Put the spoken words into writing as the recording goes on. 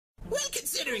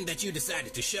Considering that you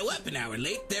decided to show up an hour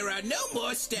late, there are no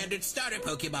more standard starter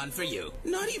Pokemon for you.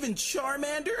 Not even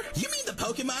Charmander? You mean the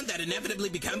Pokemon that inevitably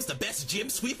becomes the best gym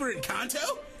sweeper in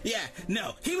Kanto? Yeah,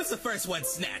 no, he was the first one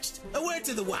snatched. A word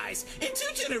to the wise. In 2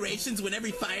 generations, when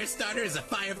every fire starter is a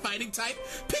firefighting type,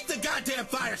 pick the goddamn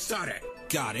fire starter.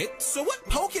 Got it. So what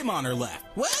Pokemon are left?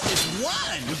 Well, there's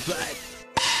one, but...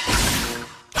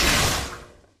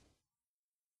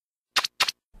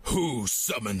 Who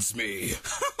summons me?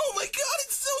 Oh my god,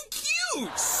 it's so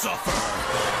cute! Suffer!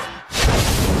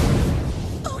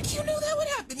 Oh, you knew that would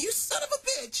happen, you son of a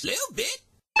bitch! Little bit.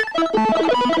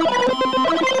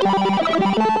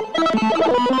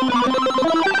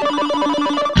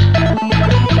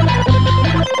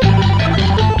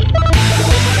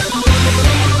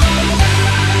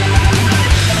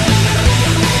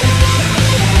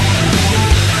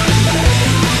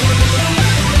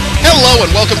 Hello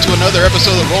and welcome to another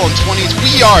episode of Rollin' 20s.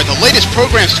 We are the latest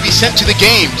programs to be sent to the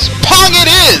games. Pong it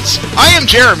is! I am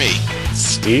Jeremy.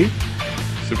 Steve?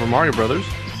 Super Mario Brothers.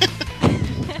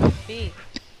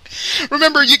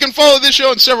 Remember, you can follow this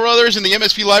show and several others in the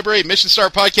MSP library at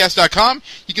missionstarpodcast.com.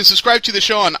 You can subscribe to the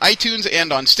show on iTunes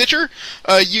and on Stitcher.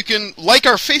 You can like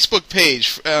our Facebook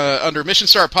page under Mission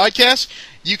Star Podcast.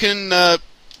 You can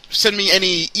send me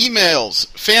any emails,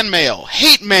 fan mail,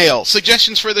 hate mail,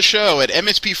 suggestions for the show at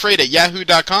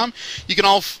mspfreight@yahoo.com. You can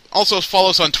also follow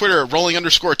us on Twitter at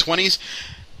rolling_20s.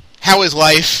 How is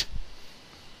life?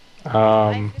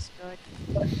 Life is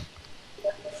good.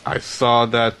 I saw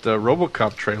that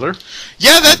RoboCop trailer.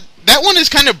 Yeah, that one is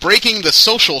kind of breaking the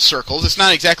social circles. It's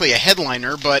not exactly a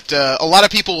headliner, but a lot of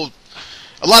people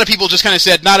just kind of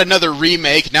said, not another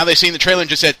remake. Now they've seen the trailer and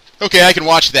just said, okay, I can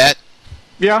watch that.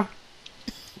 Yeah,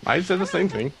 I said the same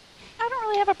thing. I don't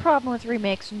really have a problem with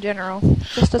remakes in general.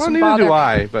 Just doesn't Well, neither bother do me.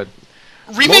 I, but...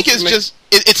 Remake is just...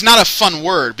 It's not a fun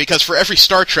word, because for every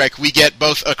Star Trek, we get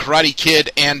both a Karate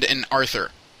Kid and an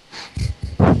Arthur.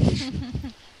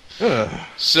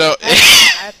 So...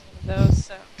 I those,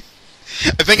 so.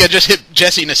 I think I just hit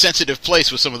Jesse in a sensitive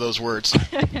place with some of those words.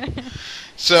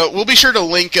 So we'll be sure to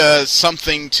link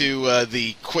something to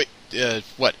the quick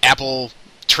Apple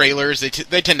trailers. They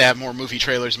tend to have more movie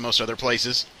trailers than most other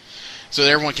places, so that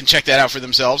everyone can check that out for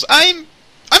themselves. I'm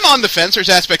on the fence. There's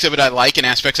aspects of it I like and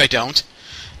aspects I don't.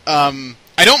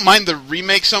 I don't mind the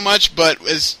remake so much,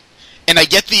 and I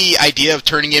get the idea of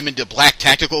turning him into black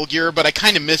tactical gear, but I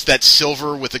kind of miss that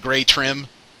silver with the gray trim.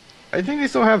 I think they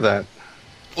still have that.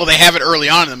 Well, they have it early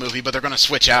on in the movie, but they're going to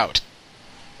switch out.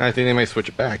 I think they might switch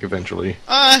it back eventually.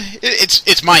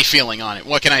 It's my feeling on it.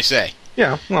 What can I say?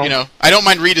 Yeah, well... I don't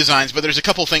mind redesigns, but there's a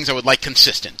couple things I would like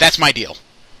consistent. That's my deal.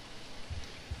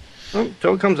 Well,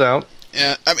 until it comes out.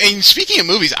 Yeah, I mean, speaking of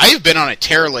movies, I have been on a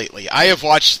tear lately. I have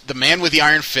watched The Man with the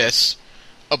Iron Fist,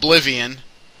 Oblivion,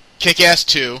 Kick-Ass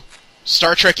 2,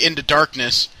 Star Trek Into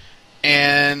Darkness,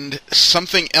 and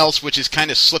something else which is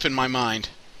kind of slipping my mind.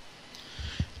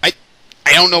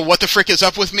 I don't know what the frick is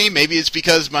up with me. Maybe it's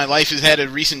because my life has had a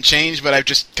recent change, but I've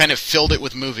just kind of filled it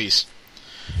with movies.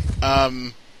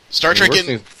 Star Trek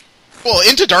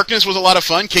Into Darkness was a lot of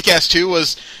fun. Kick-Ass 2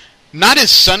 was not as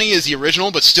sunny as the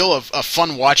original, but still a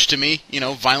fun watch to me.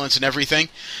 Violence and everything.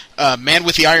 Man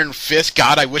with the Iron Fist,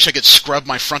 God, I wish I could scrub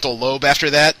my frontal lobe after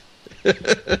that.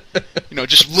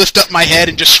 Just lift up my head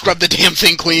and just scrub the damn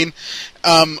thing clean.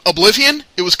 Oblivion,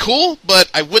 it was cool, but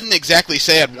I wouldn't exactly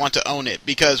say I'd want to own it,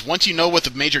 because once you know what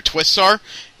the major twists are,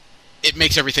 it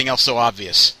makes everything else so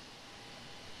obvious.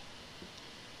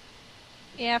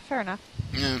 Yeah, fair enough.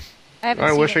 Yeah.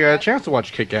 I wish I got a chance to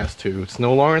watch Kick-Ass 2. It's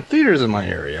no longer in theaters in my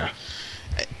area.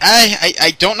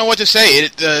 I don't know what to say.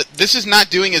 This is not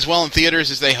doing as well in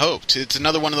theaters as they hoped. It's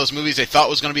another one of those movies they thought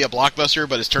was going to be a blockbuster,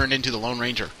 but it's turned into The Lone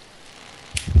Ranger.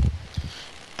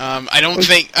 I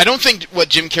don't think what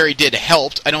Jim Carrey did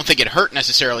helped. I don't think it hurt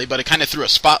necessarily, but it kind of threw a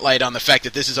spotlight on the fact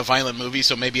that this is a violent movie,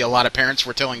 so maybe a lot of parents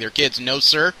were telling their kids, no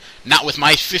sir, not with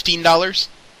my $15.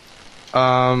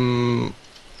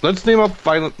 Let's name up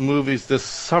violent movies this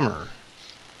summer.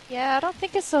 Yeah, I don't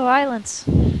think it's the violence.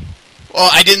 Well,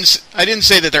 I didn't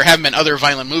say that there haven't been other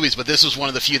violent movies, but this was one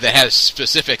of the few that had a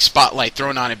specific spotlight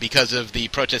thrown on it because of the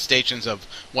protestations of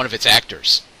one of its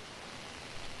actors.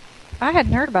 I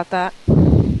hadn't heard about that.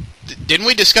 Didn't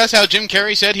we discuss how Jim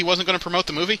Carrey said he wasn't going to promote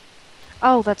the movie?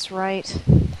 Oh, that's right.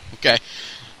 Okay.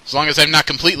 As long as I'm not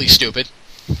completely stupid.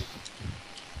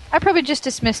 I probably just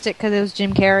dismissed it because it was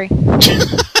Jim Carrey.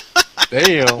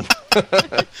 Damn.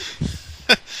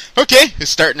 Okay,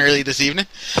 it's starting early this evening.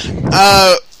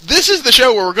 This is the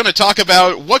show where we're going to talk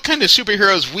about what kind of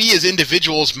superheroes we as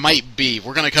individuals might be.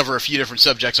 We're going to cover a few different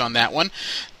subjects on that one.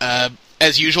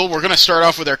 as usual, we're going to start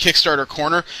off with our Kickstarter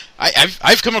corner.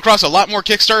 I've come across a lot more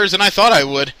Kickstarters than I thought I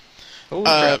would.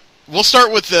 We'll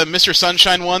start with the Mr.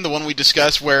 Sunshine one, the one we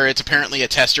discussed, where it's apparently a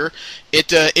tester. It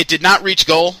did not reach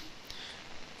goal.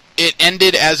 It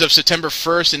ended as of September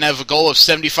 1st and have a goal of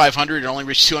 7,500. It only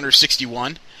reached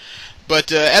 261.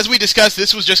 But as we discussed,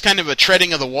 this was just kind of a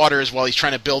treading of the waters while he's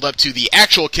trying to build up to the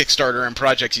actual Kickstarter and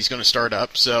projects he's going to start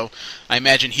up. So I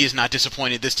imagine he's not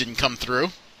disappointed this didn't come through.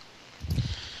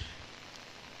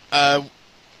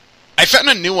 I found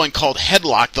a new one called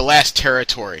Headlock: The Last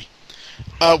Territory.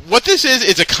 What this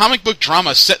is a comic book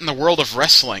drama set in the world of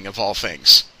wrestling, of all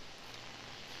things.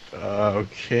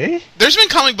 Okay. There's been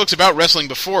comic books about wrestling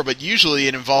before, but usually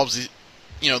it involves,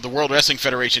 the World Wrestling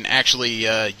Federation actually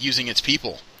using its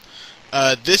people.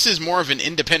 This is more of an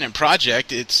independent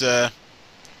project. It's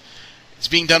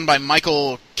being done by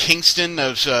Michael Kingston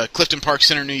of Clifton Park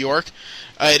Center, New York.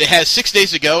 It has 6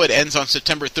 days to go. It ends on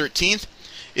September 13th.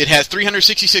 It has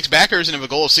 366 backers and have a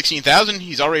goal of 16,000.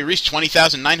 He's already reached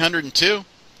 20,902.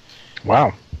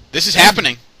 Wow. This is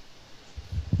happening.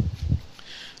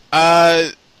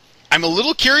 I'm a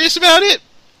little curious about it.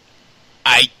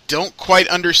 I don't quite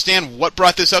understand what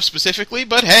brought this up specifically,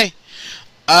 but hey.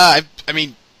 I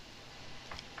mean,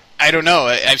 I don't know.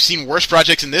 I've seen worse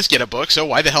projects than this get a book, so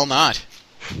why the hell not?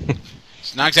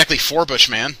 It's not exactly Forbush,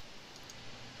 man.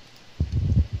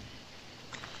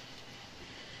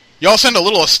 Y'all sound a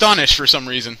little astonished for some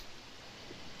reason.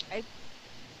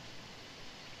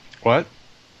 What?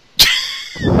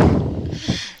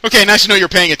 Okay, nice to know you're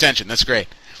paying attention. That's great.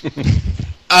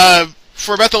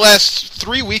 For about the last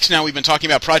 3 weeks now, we've been talking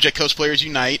about Project Cosplayers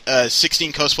Unite.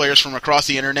 16 cosplayers from across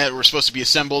the internet were supposed to be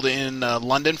assembled in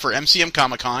London for MCM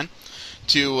Comic-Con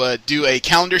to do a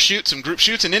calendar shoot, some group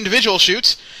shoots, and individual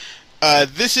shoots.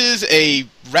 This is a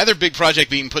rather big project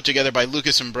being put together by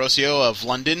Lucas Ambrosio of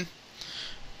London.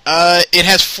 It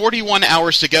has 41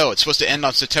 hours to go. It's supposed to end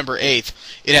on September 8th.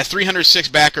 It has 306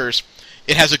 backers.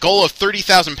 It has a goal of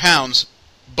 30,000 pounds,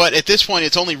 but at this point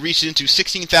it's only reached into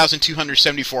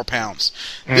 16,274 pounds.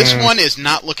 This one is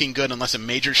not looking good unless a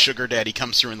major sugar daddy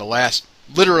comes through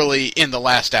literally in the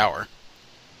last hour.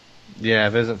 Yeah,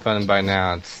 if it isn't funded by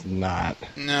now, it's not.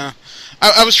 No.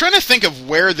 I was trying to think of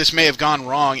where this may have gone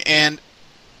wrong, and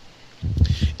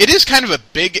it is kind of a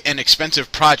big and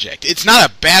expensive project. It's not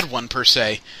a bad one per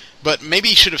se, but maybe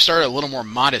you should have started a little more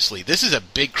modestly. This is a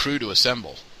big crew to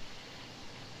assemble.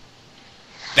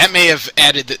 That may have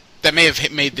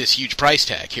made this huge price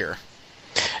tag here.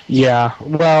 Yeah,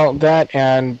 well, that,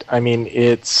 and I mean,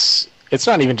 it's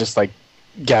not even just like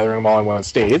gathering them all in one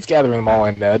state. It's gathering them all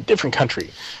in a different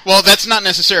country. Well, that's not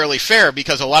necessarily fair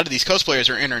because a lot of these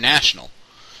cosplayers are international.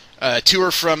 Two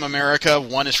are from America,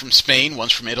 one is from Spain,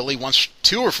 one's from Italy,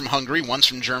 two are from Hungary, one's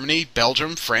from Germany,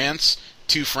 Belgium, France,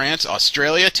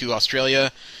 Australia,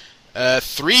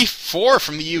 four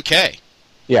from the UK.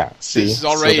 Yeah, see, this is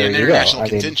already an international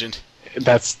contingent.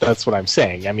 That's what I'm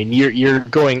saying. I mean, you're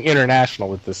going international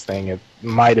with this thing. It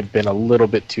might have been a little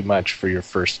bit too much for your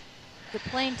first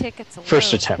plane tickets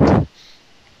first attempt.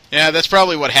 Yeah, that's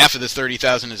probably what half of this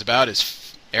 30,000 is about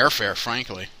is airfare,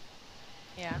 frankly.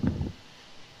 Yeah.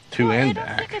 And back. I don't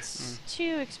back. think it's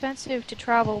too expensive to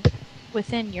travel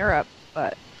within Europe,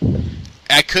 but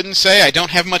I couldn't say. I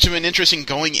don't have much of an interest in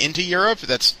going into Europe.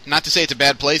 That's not to say it's a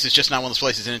bad place. It's just not one of those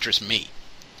places that interests me.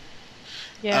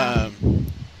 Yeah.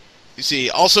 You see,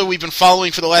 also we've been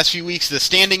following for the last few weeks the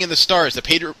Standing in the Stars, the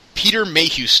Peter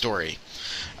Mayhew story.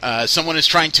 Someone is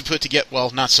trying to put together,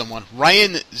 well, not someone,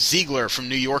 Ryan Ziegler from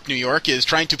New York, is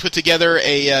trying to put together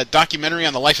a documentary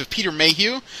on the life of Peter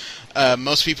Mayhew.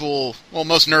 Most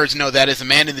nerds know that as the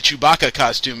man in the Chewbacca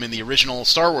costume in the original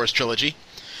Star Wars trilogy.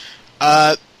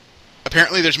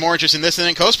 Apparently there's more interest in this than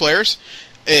in cosplayers.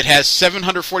 It has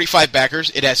 745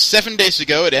 backers. It has 7 days to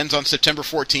go. It ends on September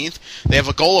 14th. They have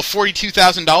a goal of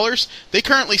 $42,000. They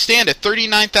currently stand at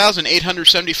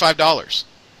 $39,875.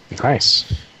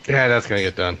 Nice. Yeah, that's going to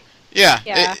get done. Yeah.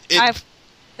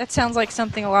 That sounds like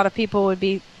something a lot of people would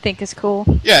think is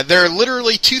cool. Yeah, they're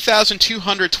literally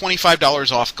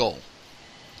 $2,225 off goal.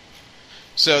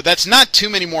 So that's not too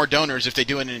many more donors if they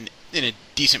do it in a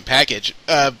decent package.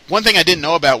 One thing I didn't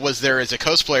know about was there is a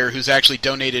cosplayer who's actually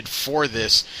donated for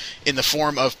this in the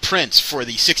form of prints. For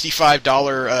the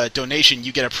 $65 donation,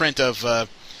 you get a print of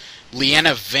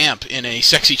Leanna Vamp in a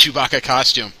sexy Chewbacca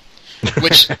costume.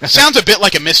 Which sounds a bit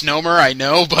like a misnomer, I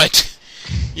know, but,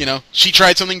 she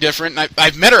tried something different. And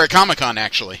I've met her at Comic-Con,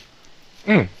 actually.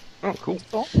 Oh, cool.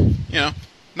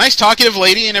 Nice talkative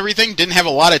lady and everything. Didn't have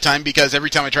a lot of time because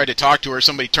every time I tried to talk to her,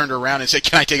 somebody turned her around and said,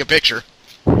 "Can I take a picture?"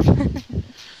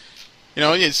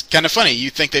 It's kind of funny.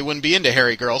 You'd think they wouldn't be into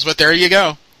hairy girls, but there you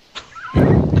go.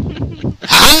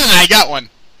 I got one.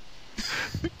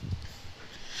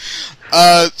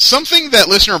 Something that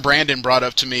listener Brandon brought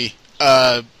up to me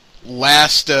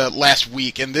last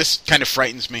week, and this kind of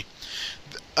frightens me.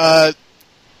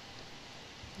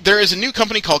 There is a new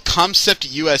company called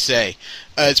Concept USA.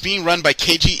 It's being run by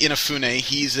Keiji Inafune.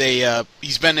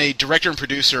 He's been a director and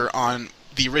producer on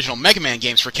the original Mega Man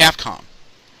games for Capcom.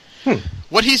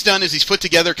 What he's done is he's put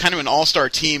together kind of an all-star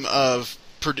team of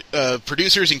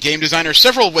producers and game designers,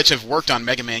 several of which have worked on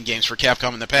Mega Man games for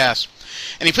Capcom in the past.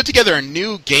 And he put together a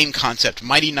new game concept,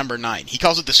 Mighty Number 9. He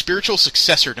calls it the spiritual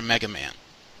successor to Mega Man.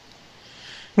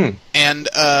 And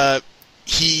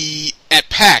he, at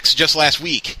PAX just last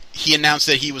week, he announced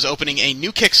that he was opening a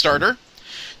new Kickstarter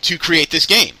to create this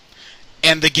game.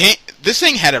 And this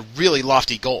thing had a really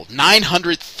lofty goal,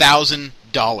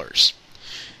 $900,000.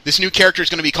 This new character is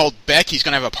going to be called Beck. He's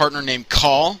going to have a partner named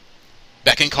Call.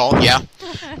 Beck and Call, yeah.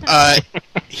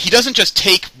 He doesn't just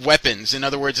take weapons. In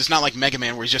other words, it's not like Mega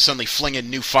Man where he's just suddenly flinging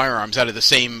new firearms out of the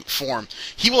same form.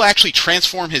 He will actually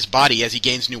transform his body as he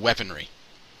gains new weaponry.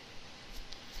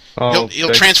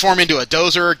 He'll transform into a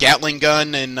dozer, Gatling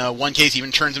gun, in one case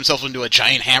even turns himself into a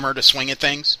giant hammer to swing at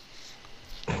things.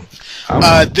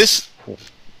 This,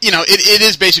 it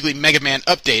is basically Mega Man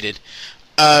updated.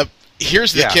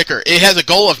 Here's the kicker. It has a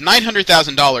goal of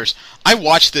 $900,000. I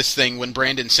watched this thing when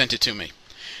Brandon sent it to me.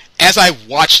 As I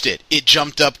watched it, it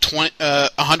jumped up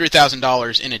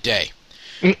 $100,000 in a day.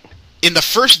 In the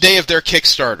first day of their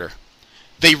Kickstarter,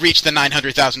 they reached the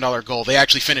 $900,000 goal. They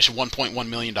actually finished $1.1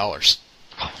 million.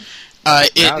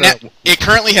 It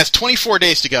currently has 24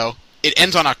 days to go. It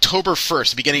ends on October 1st,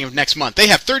 the beginning of next month. They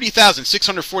have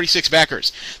 30,646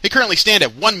 backers. They currently stand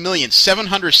at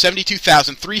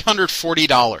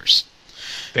 $1,772,340.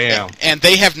 Damn. And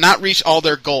they have not reached all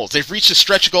their goals. They've reached the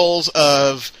stretch goals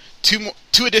of two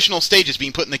additional stages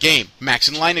being put in the game, Max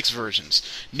and Linux versions,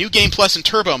 New Game Plus and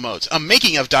Turbo modes, a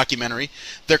making of documentary.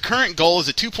 Their current goal is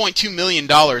at $2.2 million,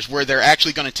 where they're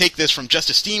actually going to take this from just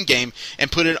a Steam game and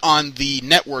put it on the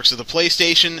networks of the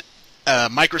PlayStation,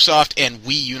 Microsoft, and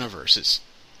Wii universes.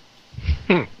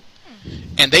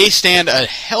 And they stand a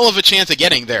hell of a chance of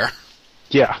getting there.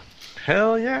 Yeah.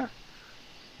 Hell yeah.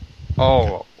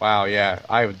 Oh, wow, yeah.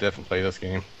 I would definitely play this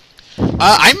game.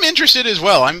 I'm interested as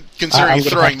well. I'm considering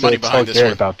throwing money behind this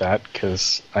one. About that,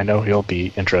 because I know he'll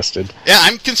be interested. Yeah,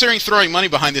 I'm considering throwing money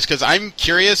behind this because I'm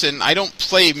curious, and I don't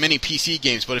play many PC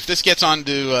games, but if this gets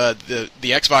onto the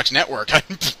Xbox network, I'm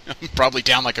probably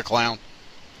down like a clown.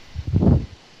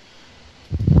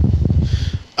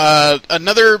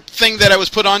 Another thing that I was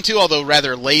put onto, although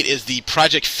rather late, is the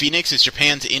Project Phoenix. It's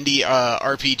Japan's indie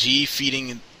RPG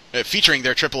featuring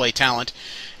their AAA talent.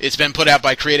 It's been put out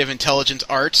by Creative Intelligence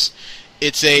Arts.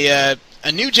 It's a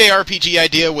new JRPG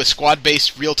idea with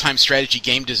squad-based real-time strategy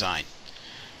game design.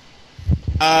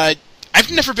 I've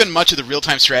never been much of the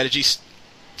real-time strategy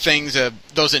things.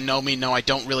 Those that know me know I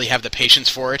don't really have the patience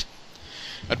for it.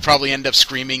 I'd probably end up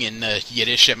screaming in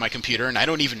Yiddish at my computer, and I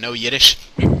don't even know Yiddish.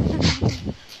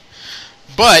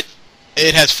 But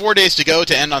it has 4 days to go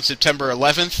to end on September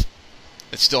 11th.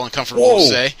 It's still uncomfortable to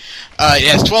say.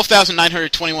 It has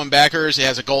 12,921 backers. It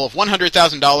has a goal of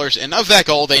 $100,000, and of that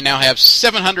goal, they now have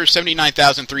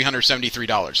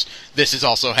 $779,373. This is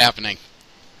also happening.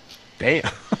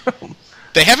 Damn.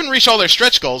 They haven't reached all their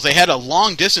stretch goals. They had a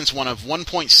long-distance one of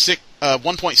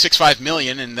 1.65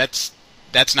 million, and that's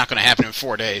not going to happen in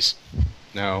 4 days.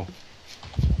 No.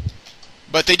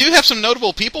 But they do have some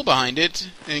notable people behind it,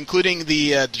 including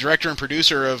the director and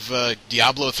producer of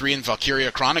Diablo 3 and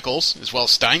Valkyria Chronicles, as well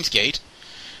as Steins Gate.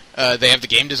 They have the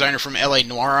game designer from LA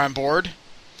Noire on board.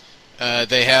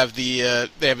 They have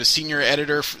a senior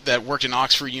editor that worked in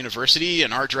Oxford University,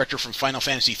 an art director from Final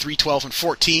Fantasy 3, 12, and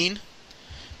 14.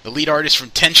 The lead artist from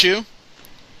Tenchu.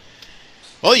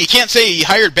 Well, you can't say he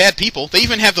hired bad people. They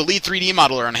even have the lead 3D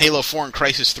modeler on Halo 4 and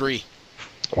Crysis 3.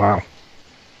 Wow.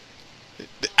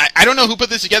 I don't know who put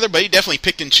this together, but he definitely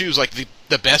picked and chose like the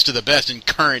best of the best in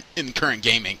current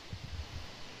gaming.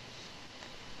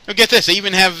 Oh, get this! They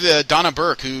even have Donna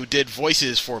Burke, who did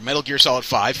voices for Metal Gear Solid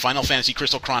 5, Final Fantasy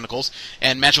Crystal Chronicles,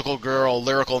 and Magical Girl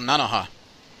Lyrical Nanoha.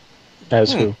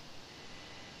 As who?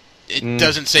 It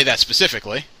doesn't say that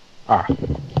specifically. Ah.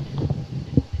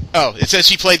 Oh, it says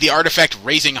she played the artifact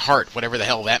Raising Heart, whatever the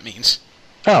hell that means.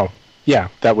 Oh, yeah,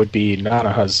 that would be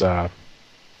Nanaha's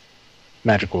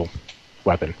magical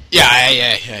weapon. Yeah,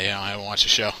 I don't watch the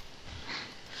show.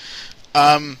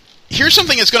 Here's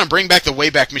something that's going to bring back the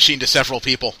Wayback Machine to several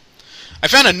people. I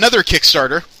found another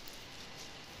Kickstarter.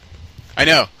 I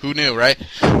know, who knew, right?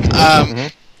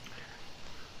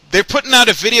 They're putting out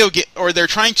a video game, or they're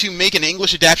trying to make an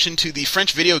English adaptation to the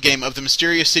French video game of The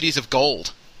Mysterious Cities of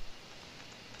Gold.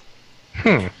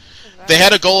 They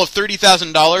had a goal of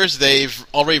 $30,000. They've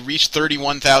already reached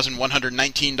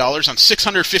 $31,119 on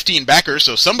 615 backers,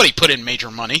 so somebody put in major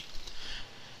money.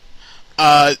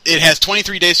 It has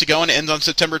 23 days to go and ends on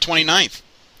September 29th.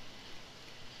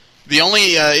 The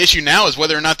only issue now is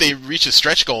whether or not they reach the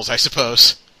stretch goals, I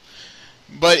suppose.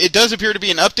 But it does appear to be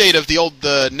an update of the old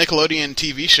Nickelodeon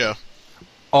TV show.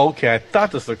 Okay, I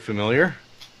thought this looked familiar.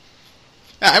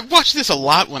 I watched this a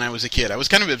lot when I was a kid. I was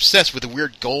kind of obsessed with the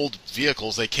weird gold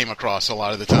vehicles they came across a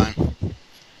lot of the time.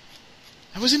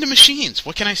 I was into machines.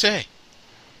 What can I say?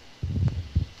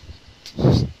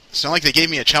 It's not like they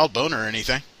gave me a child boner or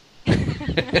anything.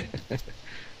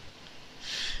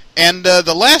 And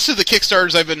the last of the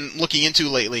Kickstarters I've been looking into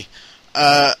lately,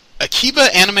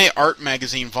 Akiba Anime Art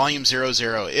Magazine Volume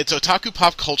 00. It's otaku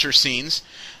pop culture scenes.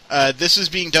 This is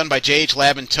being done by JH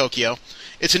Lab in Tokyo.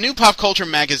 It's a new pop culture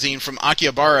magazine from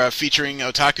Akihabara featuring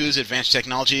otakus, advanced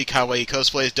technology, kawaii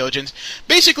cosplays, doujins.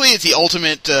 Basically, it's the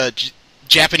ultimate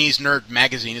Japanese nerd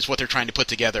magazine is what they're trying to put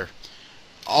together.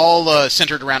 All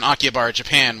centered around Akihabara,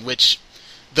 Japan, which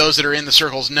those that are in the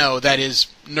circles know that is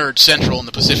nerd central in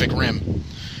the Pacific Rim.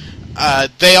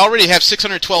 They already have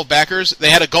 612 backers. They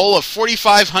had a goal of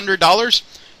 $4,500.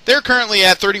 They're currently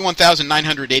at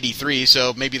 $31,983,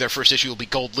 so maybe their first issue will be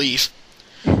Gold Leaf.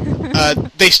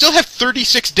 They still have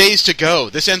 36 days to go.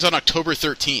 This ends on October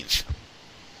 13th.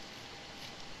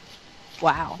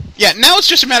 Wow. Yeah, now it's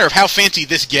just a matter of how fancy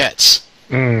this gets.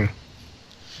 But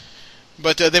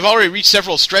they've already reached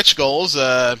several stretch goals.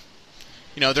 They're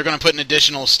going to put an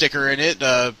additional sticker in it.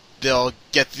 They'll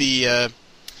get the...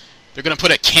 they're going to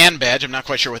put a can badge. I'm not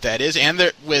quite sure what that is.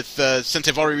 And since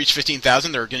they've already reached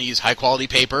 15,000, they're going to use high-quality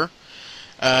paper.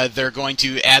 They're going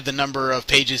to add the number of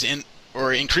pages in...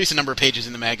 or increase the number of pages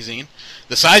in the magazine.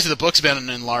 The size of the book's been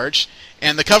enlarged,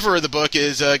 and the cover of the book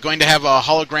is going to have a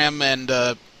hologram and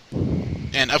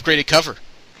an upgraded cover.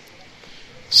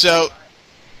 So,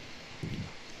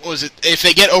 what was it? If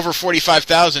they get over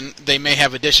 45,000, they may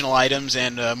have additional items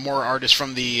and more artists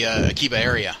from the Akiba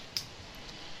area.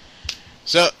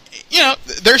 So,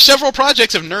 there's several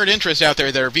projects of nerd interest out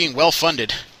there that are being well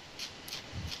funded.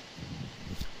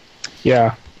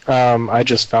 Yeah. I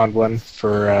just found one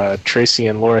for Tracy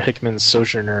and Laura Hickman's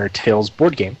Sojourner Tales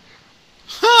board game.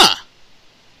 Huh!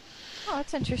 Oh,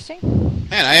 that's interesting.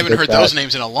 Man, I haven't heard those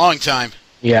names in a long time.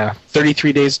 Yeah,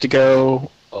 33 days to go,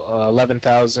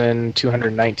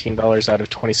 $11,219 out of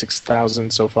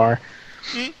 $26,000 so far.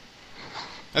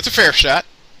 That's a fair shot.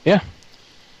 Yeah.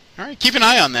 All right, keep an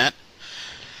eye on that.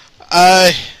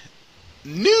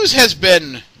 News has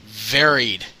been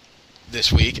varied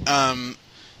this week.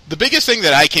 The biggest thing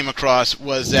that I came across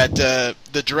was that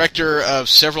the director of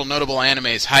several notable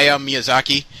animes, Hayao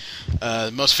Miyazaki,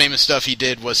 the most famous stuff he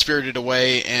did was Spirited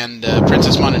Away and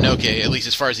Princess Mononoke, at least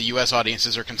as far as the U.S.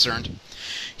 audiences are concerned.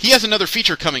 He has another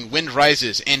feature coming, Wind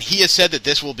Rises, and he has said that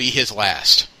this will be his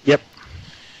last. Yep.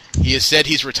 He has said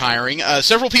he's retiring.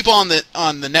 Several people on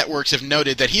the networks have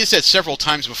noted that he has said several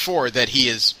times before that he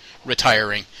is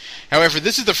retiring. However,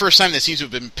 this is the first time that seems to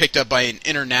have been picked up by an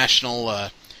international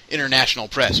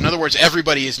press. In other words,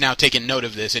 everybody is now taking note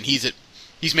of this, and he's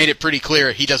made it pretty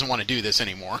clear he doesn't want to do this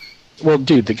anymore. Well,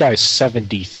 dude, the guy's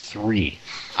 73.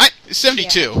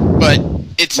 72, Yeah. but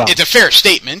it's a fair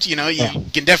statement. You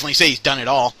can definitely say he's done it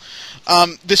all.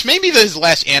 This may be his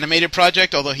last animated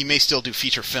project, although he may still do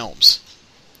feature films.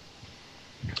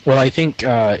 Well, I think,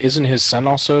 isn't his son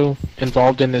also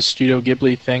involved in this Studio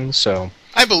Ghibli thing, so...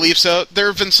 I believe so. There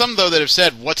have been some, though, that have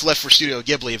said, what's left for Studio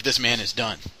Ghibli if this man is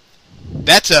done?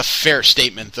 That's a fair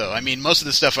statement, though. I mean, most of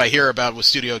the stuff I hear about with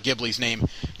Studio Ghibli's name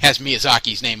has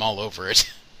Miyazaki's name all over it.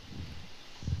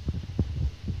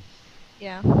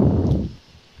 Yeah.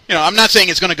 I'm not saying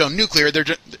it's going to go nuclear. They're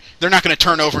not going to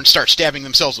turn over and start stabbing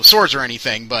themselves with swords or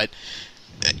anything, but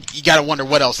you got to wonder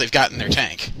what else they've got in their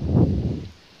tank.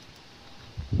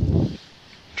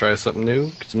 Try something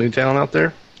new? Get some new talent out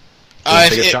there?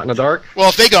 Take a shot in the dark? Well,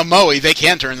 if they go Moe, they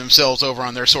can turn themselves over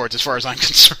on their swords, as far as I'm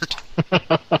concerned.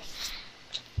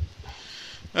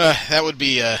 That would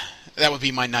be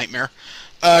my nightmare.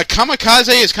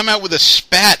 Kamikaze has come out with a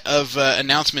spat of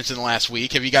announcements in the last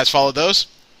week. Have you guys followed those?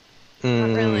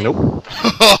 Not really. Nope.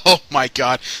 Oh my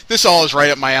god, this all is right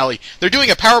up my alley. They're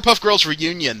doing a Powerpuff Girls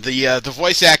reunion. The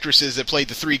voice actresses that played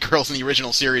the three girls in the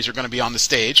original series are going to be on the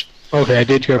stage. Okay, I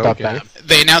did hear about that.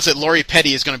 They announced that Lori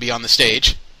Petty is going to be on the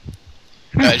stage.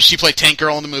 She played Tank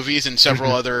Girl in the movies and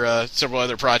several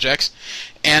other projects.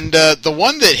 And the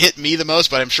one that hit me the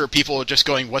most, but I'm sure people are just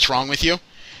going, "What's wrong with you?"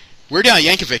 Weird Al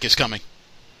Yankovic is coming.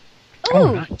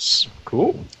 Oh, nice.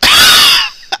 Cool.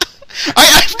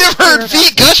 I've never heard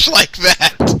V gush like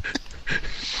that.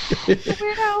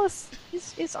 Weird Al is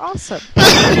is awesome.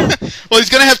 Well, he's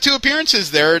going to have 2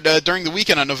 appearances there during the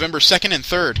weekend on November 2nd and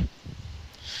 3rd.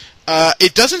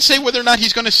 It doesn't say whether or not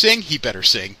he's going to sing. He better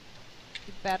sing.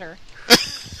 Better.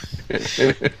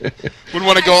 Wouldn't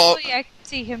want to go. Actually, I can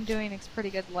see him doing pretty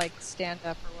good, like stand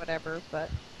up or whatever. But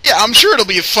Yeah, I'm sure it'll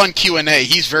be a fun Q&A.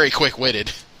 He's very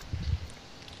quick-witted.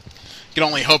 Can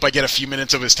only hope I get a few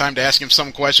minutes of his time to ask him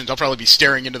some questions. I'll probably be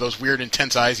staring into those weird,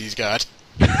 intense eyes he's got.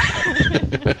 Not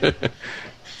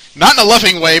in a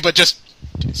loving way, but just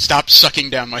stop sucking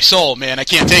down my soul, man. I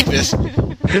can't take this.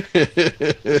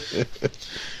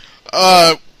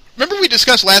 Remember we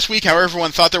discussed last week how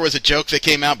everyone thought there was a joke that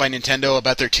came out by Nintendo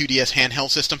about their 2DS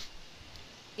handheld system?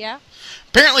 yeah.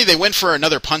 Apparently they went for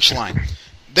another punchline.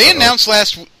 They announced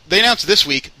this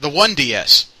week the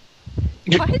 1DS.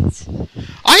 What?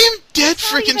 I am dead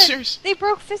It's not freaking even- serious. They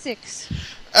broke physics.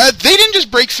 They didn't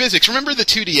just break physics. Remember the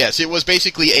 2DS? It was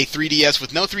basically a 3DS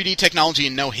with no 3D technology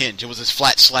and no hinge. It was this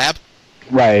flat slab.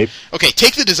 Right. Okay,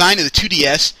 take the design of the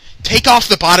 2DS, take off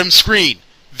the bottom screen.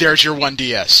 There's your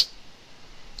 1DS.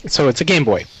 So it's a Game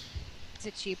Boy. Is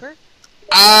it cheaper?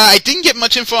 I didn't get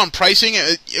much info on pricing.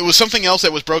 It was something else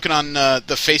that was broken on the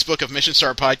Facebook of Mission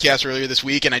Star Podcast earlier this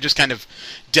week, and I just kind of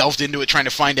delved into it trying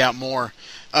to find out more.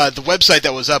 The website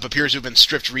that was up appears to have been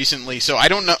stripped recently, so I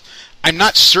don't know. I'm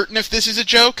not certain if this is a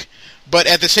joke, but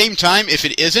at the same time, if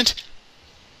it isn't,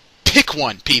 pick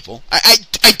one, people. I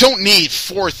don't need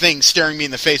 4 things staring me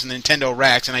in the face in the Nintendo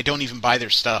racks, and I don't even buy their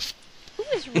stuff. Who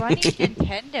is running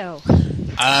Nintendo?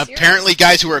 Apparently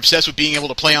guys who are obsessed with being able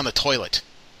to play on the toilet.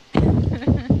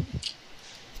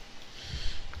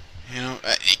 You know,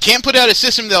 you can't put out a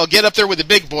system that'll get up there with the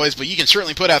big boys, but you can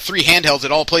certainly put out 3 handhelds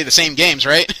that all play the same games,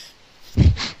 right?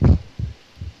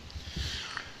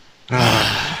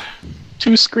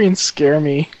 2 screens scare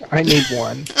me. I need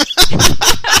one.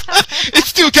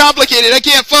 It's too complicated. I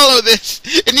can't follow this.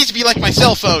 It needs to be like my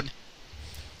cell phone.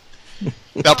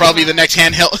 That'll probably be the next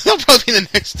handheld. That'll probably be the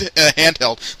next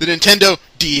handheld, the Nintendo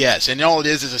DS, and all it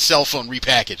is a cell phone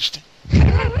repackaged.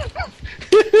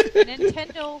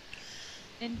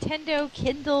 Nintendo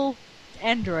Kindle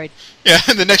Android. Yeah,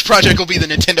 and the next project will be the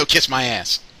Nintendo Kiss My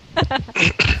Ass.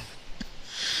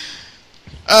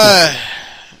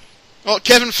 Well,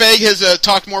 Kevin Feige has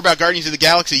talked more about Guardians of the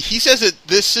Galaxy. He says that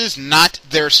this is not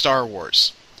their Star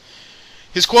Wars.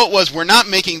 His quote was, "We're not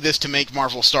making this to make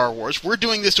Marvel Star Wars. We're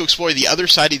doing this to explore the other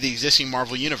side of the existing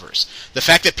Marvel universe. The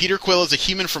fact that Peter Quill is a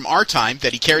human from our time,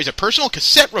 that he carries a personal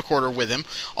cassette recorder with him,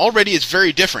 already is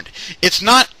very different. It's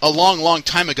not a long, long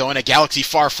time ago in a galaxy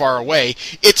far, far away.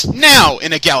 It's now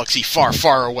in a galaxy far,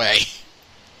 far away."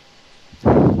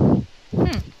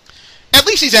 At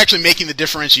least he's actually making the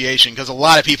differentiation, because a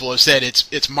lot of people have said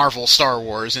it's Marvel Star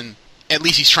Wars, and at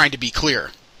least he's trying to be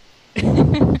clear.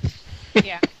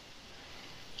 Yeah.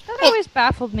 That always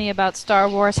baffled me about Star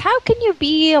Wars. How can you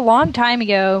be a long time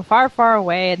ago, far, far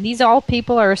away, and these all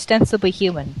people are ostensibly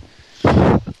human?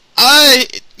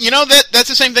 You know, that's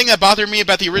the same thing that bothered me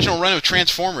about the original run of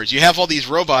Transformers. You have all these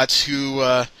robots who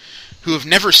have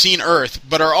never seen Earth,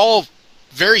 but are all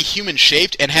very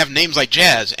human-shaped and have names like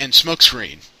Jazz and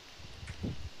Smokescreen.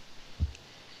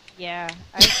 Yeah.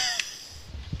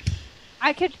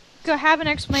 I could go have an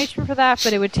explanation for that,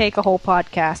 but it would take a whole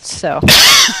podcast, so...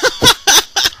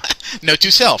 Note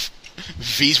to self.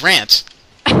 V's rants.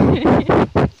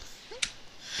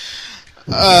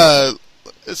 Let's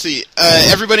see.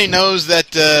 Everybody knows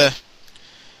that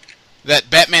that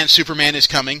Batman Superman is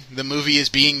coming. The movie is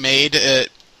being made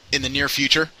in the near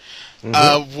future.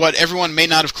 Mm-hmm. What everyone may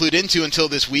not have clued into until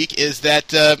this week is that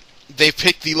they've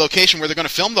picked the location where they're going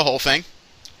to film the whole thing.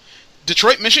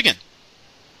 Detroit, Michigan.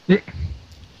 You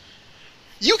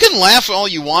can laugh all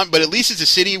you want, but at least it's a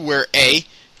city where, A,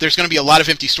 there's going to be a lot of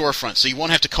empty storefronts, so you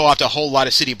won't have to co-opt a whole lot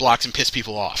of city blocks and piss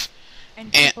people off.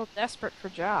 And people desperate for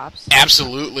jobs.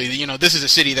 Absolutely. You know, this is a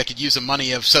city that could use the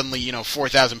money of suddenly,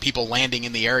 4,000 people landing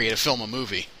in the area to film a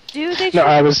movie. No,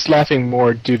 I was laughing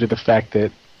more due to the fact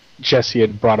that Jesse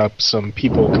had brought up some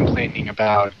people complaining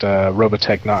about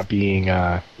Robotech not being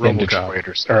in Detroit,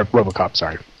 or Robocop,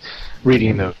 sorry.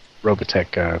 Reading the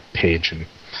Robotech page. And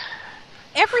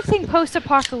everything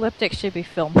post-apocalyptic should be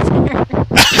filmed there.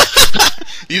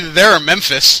 Either there or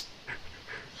Memphis.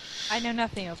 I know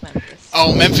nothing of Memphis.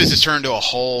 Oh, Memphis has turned to a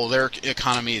hole. Their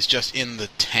economy is just in the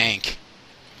tank.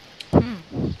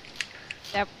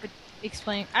 That would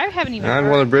explain... I haven't even I'm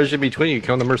heard. on a bridge in between. You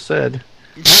come to Merced.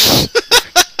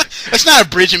 That's not a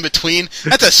bridge in between.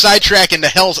 That's a sidetrack into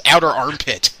hell's outer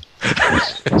armpit.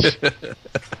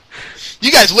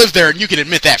 You guys live there, and you can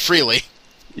admit that freely.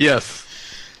 Yes.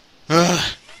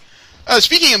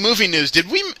 Speaking of movie news,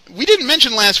 we didn't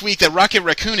mention last week that Rocket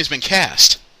Raccoon has been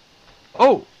cast.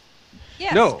 Oh.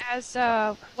 Yes, No. as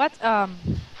what?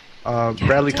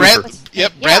 Bradley Brad, Cooper.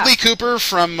 yep, Yeah. Bradley Cooper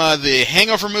from the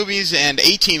Hangover movies and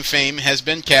A-Team fame has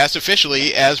been cast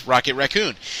officially as Rocket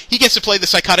Raccoon. He gets to play the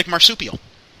psychotic marsupial.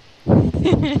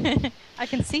 I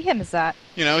can see him as that.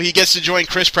 You know, he gets to join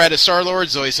Chris Pratt as Star-Lord,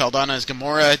 Zoe Saldana as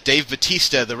Gamora, Dave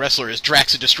Bautista, the wrestler, as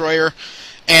Drax the Destroyer,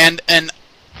 and an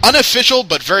unofficial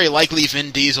but very likely Vin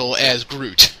Diesel as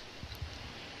Groot.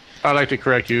 I'd like to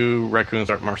correct you, raccoons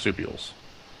aren't marsupials.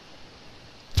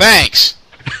 Thanks.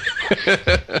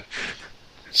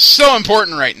 So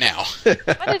important right now.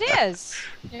 But it is.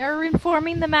 You're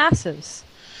informing the masses.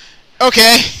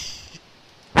 Okay.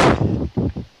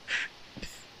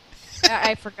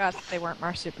 I forgot that they weren't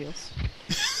marsupials.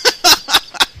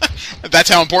 That's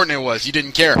how important it was. You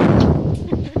didn't care.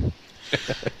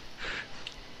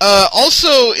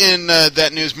 Also in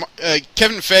that news,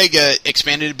 Kevin Feige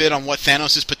expanded a bit on what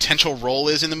Thanos' potential role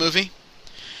is in the movie.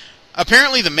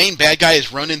 Apparently the main bad guy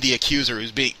is Ronan the Accuser,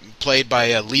 who's being played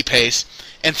by Lee Pace,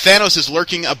 and Thanos is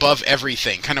lurking above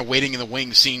everything, kind of waiting in the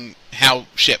wings, seeing how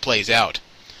shit plays out.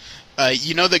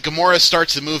 You know that Gamora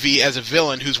starts the movie as a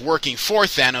villain who's working for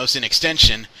Thanos in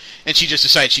extension, and she just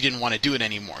decided she didn't want to do it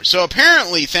anymore. So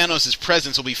apparently Thanos'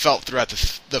 presence will be felt throughout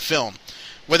the film.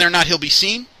 Whether or not he'll be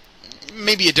seen,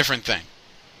 maybe a different thing.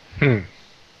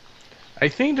 I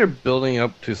think they're building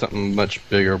up to something much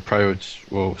bigger, probably which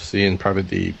we'll see in probably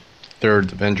the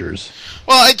third Avengers.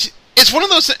 Well, it's one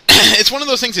of those it's one of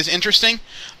those things that's interesting.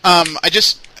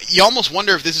 You almost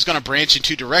wonder if this is going to branch in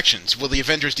two directions. Will the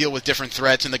Avengers deal with different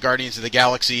threats, and the Guardians of the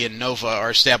Galaxy and Nova are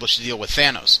established to deal with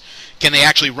Thanos? Can they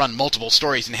actually run multiple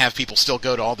stories and have people still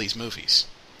go to all these movies?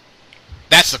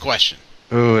 That's the question.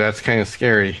 Ooh, that's kind of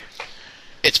scary.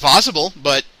 It's possible,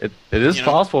 but It is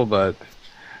possible, but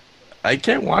I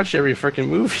can't watch every freaking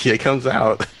movie that comes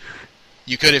out.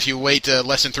 you could if you wait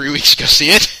less than 3 weeks to go see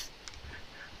it.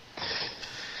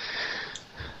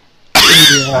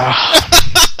 Yeah.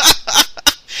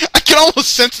 I can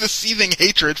almost sense the seething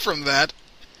hatred from that.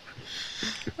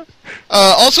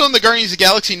 Also in the Guardians of the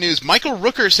Galaxy news, Michael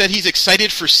Rooker said he's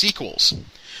excited for sequels.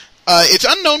 It's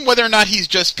unknown whether or not he's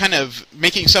just kind of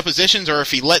making suppositions or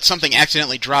if he let something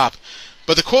accidentally drop.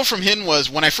 But the quote from him was,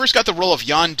 "When I first got the role of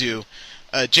Yondu,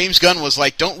 James Gunn was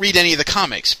like, don't read any of the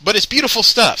comics, but it's beautiful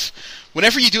stuff.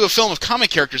 Whenever you do a film of comic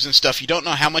characters and stuff, you don't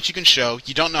know how much you can show,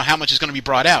 you don't know how much is going to be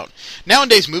brought out.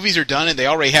 Nowadays, movies are done and they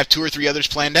already have 2 or 3 others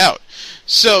planned out.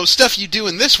 So, stuff you do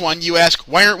in this one, you ask,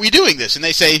 why aren't we doing this? And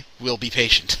they say, we'll be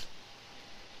patient."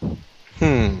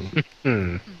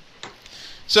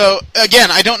 So,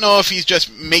 again, I don't know if he's just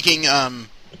making,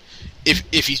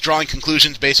 if he's drawing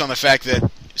conclusions based on the fact that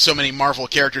so many Marvel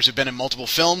characters have been in multiple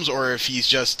films, or if he's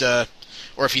just, or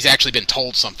if he's actually been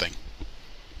told something.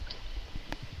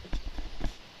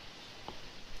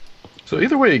 So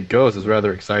either way it goes is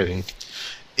rather exciting.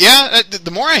 Yeah,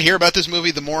 the more I hear about this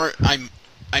movie, the more I'm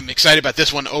excited about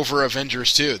this one over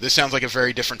Avengers 2. This sounds like a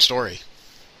very different story.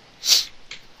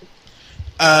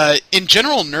 In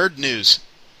general nerd news,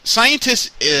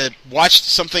 scientists watched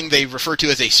something they refer to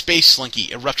as a space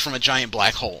slinky erupt from a giant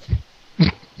black hole.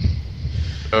 That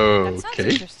sounds Okay.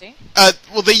 interesting.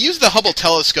 Well, they used the Hubble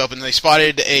telescope and they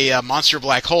spotted a monster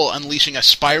black hole unleashing a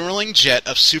spiraling jet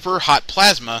of super hot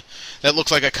plasma that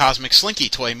looks like a cosmic slinky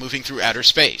toy moving through outer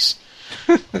space.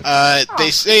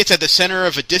 They say it's at the center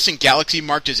of a distant galaxy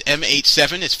marked as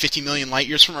M87. It's 50 million light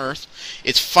years from Earth.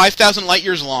 It's 5,000 light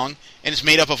years long, and it's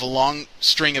made up of a long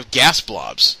string of gas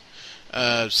blobs,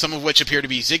 some of which appear to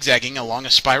be zigzagging along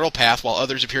a spiral path, while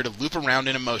others appear to loop around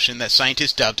in a motion that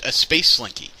scientists dubbed a space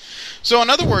slinky. So, in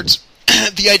other words,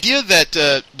 the idea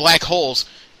that black holes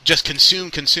just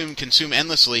consume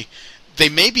endlessly, they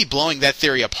may be blowing that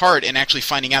theory apart and actually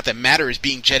finding out that matter is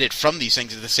being jetted from these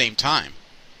things at the same time.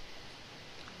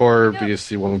 Or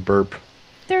because you want to burp.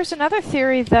 There's another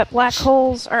theory that black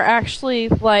holes are actually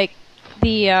like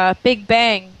the Big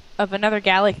Bang of another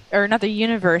galaxy or another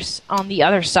universe on the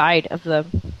other side of the.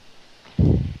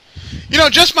 You know,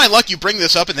 just my luck, you bring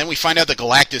this up and then we find out that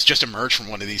Galactus just emerged from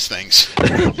one of these things.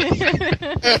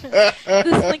 The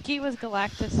Slinky was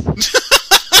Galactus.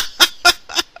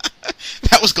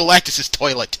 That was Galactus's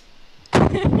toilet.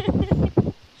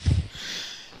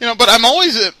 You know, but I'm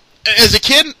always... as a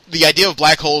kid, the idea of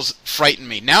black holes frightened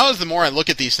me. Now, as the more I look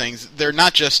at these things, they're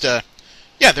not just...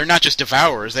 they're not just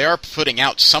devourers. They are putting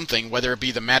out something, whether it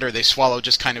be the matter they swallow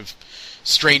just kind of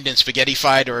strained and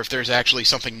spaghettified, or if there's actually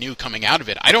something new coming out of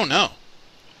it. I don't know.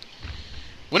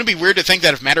 Wouldn't it be weird to think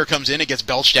that if matter comes in, it gets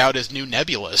belched out as new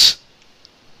nebulas?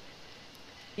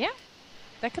 Yeah,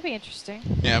 that could be interesting.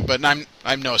 Yeah, but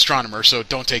I'm no astronomer, so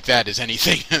don't take that as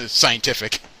anything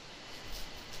scientific.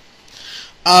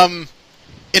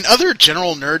 In other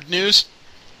general nerd news,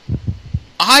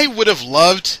 I would have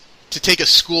loved to take a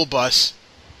school bus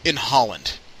in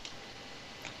Holland.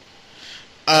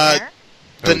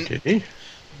 Okay.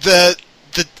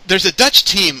 There's a Dutch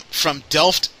team from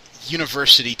Delft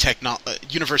University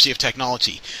of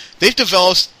Technology. They've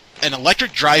developed an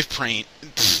electric drivetrain.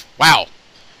 Wow.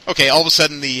 Okay, all of a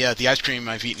sudden the ice cream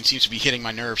I've eaten seems to be hitting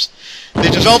my nerves.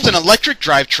 They've developed an electric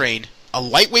drivetrain, a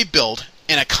lightweight build,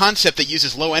 and a concept that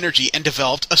uses low energy, and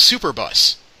developed a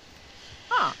superbus.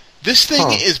 Huh. This thing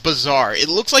is bizarre. It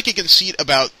looks like it can seat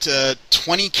about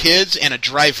 20 kids and a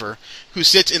driver who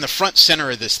sits in the front center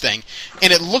of this thing,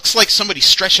 and it looks like somebody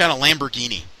stretched out a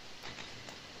Lamborghini.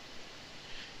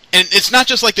 And it's not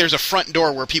just like there's a front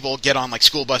door where people get on like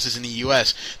school buses in the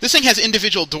U.S. This thing has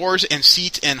individual doors and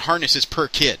seats and harnesses per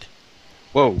kid.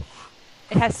 Whoa.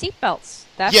 It has seatbelts.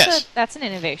 That's an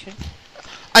innovation.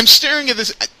 I'm staring at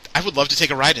this. I would love to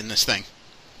take a ride in this thing.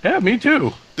 Yeah, me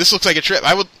too. This looks like a trip.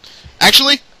 I would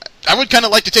kind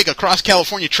of like to take a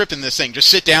cross-California trip in this thing. Just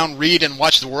sit down, read, and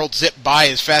watch the world zip by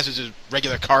as fast as a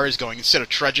regular car is going instead of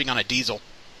trudging on a diesel.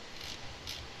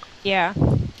 Yeah.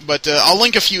 But I'll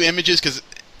link a few images because,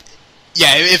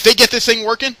 yeah, if they get this thing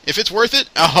working, if it's worth it,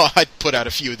 I'd put out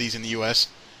a few of these in the U.S.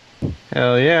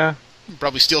 Hell yeah.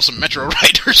 Probably steal some Metro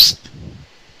Riders.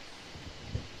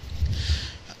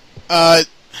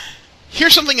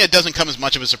 Here's something that doesn't come as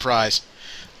much of a surprise.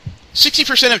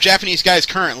 60% of Japanese guys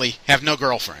currently have no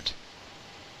girlfriend.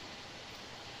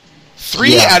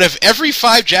 3 out of every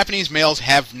 5 Japanese males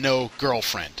have no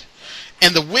girlfriend.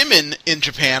 And the women in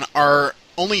Japan are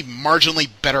only marginally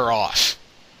better off.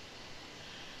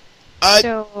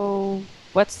 So,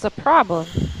 what's the problem?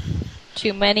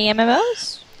 Too many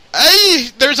MMOs?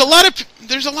 There's a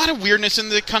lot of weirdness in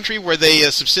the country where they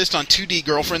subsist on 2D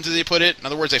girlfriends, as they put it. In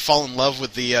other words, they fall in love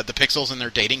with the pixels in their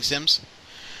dating sims.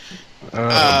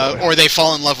 Or they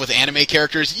fall in love with anime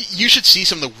characters. You should see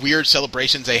some of the weird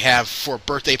celebrations they have for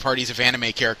birthday parties of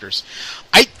anime characters.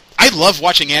 I love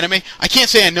watching anime. I can't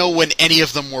say I know when any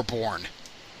of them were born.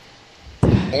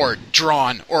 Or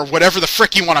drawn, or whatever the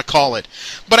frick you want to call it.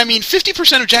 But I mean,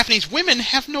 50% of Japanese women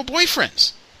have no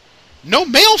boyfriends. No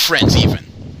male friends, even.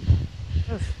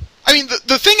 I mean,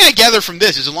 the thing I gather from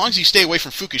this is as long as you stay away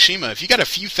from Fukushima, if you got a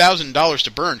few $1,000s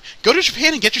to burn, go to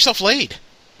Japan and get yourself laid.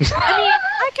 I mean,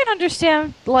 I can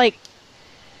understand, like,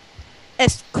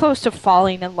 as close to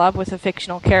falling in love with a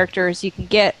fictional character as you can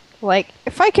get. Like,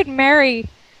 if I could marry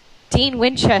Dean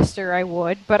Winchester, I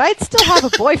would, but I'd still have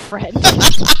a boyfriend.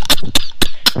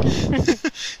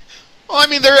 Well, I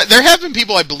mean, there have been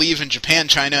people, I believe, in Japan,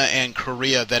 China, and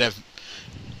Korea that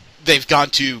they've gone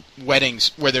to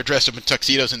weddings where they're dressed up in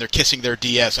tuxedos and they're kissing their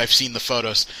DS. I've seen the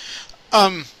photos.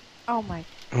 Oh my.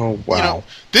 Oh, wow. You know,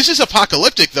 this is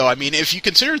apocalyptic, though. I mean, if you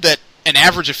consider that an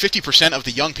average of 50% of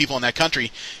the young people in that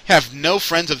country have no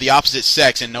friends of the opposite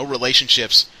sex and no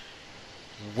relationships,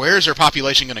 where's their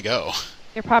population going to go?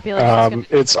 Their population.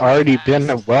 It's already been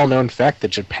a well-known fact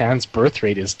that Japan's birth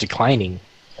rate is declining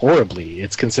horribly.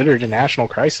 It's considered a national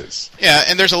crisis. Yeah,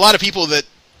 and there's a lot of people that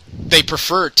they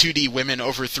prefer 2D women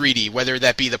over 3D, whether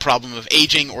that be the problem of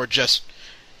aging or just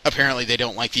apparently they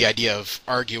don't like the idea of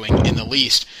arguing in the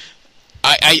least.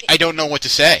 I don't know what to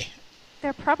say.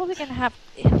 They're probably going to have...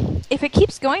 If it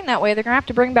keeps going that way, they're going to have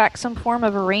to bring back some form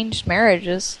of arranged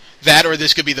marriages. That, or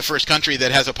this could be the first country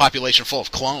that has a population full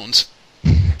of clones.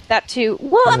 That too.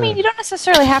 Well, I mean, you don't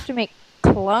necessarily have to make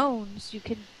clones. You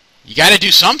got to do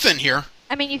something here.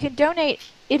 I mean, you can donate...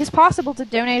 It is possible to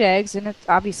donate eggs, and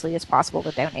obviously it's possible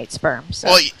to donate sperm. So.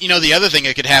 Well, you know, the other thing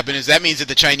that could happen is that means that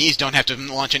the Chinese don't have to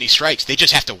launch any strikes. They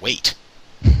just have to wait.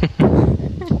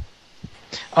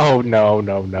 Oh, no.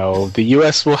 The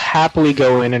U.S. will happily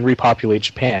go in and repopulate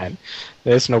Japan.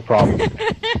 There's no problem.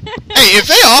 Hey, if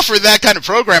they offer that kind of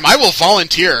program, I will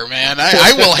volunteer, man.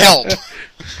 I will help.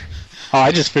 Oh,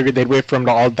 I just figured they'd wait for them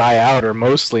to all die out, or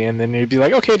mostly, and then they'd be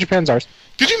like, okay, Japan's ours.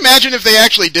 Could you imagine if they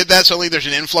actually did that? Suddenly there's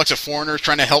an influx of foreigners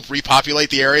trying to help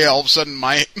repopulate the area. All of a sudden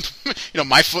my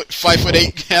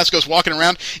 5'8" ass goes walking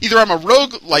around. Either I'm a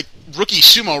rogue, like, rookie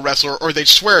sumo wrestler, or they'd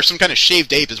swear some kind of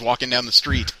shaved ape is walking down the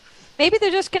street. Maybe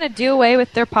they're just going to do away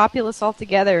with their populace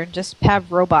altogether and just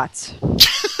have robots.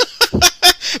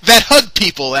 That hug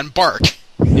people and bark.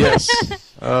 Yes.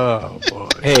 Oh, boy.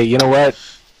 Hey, you know what?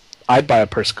 I'd buy a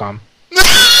Perscom.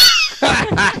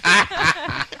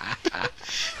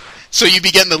 So you'd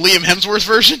be getting the Liam Hemsworth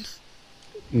version?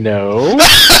 No.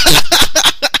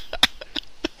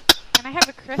 Can I have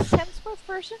a Chris Hemsworth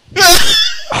version?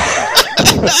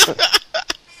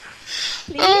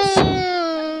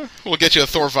 Please? We'll get you a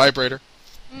Thor vibrator.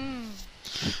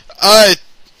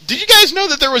 Did you guys know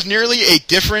that there was nearly a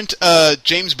different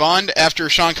James Bond after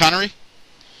Sean Connery?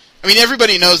 I mean,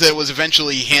 everybody knows that it was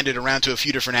eventually handed around to a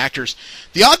few different actors.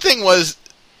 The odd thing was,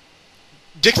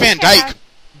 Dick Van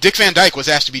Dyke was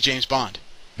asked to be James Bond.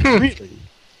 Really?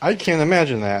 I can't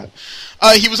imagine that.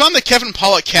 He was on the Kevin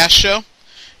Pollak cast show,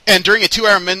 and during a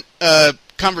 2-hour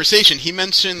conversation, he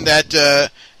mentioned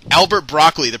that Albert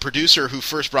Broccoli, the producer who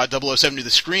first brought 007 to the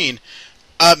screen,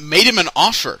 made him an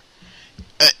offer.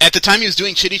 At the time he was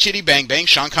doing Chitty Chitty Bang Bang,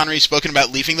 Sean Connery had spoken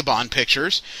about leaving the Bond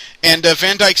pictures, and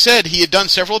Van Dyke said he had done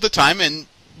several at the time, and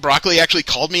Broccoli actually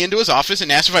called me into his office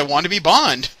and asked if I wanted to be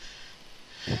Bond.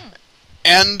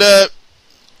 And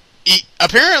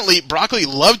apparently Broccoli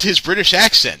loved his British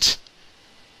accent,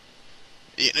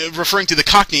 referring to the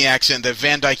Cockney accent that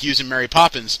Van Dyke used in Mary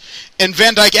Poppins. And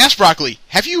Van Dyke asked Broccoli,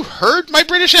 "Have you heard my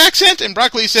British accent?" And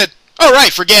Broccoli said, "Oh,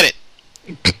 right, forget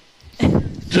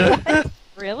it."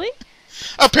 Really?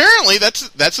 Apparently, that's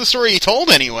the story he told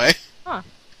anyway. Huh.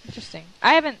 Interesting.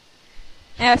 I've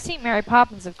seen Mary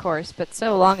Poppins, of course, but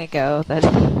so long ago that...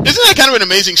 Isn't that kind of an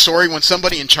amazing story when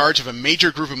somebody in charge of a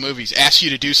major group of movies asks you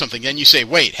to do something, then you say,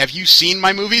 "Wait, have you seen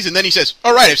my movies?" And then he says,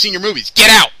 "All right, I've seen your movies. Get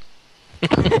out!"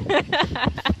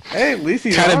 Hey, at least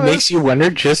he's Kind of honest. makes you wonder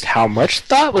just how much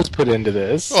thought was put into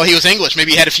this. Well, he was English.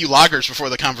 Maybe he had a few lagers before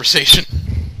the conversation.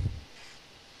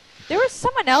 There was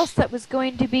someone else that was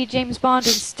going to be James Bond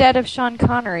instead of Sean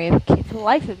Connery. For the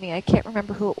life of me, I can't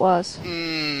remember who it was.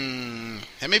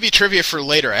 That may be trivia for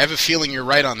later. I have a feeling you're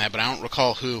right on that, but I don't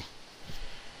recall who.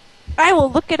 I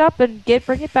will look it up and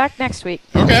bring it back next week.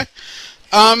 Okay.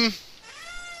 How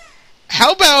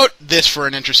about this for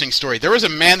an interesting story? There was a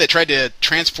man that tried to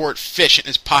transport fish in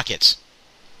his pockets.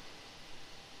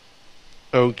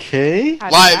 Okay. How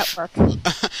Live. did that work?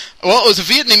 Well, it was a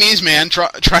Vietnamese man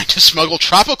trying to smuggle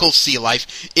tropical sea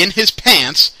life in his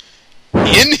pants.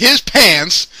 And he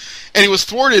was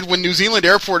thwarted when New Zealand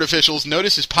airport officials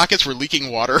noticed his pockets were leaking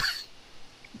water.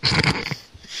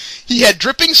 He had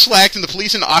dripping slacks, and the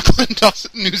police in Auckland,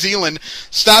 New Zealand,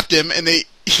 stopped him, and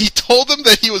he told them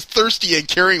that he was thirsty and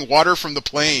carrying water from the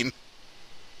plane.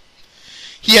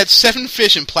 He had 7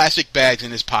 fish in plastic bags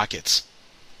in his pockets.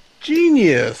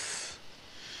 Genius.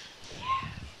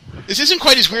 This isn't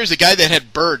quite as weird as the guy that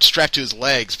had birds strapped to his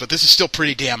legs, but this is still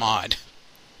pretty damn odd.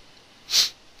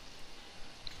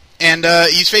 And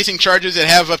he's facing charges that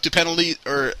have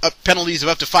penalties of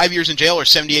up to 5 years in jail or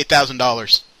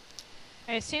 $78,000.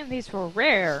 I assume these were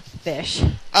rare fish.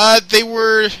 They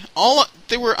were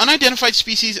unidentified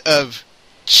species of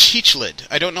cichlid.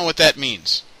 I don't know what that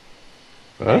means.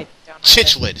 Huh? I don't know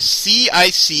Cichlid.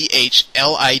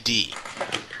 Cichlid.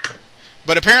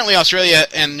 But apparently Australia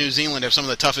and New Zealand have some of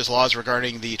the toughest laws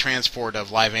regarding the transport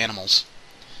of live animals.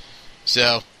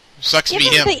 So, sucks to be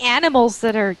Given him. the animals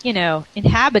that are,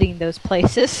 inhabiting those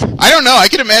places. I don't know. I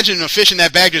could imagine a fish in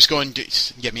that bag just going,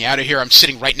 "Get me out of here. I'm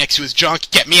sitting right next to his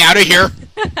junk. Get me out of here.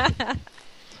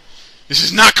 This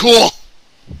is not cool."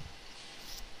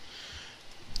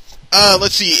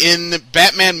 Let's see. In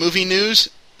Batman movie news,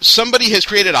 somebody has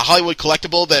created a Hollywood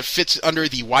collectible that fits under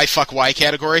the why fuck why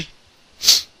category.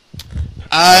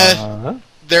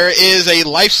 There is a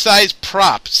life-size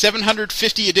prop,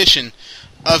 750 edition,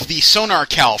 of the sonar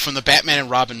cowl from the Batman and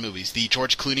Robin movies, the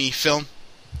George Clooney film.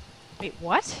 Wait,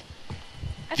 what?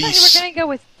 I The thought you were going to go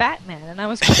with Batman, and I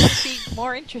was going to be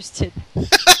more interested.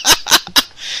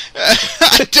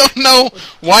 I don't know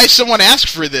why someone asked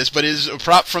for this, but it's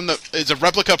a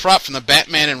replica prop from the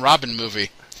Batman and Robin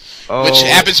movie, which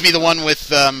happens to be the one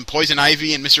with Poison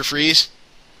Ivy and Mr. Freeze.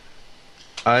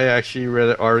 I actually read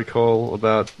an article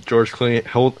about George Clooney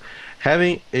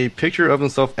having a picture of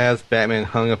himself as Batman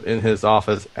hung up in his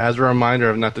office as a reminder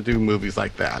of not to do movies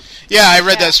like that. Yeah, I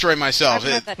read that story myself.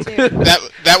 I've read that too.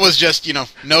 That was just,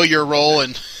 know your role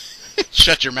and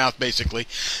shut your mouth, basically.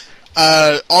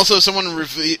 Also, someone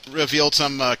revealed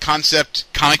some concept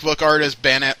comic book art as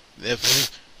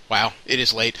wow, it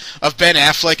is late. Of Ben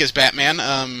Affleck as Batman.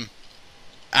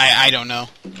 I don't know.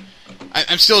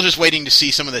 I'm still just waiting to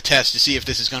see some of the tests to see if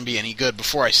this is going to be any good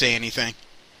before I say anything.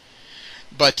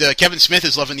 But Kevin Smith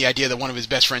is loving the idea that one of his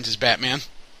best friends is Batman.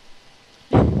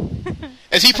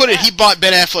 As he put it, he bought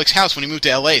Ben Affleck's house when he moved to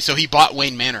L.A., so he bought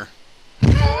Wayne Manor.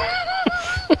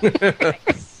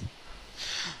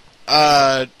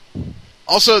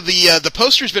 Also, the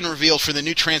poster's been revealed for the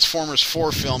new Transformers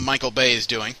 4 film Michael Bay is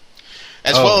doing,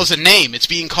 as well as a name. It's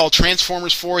being called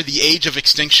Transformers 4: The Age of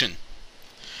Extinction.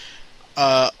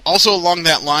 Also along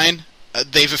that line,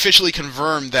 they've officially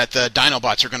confirmed that the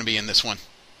Dinobots are going to be in this one.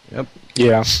 Yep.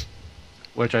 Yeah.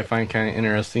 Which I find kind of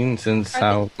interesting, since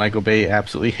how Michael Bay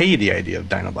absolutely hated the idea of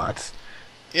Dinobots.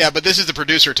 Yeah, but this is the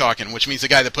producer talking, which means the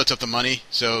guy that puts up the money,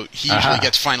 so he usually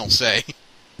gets final say.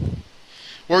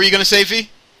 What were you going to say, V?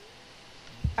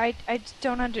 I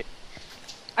don't under.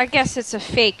 I guess it's a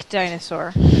fake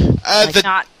dinosaur.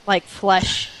 Not like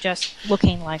flesh, just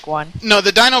looking like one. No,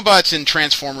 the Dinobots in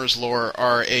Transformers lore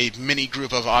are a mini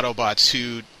group of Autobots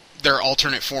who their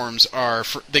alternate forms are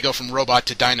they go from robot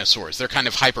to dinosaurs. They're kind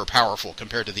of hyper powerful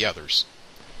compared to the others.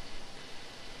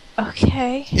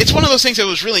 Okay. It's one of those things that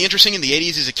was really interesting in the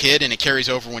 80s as a kid, and it carries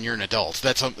over when you're an adult.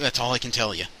 That's all I can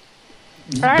tell you.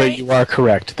 Right. But you are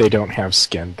correct. They don't have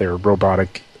skin. They're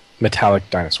robotic,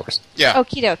 metallic dinosaurs. Yeah.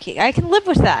 Okie dokie. I can live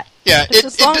with that. Yeah.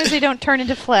 As long as they don't turn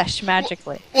into flesh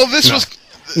magically. Well, this was...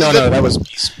 No, that was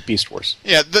Beast Wars.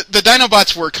 Yeah, the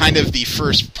Dinobots were kind of the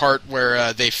first part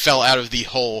where they fell out of the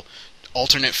whole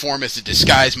alternate form as a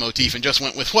disguise motif and just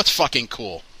went with what's fucking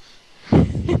cool.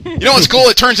 You know what's cool?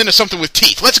 It turns into something with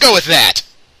teeth. Let's go with that.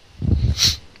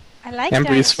 I like and that.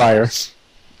 breathes fire.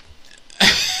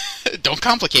 Don't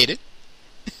complicate it.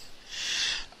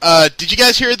 Did you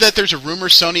guys hear that there's a rumor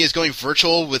Sony is going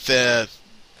virtual with a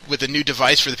new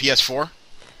device for the PS4?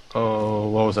 Oh,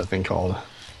 what was that thing called?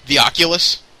 The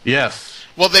Oculus? Yes.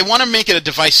 Well, they want to make it a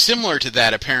device similar to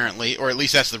that, apparently, or at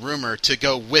least that's the rumor, to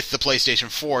go with the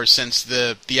PlayStation 4, since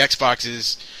the Xbox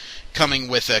is coming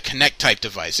with a Kinect-type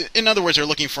device. In other words, they're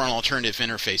looking for an alternative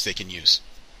interface they can use.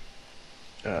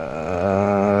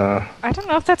 I don't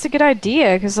know if that's a good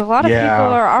idea, because a lot of people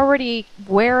are already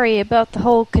wary about the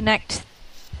whole Kinect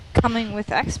coming with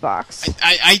Xbox.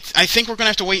 I think we're going to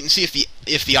have to wait and see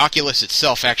if the Oculus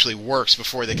itself actually works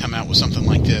before they come out with something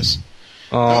like this.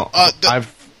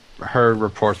 I've heard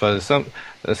reports about it.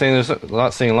 They're saying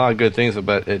saying a lot of good things,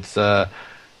 but it's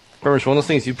pretty much one of those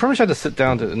things you pretty much have to sit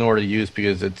down in order to use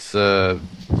because it's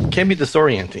can be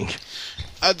disorienting.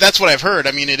 That's what I've heard.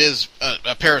 I mean, it is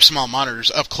a pair of small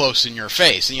monitors up close in your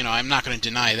face. You know, I'm not going to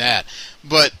deny that.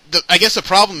 But I guess the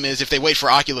problem is if they wait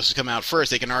for Oculus to come out first,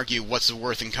 they can argue what's the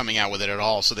worth in coming out with it at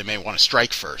all, so they may want to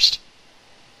strike first.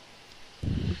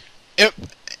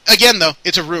 Again, though,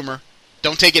 it's a rumor.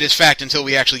 Don't take it as fact until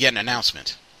we actually get an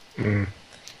announcement. Let's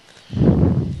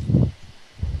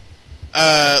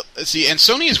see, and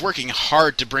Sony is working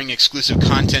hard to bring exclusive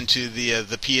content to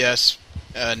the PS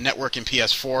network and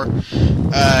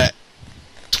PS4.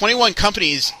 21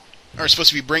 companies are supposed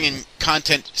to be bringing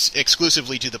content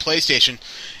exclusively to the PlayStation,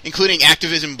 including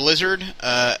Activision Blizzard,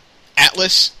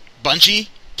 Atlas, Bungie,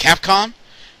 Capcom,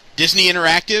 Disney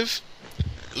Interactive,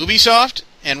 Ubisoft,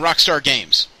 and Rockstar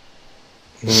Games.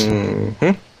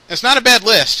 Mm-hmm. That's not a bad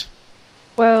list.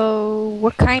 Well,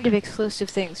 what kind of exclusive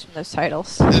things from those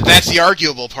titles? That's the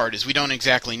arguable part, is we don't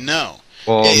exactly know.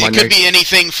 Well, it could be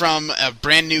anything from a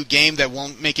brand new game that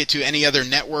won't make it to any other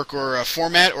network or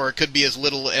format, or it could be as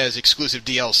little as exclusive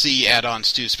DLC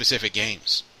add-ons to specific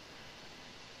games.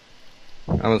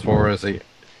 I'm as more as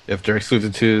if they're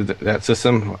exclusive to that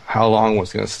system, how long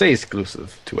was it going to stay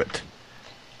exclusive to it?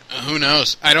 Who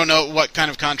knows? I don't know what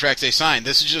kind of contracts they signed.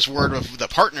 This is just word of the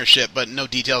partnership, but no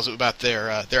details about their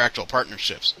actual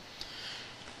partnerships.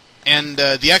 And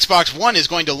the Xbox One is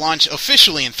going to launch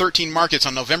officially in 13 markets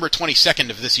on November 22nd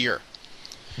of this year.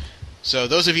 So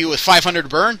those of you with 500 to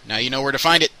burn, now you know where to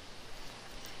find it.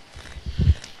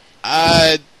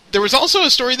 There was also a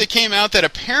story that came out that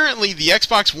apparently the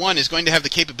Xbox One is going to have the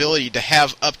capability to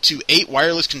have up to 8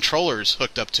 wireless controllers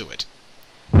hooked up to it.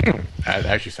 That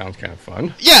actually sounds kind of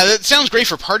fun. Yeah, that sounds great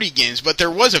for party games, but there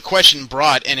was a question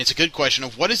brought, and it's a good question,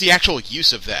 of what is the actual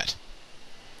use of that?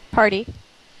 Party.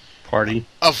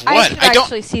 Of what? I can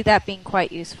actually see that being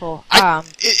quite useful.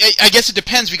 I guess it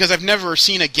depends, because I've never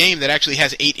seen a game that actually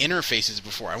has 8 interfaces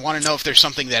before. I want to know if there's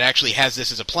something that actually has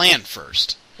this as a plan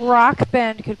first. Rock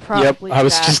Band could probably I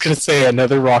was do that. just going to say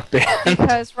another Rock Band.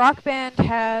 Because Rock Band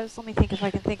has, let me think if I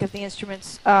can think of the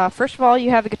instruments. First of all,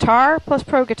 you have the guitar plus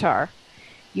Pro Guitar.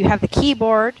 You have the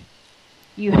keyboard,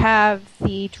 you have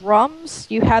the drums,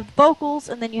 you have vocals,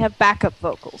 and then you have backup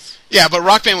vocals. Yeah, but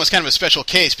Rock Band was kind of a special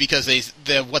case because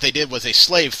what they did was they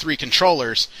slaved 3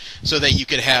 controllers so that you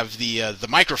could have the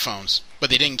microphones, but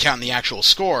they didn't count the actual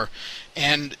score.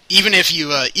 And even if you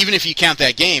count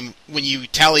that game, when you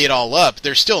tally it all up,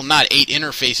 there's still not 8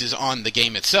 interfaces on the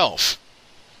game itself.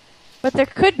 But there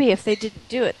could be if they didn't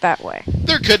do it that way.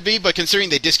 There could be, but considering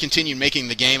they discontinued making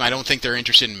the game, I don't think they're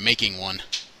interested in making one.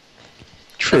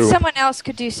 True. But someone else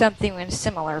could do something in a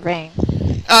similar vein.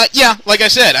 Yeah, like I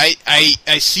said, I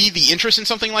see the interest in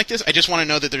something like this. I just want to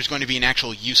know that there's going to be an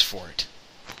actual use for it.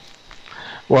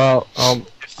 Well,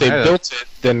 if they built it,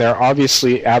 then they're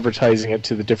obviously advertising it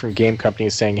to the different game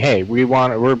companies, saying, "Hey,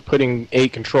 we're putting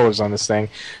 8 controllers on this thing,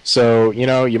 so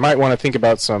you might want to think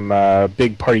about some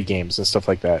big party games and stuff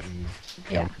like that, and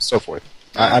so forth."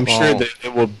 I'm sure that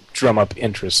it will drum up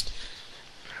interest.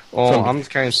 Well, I'm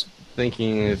just kind of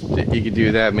thinking if you could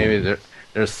do that, maybe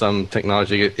there's some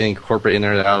technology incorporated in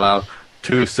there that allow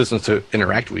two systems to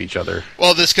interact with each other.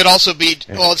 Well, this could also be...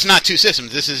 Well, it's not two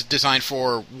systems. This is designed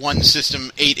for one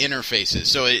system, 8 interfaces.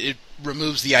 So it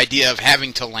removes the idea of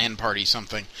having to LAN party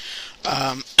something.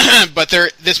 But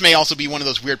this may also be one of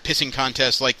those weird pissing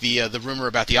contests like the rumor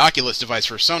about the Oculus device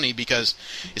for Sony, because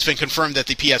it's been confirmed that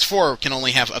the PS4 can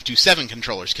only have up to 7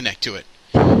 controllers connect to it.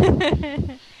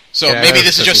 So Yeah, maybe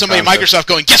this is just somebody at contest. Microsoft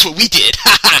going, guess what we did?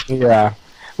 Yeah.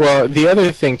 Well, the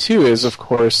other thing too is, of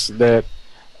course, that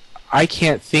I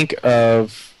can't think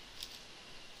of.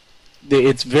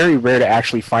 It's very rare to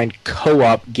actually find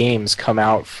co-op games come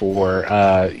out for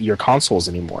your consoles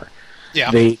anymore.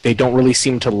 Yeah. They don't really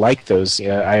seem to like those.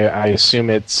 I assume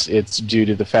it's due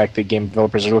to the fact that game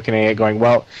developers are looking at it going,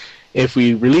 well, if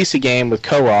we release a game with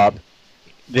co-op,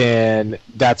 then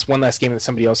that's one less game that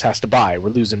somebody else has to buy. We're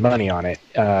losing money on it.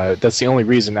 That's the only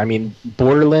reason. I mean,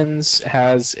 Borderlands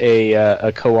has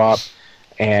a co-op,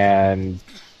 and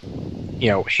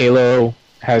Halo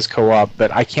has co-op,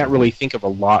 but I can't really think of a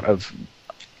lot of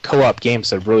co-op games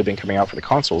that have really been coming out for the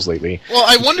consoles lately. Well,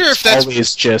 I wonder if that's...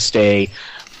 always just you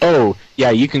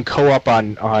can co-op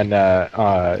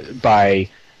by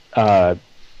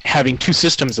having two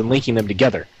systems and linking them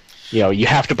together. You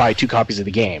have to buy 2 copies of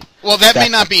the game. Well, that may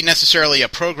not be necessarily a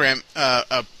programming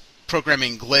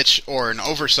glitch or an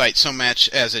oversight so much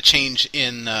as a change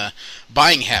in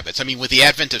buying habits. I mean, with the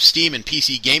advent of Steam and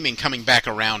PC gaming coming back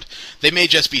around, they may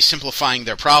just be simplifying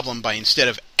their problem by, instead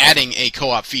of adding a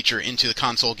co-op feature into the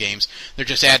console games, they're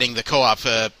just adding the co-op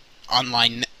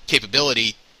online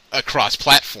capability across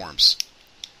platforms.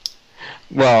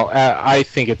 Well, I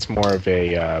think it's more of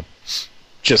a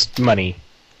just money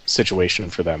situation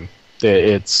for them.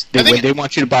 They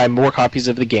want you to buy more copies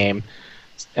of the game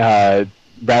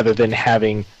rather than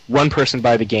having one person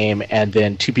buy the game and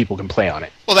then 2 people can play on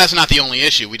it. Well, that's not the only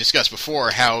issue. We discussed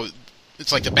before how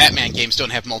it's like the Batman games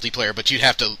don't have multiplayer, but you'd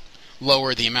have to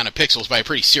lower the amount of pixels by a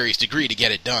pretty serious degree to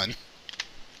get it done.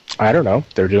 I don't know.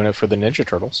 They're doing it for the Ninja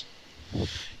Turtles.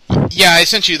 Yeah, I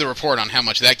sent you the report on how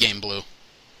much that game blew.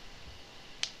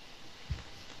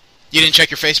 You didn't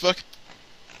check your Facebook?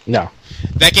 No.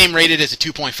 That game rated as a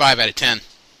 2.5 out of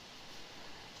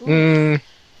 10.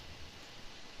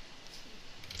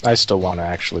 I still want to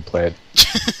actually play it.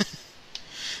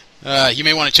 You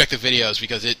may want to check the videos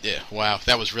because wow,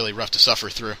 that was really rough to suffer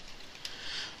through.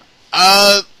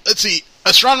 Let's see.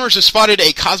 Astronomers have spotted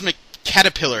a cosmic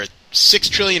caterpillar 6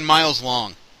 trillion miles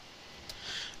long.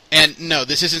 And no,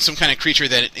 this isn't some kind of creature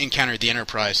that encountered the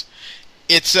Enterprise.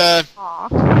 It's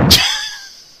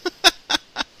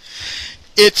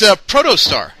It's a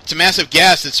protostar. It's a massive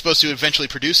gas that's supposed to eventually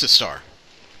produce a star.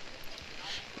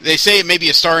 They say it may be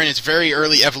a star in its very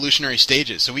early evolutionary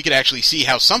stages, so we could actually see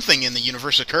how something in the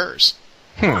universe occurs.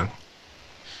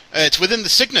 It's within the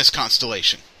Cygnus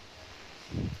constellation.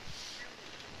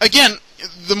 Again,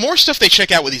 the more stuff they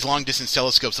check out with these long-distance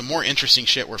telescopes, the more interesting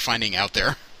shit we're finding out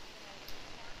there.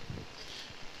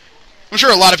 I'm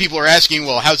sure a lot of people are asking,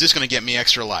 well, how's this going to get me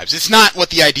extra lives? It's not what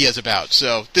the idea is about,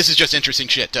 so this is just interesting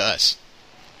shit to us.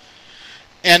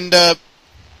 And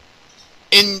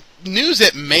in news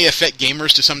that may affect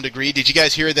gamers to some degree, did you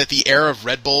guys hear that the heir of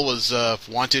Red Bull was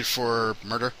wanted for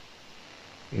murder?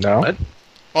 No. What?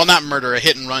 Well, not murder, a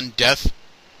hit-and-run death.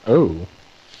 Oh.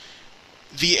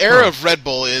 The heir of Red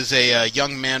Bull is a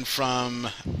young man from,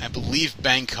 I believe,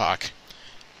 Bangkok.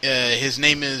 His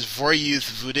name is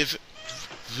Voryuth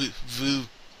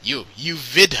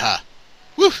Uvidha.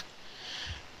 Woo!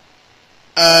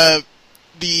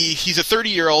 He's a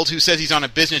 30-year-old who says he's on a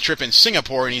business trip in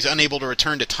Singapore and he's unable to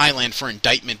return to Thailand for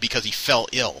indictment because he fell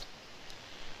ill.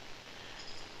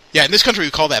 Yeah, in this country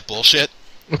we call that bullshit.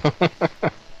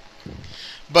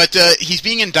 But he's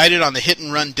being indicted on the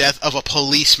hit-and-run death of a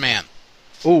policeman.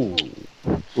 Ooh.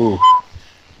 Ooh.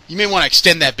 You may want to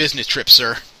extend that business trip,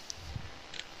 sir.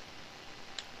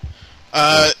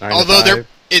 Although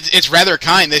it's rather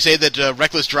kind. They say that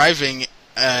reckless driving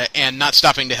and not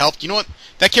stopping to help, you know what?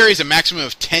 That carries a maximum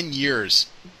of 10 years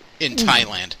in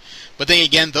Thailand. But then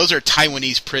again, those are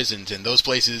Taiwanese prisons, and those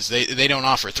places, they don't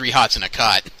offer 3 hots and a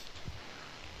cot.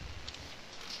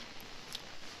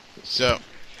 So,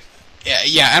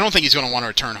 yeah, I don't think he's going to want to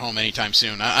return home anytime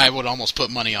soon. I would almost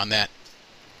put money on that.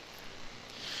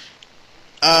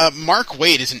 Mark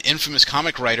Waid is an infamous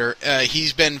comic writer.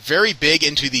 He's been very big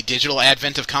into the digital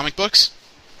advent of comic books.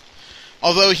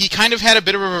 Although he kind of had a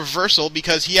bit of a reversal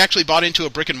because he actually bought into a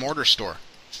brick-and-mortar store.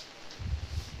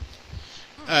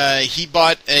 He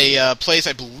bought a place,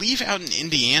 I believe, out in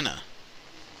Indiana.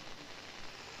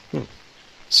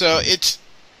 So it's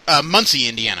Muncie,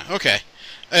 Indiana. Okay.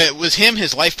 It was him,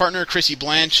 his life partner, Chrissy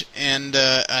Blanche, and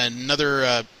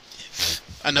another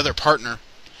another partner.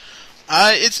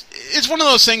 It's one of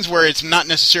those things where it's not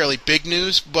necessarily big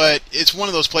news, but it's one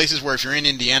of those places where if you're in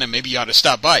Indiana, maybe you ought to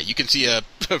stop by. You can see a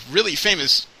really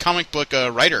famous comic book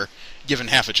writer given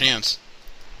half a chance.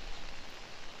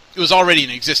 It was already an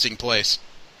existing place.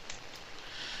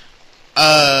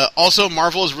 Also,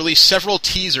 Marvel has released several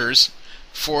teasers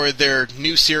for their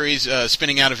new series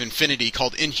spinning out of Infinity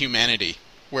called Inhumanity,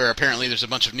 where apparently there's a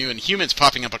bunch of new Inhumans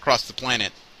popping up across the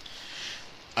planet.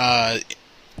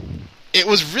 It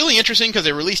was really interesting because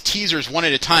they released teasers one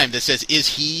at a time that says,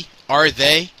 is he, are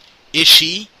they, is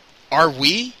she, are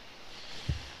we?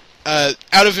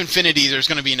 Out of Infinity, there's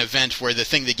going to be an event where the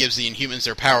thing that gives the Inhumans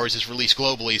their powers is released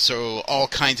globally, so all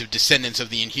kinds of descendants of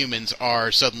the Inhumans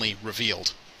are suddenly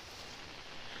revealed.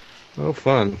 Oh,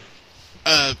 fun.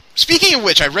 Speaking of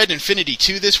which, I read Infinity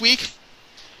 2 this week.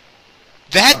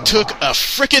 That took a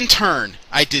frickin' turn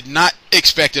I did not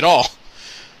expect at all.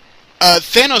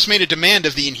 Thanos made a demand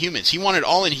of the Inhumans. He wanted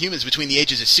all Inhumans between the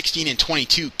ages of 16 and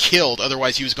 22 killed,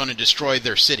 otherwise he was going to destroy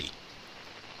their city.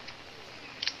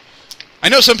 I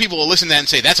know some people will listen to that and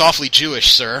say, that's awfully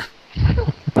Jewish, sir.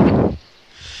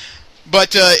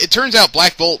 But it turns out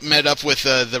Black Bolt met up with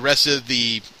the rest of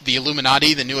the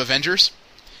Illuminati, the new Avengers.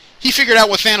 He figured out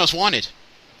what Thanos wanted.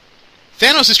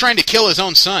 Thanos is trying to kill his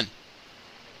own son.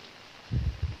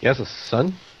 He has a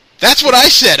son? That's what I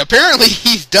said. Apparently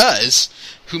he does,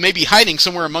 who may be hiding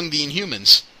somewhere among the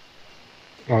Inhumans.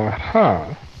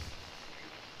 Uh-huh.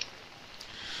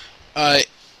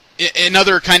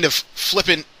 Another kind of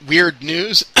flippant, weird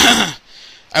news. I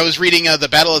was reading the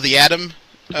Battle of the Atom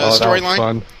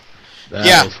storyline.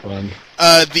 That was fun.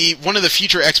 One of the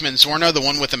future X-Men, Zorna, the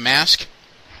one with the mask,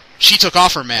 she took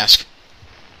off her mask.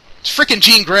 It's frickin'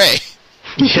 Jean Grey.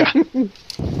 Yeah.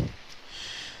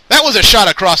 That was a shot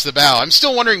across the bow. I'm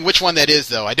still wondering which one that is,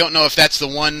 though. I don't know if that's the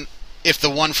one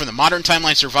from the modern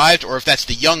timeline survived, or if that's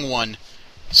the young one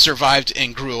survived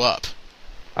and grew up.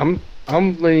 I'm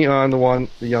leaning on the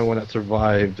young one that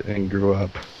survived and grew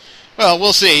up. Well,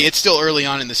 we'll see. It's still early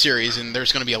on in the series, and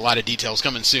there's going to be a lot of details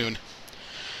coming soon.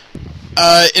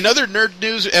 In other nerd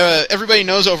news, everybody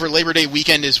knows over Labor Day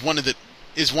weekend is one of,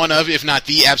 if not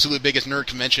the absolute biggest nerd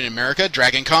convention in America,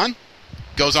 Dragon Con.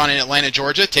 Goes on in Atlanta,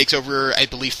 Georgia, takes over, I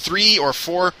believe, 3 or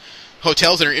 4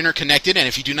 hotels that are interconnected, and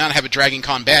if you do not have a Dragon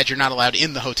Con badge, you're not allowed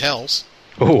in the hotels.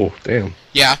 Oh, damn.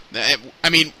 Yeah, I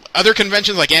mean, other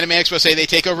conventions like Anime Expo say they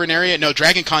take over an area. No,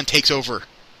 Dragon Con takes over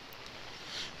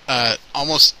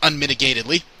almost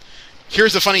unmitigatedly.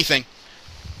 Here's the funny thing.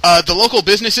 The local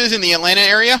businesses in the Atlanta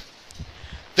area,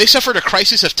 they suffered a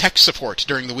crisis of tech support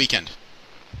during the weekend.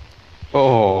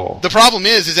 Oh. The problem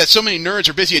is that so many nerds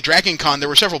are busy at Dragon Con, there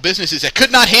were several businesses that could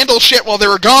not handle shit while they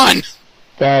were gone.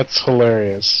 That's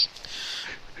hilarious.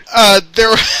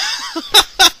 There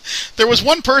was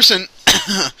one person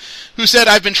who said,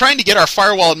 I've been trying to get our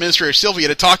firewall administrator, Sylvia,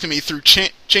 to talk to me through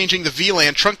changing the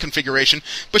VLAN trunk configuration,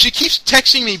 but she keeps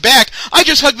texting me back, I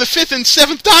just hugged the 5th and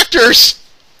 7th Doctors!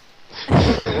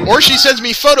 Or she sends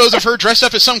me photos of her dressed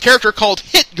up as some character called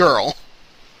Hit Girl.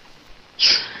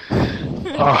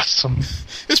 Awesome.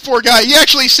 This poor guy, he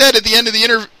actually said at the end of the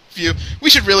interview, we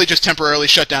should really just temporarily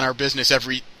shut down our business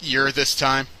every year this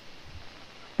time.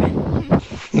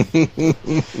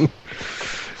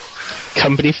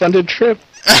 Company-funded trip?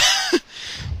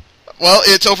 Well,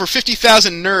 it's over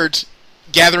 50,000 nerds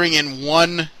gathering in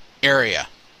one area.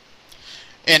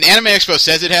 And Anime Expo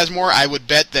says it has more. I would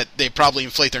bet that they probably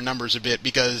inflate their numbers a bit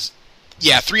because,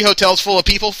 yeah, 3 hotels full of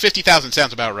people, 50,000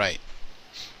 sounds about right.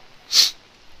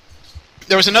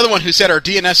 There was another one who said our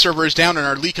DNS server is down and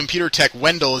our lead computer tech,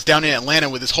 Wendell, is down in Atlanta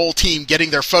with his whole team getting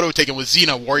their photo taken with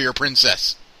Xena, Warrior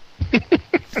Princess.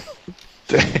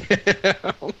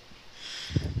 Damn.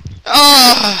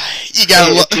 You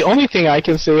gotta look. The only thing I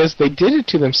can say is they did it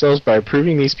to themselves by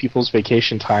approving these people's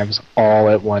vacation times all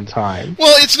at one time.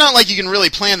 Well, it's not like you can really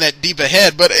plan that deep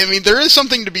ahead, but I mean, there is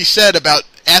something to be said about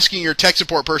asking your tech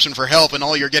support person for help and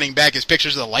all you're getting back is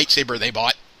pictures of the lightsaber they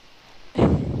bought.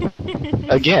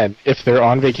 Again, if they're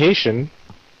on vacation,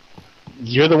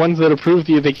 you're the ones that approved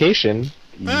the vacation.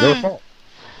 Your fault.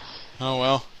 Oh,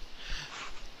 well.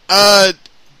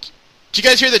 Did you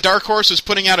guys hear that Dark Horse was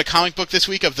putting out a comic book this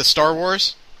week of the Star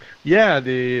Wars? Yeah,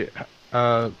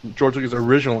 George Lucas'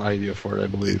 original idea for it, I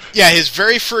believe. Yeah, his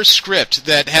very first script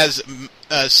that has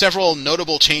several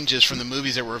notable changes from the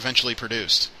movies that were eventually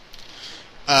produced.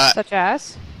 Such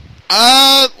as?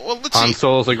 Well, let's see. Han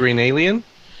Solo's a green alien?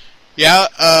 Yeah,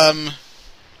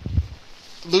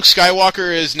 Luke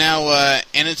Skywalker is now,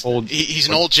 he's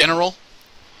an old general.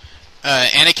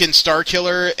 Anakin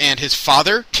Starkiller and his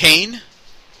father, Kane.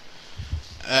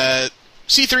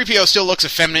 C-3PO still looks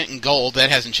effeminate in gold.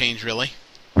 That hasn't changed, really.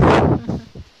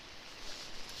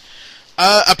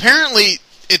 Apparently,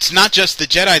 it's not just the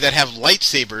Jedi that have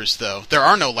lightsabers, though. There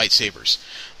are no lightsabers.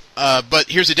 But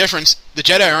here's the difference. The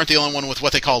Jedi aren't the only one with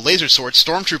what they call laser swords.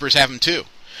 Stormtroopers have them, too.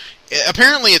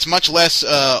 Apparently, it's much less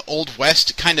Old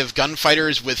West kind of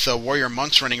gunfighters with warrior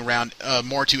monks running around.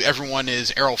 More to everyone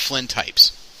is Errol Flynn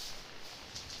types.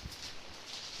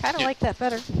 Kind of like that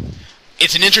better.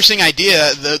 It's an interesting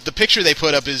idea. The picture they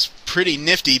put up is pretty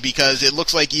nifty because it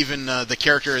looks like even the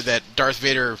character that Darth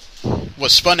Vader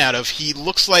was spun out of, he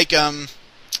looks like, how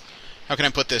can I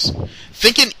put this?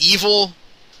 Think an evil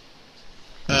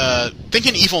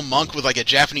monk with like a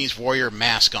Japanese warrior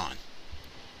mask on.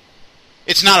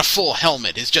 It's not a full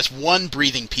helmet. It's just one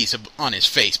breathing piece on his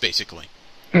face, basically.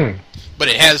 But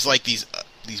it has like these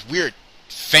weird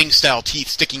fang-style teeth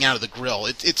sticking out of the grill.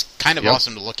 It's kind of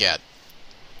awesome to look at.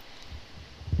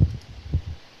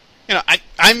 You know,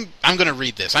 I'm going to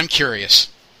read this. I'm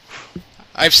curious.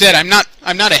 I've said I'm not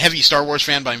a heavy Star Wars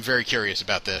fan, but I'm very curious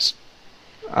about this.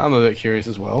 I'm a bit curious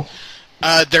as well.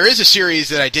 There is a series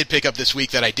that I did pick up this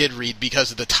week that I did read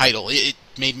because of the title. It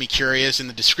made me curious in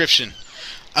the description.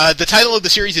 The title of the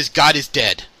series is God is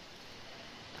Dead.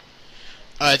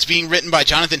 It's being written by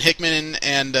Jonathan Hickman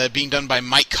and being done by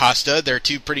Mike Costa. They're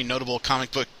two pretty notable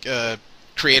comic book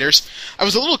creators. I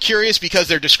was a little curious because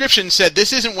their description said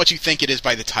this isn't what you think it is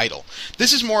by the title.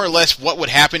 This is more or less what would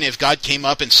happen if God came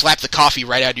up and slapped the coffee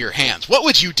right out of your hands. What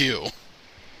would you do?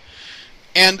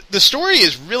 And the story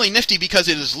is really nifty because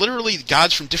it is literally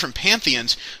gods from different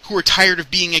pantheons who are tired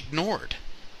of being ignored.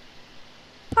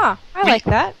 Huh, I like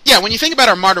that. Yeah, when you think about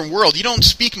our modern world, you don't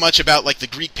speak much about like the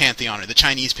Greek pantheon or the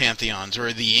Chinese pantheons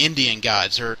or the Indian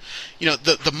gods or, you know,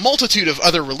 the multitude of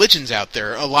other religions out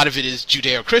there. A lot of it is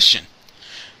Judeo-Christian.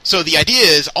 So the idea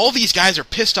is all these guys are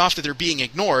pissed off that they're being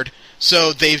ignored,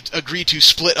 so they've agreed to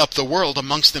split up the world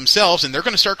amongst themselves, and they're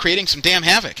going to start creating some damn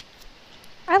havoc.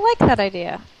 I like that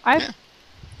idea. I'm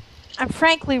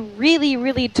frankly really,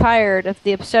 really tired of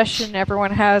the obsession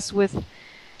everyone has with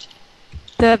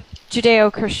the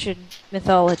Judeo-Christian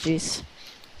mythologies.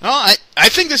 Well, I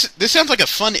think this sounds like a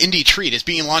fun indie treat. It's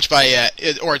being launched by,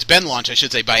 or it's been launched, I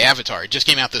should say, by Avatar. It just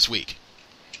came out this week.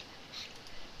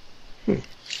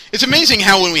 It's amazing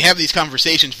how when we have these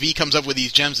conversations, V comes up with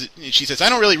these gems. She says, I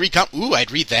don't really read Ooh, I'd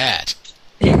read that.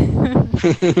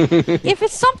 If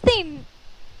it's something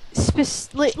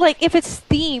like if it's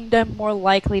themed, I'm more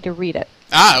likely to read it.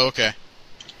 Ah, okay.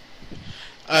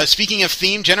 Speaking of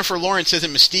theme, Jennifer Lawrence says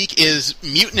that Mystique is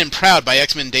mutant and proud by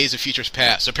X-Men Days of Futures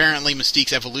Past. Apparently,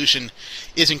 Mystique's evolution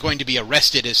isn't going to be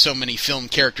arrested as so many film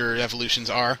character evolutions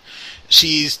are.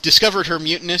 She's discovered her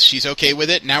mutantness. She's okay with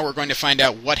it. Now we're going to find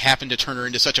out what happened to turn her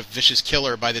into such a vicious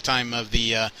killer by the time of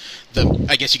the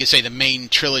I guess you could say, the main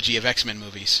trilogy of X-Men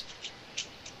movies.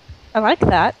 I like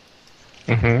that.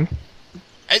 Mm-hmm.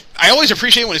 I always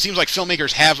appreciate when it seems like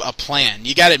filmmakers have a plan.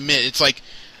 You gotta admit, it's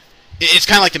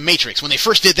kind of like The Matrix. When they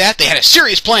first did that, they had a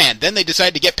serious plan. Then they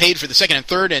decided to get paid for the second and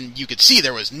third, and you could see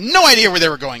there was no idea where they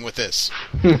were going with this.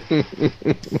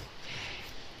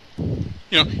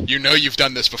 You know you've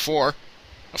done this before.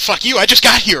 Oh, fuck you, I just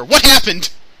got here. What happened?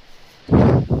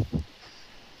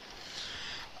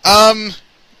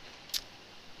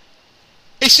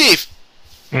 Hey, Steve.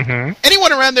 Mm-hmm.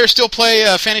 Anyone around there still play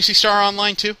Phantasy Star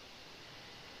Online, too?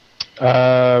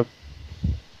 Jared's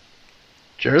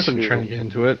been trying to get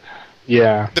into it.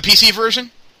 Yeah. The PC version?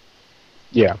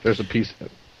 Yeah. There's a piece of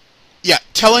it. Yeah,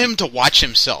 tell him to watch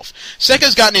himself.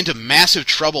 Sega's gotten into massive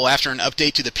trouble after an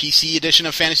update to the PC edition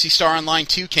of Phantasy Star Online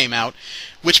 2 came out,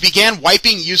 which began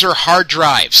wiping user hard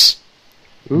drives.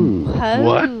 Ooh.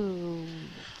 What?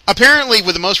 Apparently,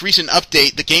 with the most recent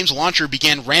update, the game's launcher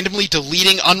began randomly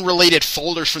deleting unrelated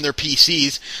folders from their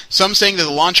PCs, some saying that the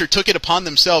launcher took it upon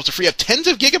themselves to free up tens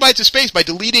of gigabytes of space by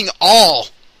deleting all.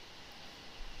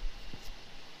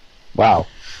 Wow.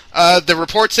 The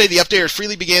reports say the updater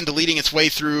freely began deleting its way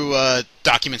through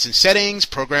documents and settings,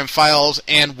 program files,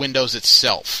 and Windows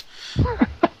itself.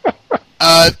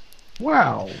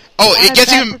 Wow. Oh, it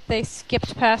gets even... that they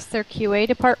skipped past their QA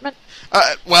department?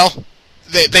 Well,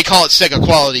 they call it Sega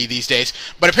quality these days.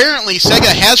 But apparently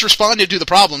Sega has responded to the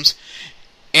problems,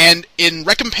 and in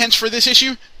recompense for this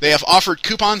issue, they have offered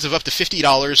coupons of up to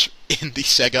 $50 in the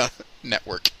Sega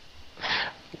network.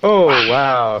 Oh,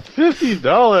 wow.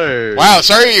 $50! Wow,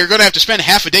 sorry, you're going to have to spend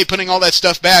half a day putting all that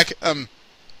stuff back.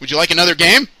 Would you like another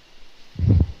game?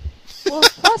 Well,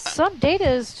 plus some data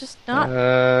is just not,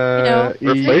 Yeah,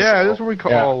 that's what we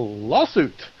call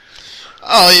lawsuit.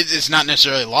 Oh, it's not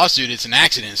necessarily a lawsuit, it's an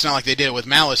accident. It's not like they did it with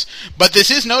malice. But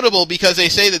this is notable because they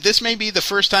say that this may be the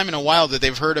first time in a while that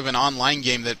they've heard of an online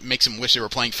game that makes them wish they were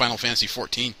playing Final Fantasy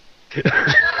XIV.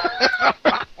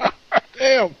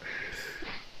 Damn.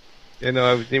 You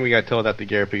know, I think we got to tell that to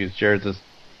Garrett because Jared just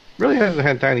really hasn't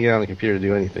had time to get on the computer to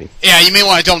do anything. Yeah, you may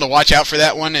want to tell him to watch out for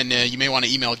that one, and you may want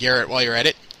to email Garrett while you're at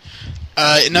it.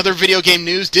 Another video game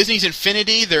news, Disney's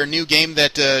Infinity, their new game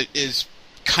that is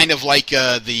kind of like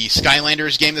the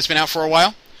Skylanders game that's been out for a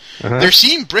while. They're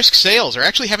seeing brisk sales. They're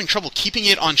actually having trouble keeping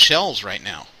it on shelves right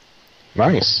now.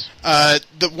 Nice.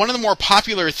 One of the more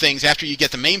popular things after you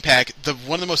get the main pack,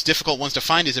 one of the most difficult ones to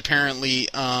find is apparently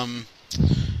Violet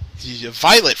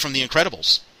from The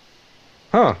Incredibles.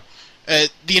 Huh.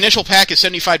 The initial pack is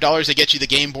 $75. They get you the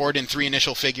game board and 3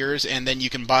 initial figures, and then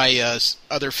you can buy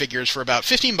other figures for about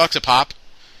 $15 a pop,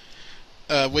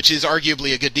 which is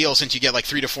arguably a good deal since you get like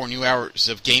 3 to 4 new hours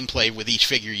of gameplay with each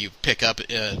figure you pick up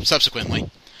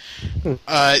subsequently.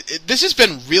 This has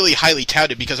been really highly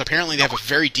touted because apparently they have a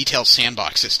very detailed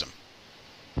sandbox system.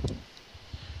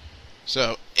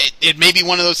 So it may be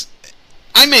one of those.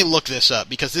 I may look this up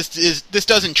because this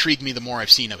does intrigue me the more I've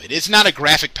seen of it. It's not a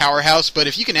graphic powerhouse, but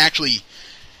if you can actually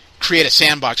create a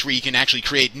sandbox where you can actually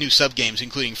create new subgames,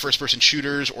 including first-person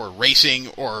shooters or racing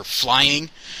or flying,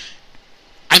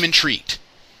 I'm intrigued.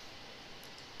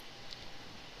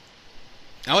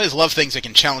 I always love things that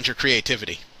can challenge your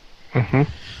creativity.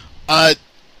 Let's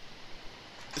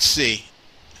see.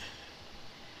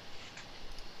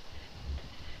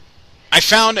 I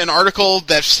found an article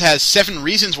that has 7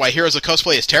 reasons why Heroes of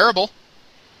Cosplay is terrible.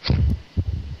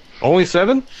 Only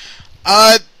 7?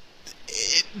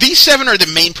 These 7 are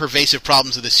the main pervasive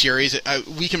problems of the series.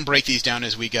 We can break these down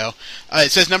as we go.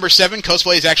 It says number 7,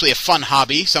 cosplay is actually a fun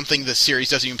hobby, something the series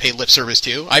doesn't even pay lip service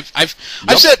to. I've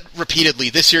said repeatedly,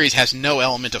 this series has no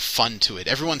element of fun to it.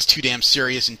 Everyone's too damn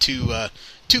serious and too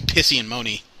pissy and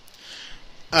moany.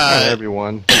 Not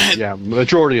everyone. Yeah,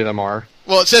 majority of them are.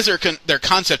 Well, it says their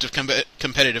concept of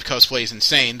competitive cosplay is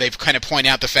insane. They've kind of point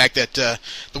out the fact that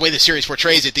the way the series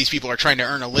portrays it, these people are trying to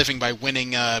earn a living by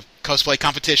winning cosplay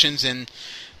competitions, and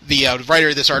the writer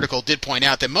of this article did point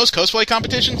out that most cosplay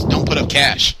competitions don't put up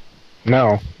cash.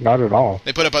 No, not at all.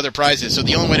 They put up other prizes, so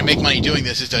the only way to make money doing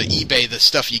this is to eBay the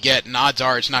stuff you get, and odds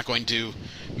are it's not going to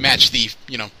match the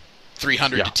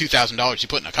 $300 to $2,000 you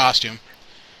put in a costume.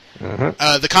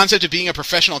 The concept of being a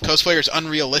professional cosplayer is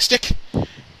unrealistic.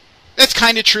 That's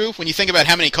kind of true when you think about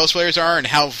how many cosplayers are and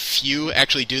how few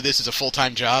actually do this as a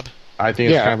full-time job. I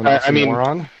think it's kind of an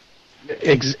oxymoron.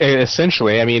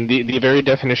 Essentially, I mean, the very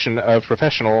definition of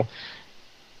professional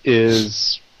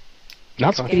is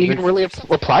not something you can really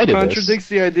apply to this. Contradicts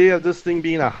the idea of this thing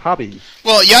being a hobby.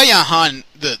 Well, Yaya Han,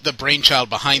 the brainchild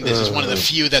behind this, is one of the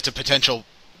few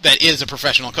that is a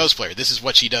professional cosplayer. This is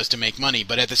what she does to make money,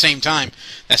 but at the same time,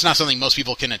 that's not something most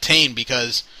people can attain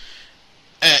because,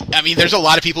 there's a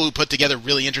lot of people who put together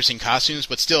really interesting costumes,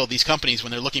 but still, these companies,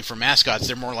 when they're looking for mascots,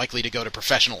 they're more likely to go to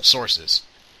professional sources.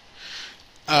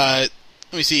 Let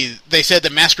me see. They said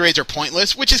that masquerades are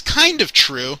pointless, which is kind of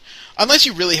true. Unless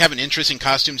you really have an interest in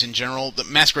costumes in general, the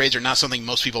masquerades are not something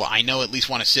most people I know at least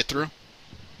want to sit through.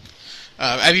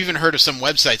 I've even heard of some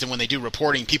websites, and when they do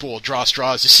reporting, people will draw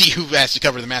straws to see who has to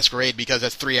cover the masquerade because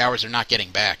that's 3 hours they're not getting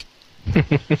back.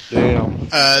 Damn.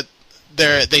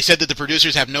 They said that the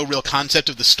producers have no real concept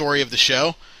of the story of the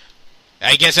show.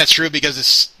 I guess that's true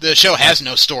because the show has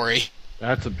no story.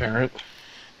 That's apparent.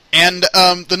 And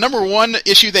the number 1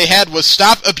 issue they had was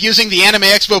stop abusing the Anime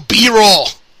Expo B-roll!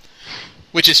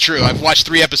 Which is true. I've watched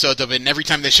 3 episodes of it, and every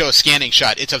time they show a scanning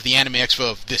shot, it's of the Anime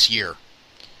Expo of this year.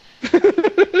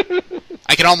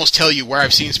 I can almost tell you where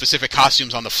I've seen specific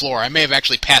costumes on the floor. I may have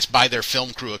actually passed by their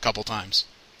film crew a couple times.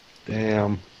 Did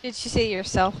Damn. you see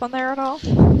yourself on there at all?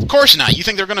 Of course not. You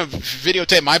think they're going to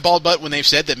videotape my bald butt when they've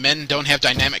said that men don't have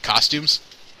dynamic costumes?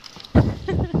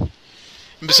 And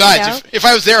besides, if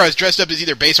I was there, I was dressed up as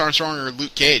either Base Armstrong or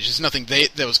Luke Cage. There's nothing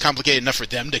that was complicated enough for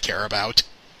them to care about.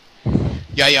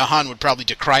 Yaya Han would probably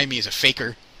decry me as a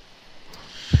faker.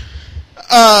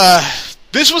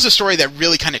 This was a story that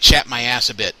really kind of chapped my ass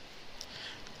a bit.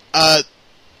 Did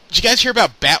you guys hear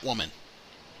about Batwoman?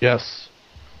 Yes.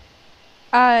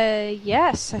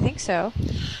 Yes, I think so.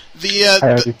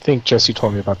 I think Jesse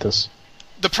told me about this.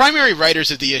 The primary writers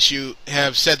of the issue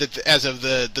have said that as of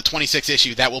the 26th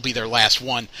issue, that will be their last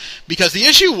one. Because the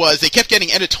issue was they kept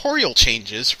getting editorial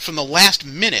changes from the last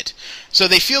minute. So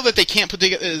they feel that they can't put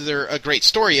together a great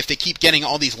story if they keep getting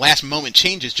all these last-moment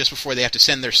changes just before they have to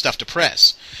send their stuff to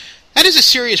press. That is a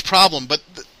serious problem, but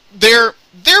their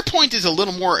point is a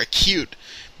little more acute.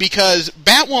 Because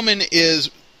Batwoman is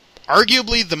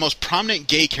arguably the most prominent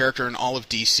gay character in all of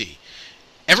DC.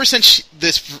 Ever since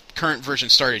this current version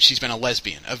started, she's been a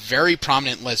lesbian, a very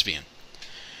prominent lesbian.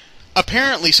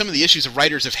 Apparently, some of the issues the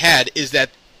writers have had is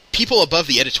that people above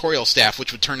the editorial staff,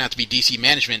 which would turn out to be DC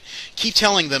management, keep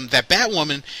telling them that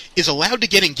Batwoman is allowed to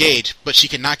get engaged, but she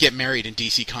cannot get married in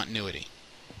DC continuity.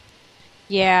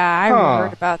 Yeah, I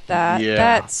heard about that. Yeah.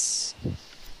 That's...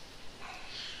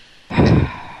 Isn't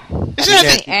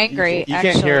that angry, You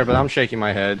can't hear it, but I'm shaking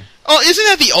my head. Oh, isn't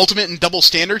that the ultimate in double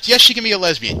standards? Yes, she can be a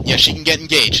lesbian. Yes, she can get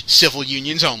engaged. Civil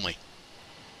unions only.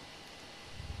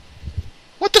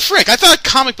 What the frick? I thought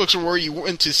comic books were where you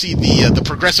went to see the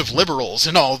progressive liberals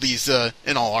in all these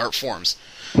in all art forms.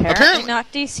 Apparently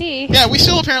not DC. Yeah, we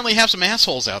still apparently have some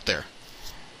assholes out there.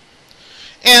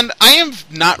 And I have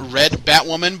not read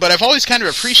Batwoman, but I've always kind of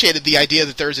appreciated the idea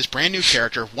that there is this brand new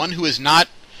character, one who is not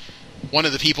one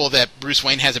of the people that Bruce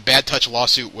Wayne has a bad touch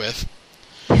lawsuit with.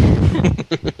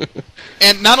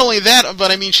 And not only that,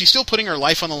 but I mean, she's still putting her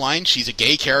life on the line. She's a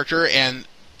gay character, and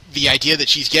the idea that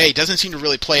she's gay doesn't seem to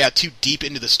really play out too deep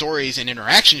into the stories and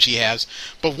interactions she has,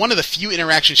 but one of the few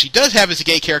interactions she does have as a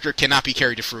gay character cannot be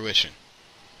carried to fruition.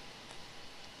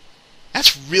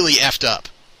 That's really effed up.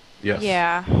 Yes.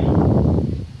 Yeah.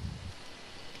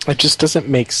 It just doesn't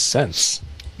make sense.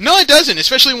 No, it doesn't,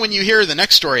 especially when you hear the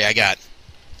next story I got.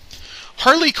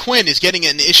 Harley Quinn is getting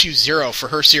an issue 0 for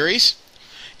her series,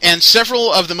 and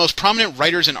several of the most prominent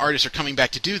writers and artists are coming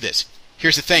back to do this.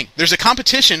 Here's the thing. There's a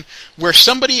competition where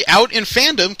somebody out in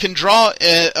fandom can draw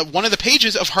one of the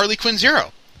pages of Harley Quinn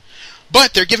 0.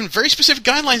 But they're given very specific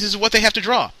guidelines as to what they have to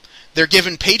draw. They're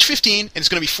given page 15, and it's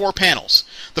going to be 4 panels.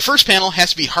 The first panel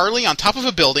has to be Harley on top of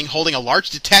a building holding a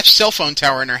large detached cell phone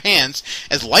tower in her hands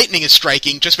as lightning is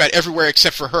striking just about everywhere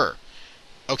except for her.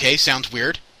 Okay, sounds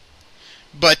weird.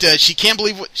 But she can't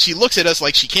believe she looks at us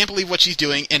like she can't believe what she's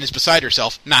doing and is beside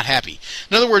herself, not happy.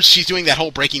 In other words, she's doing that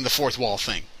whole breaking the fourth wall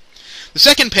thing. The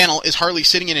second panel is Harley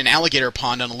sitting in an alligator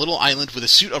pond on a little island with a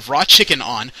suit of raw chicken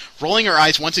on, rolling her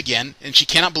eyes once again, and she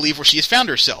cannot believe where she has found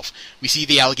herself. We see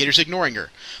the alligators ignoring her.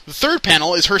 The third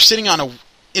panel is her sitting in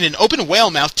an open whale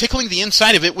mouth, tickling the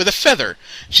inside of it with a feather.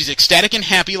 She's ecstatic and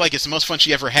happy like it's the most fun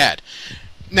she ever had.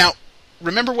 Now,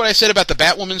 remember what I said about the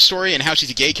Batwoman story and how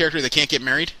she's a gay character that can't get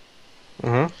married?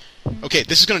 Mm-hmm. Okay,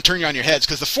 this is going to turn you on your heads,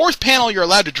 because the fourth panel you're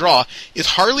allowed to draw is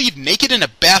Harley naked in a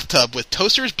bathtub with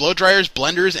toasters, blow dryers,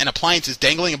 blenders, and appliances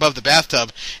dangling above the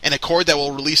bathtub, and a cord that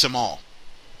will release them all.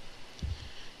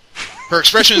 Her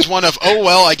expression is one of, oh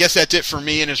well, I guess that's it for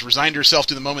me, and has resigned herself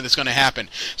to the moment that's going to happen.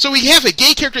 So we have a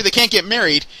gay character that can't get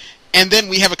married, and then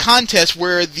we have a contest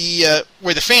where the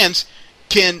fans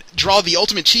can draw the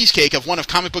ultimate cheesecake of one of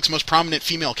comic books' most prominent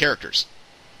female characters.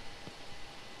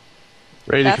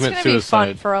 Ready to That's commit going to be suicide.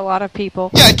 fun for a lot of people.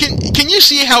 Yeah, can you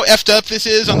see how effed up this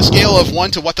is on the scale of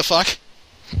 1 to what the fuck?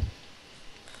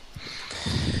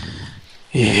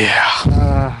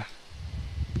 Yeah.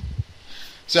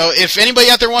 So if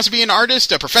anybody out there wants to be an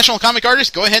artist, a professional comic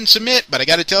artist, go ahead and submit. But I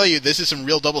got to tell you, this is some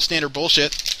real double standard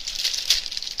bullshit.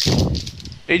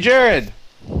 Hey, Jared!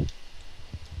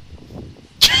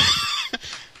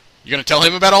 You gonna tell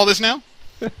him about all this now?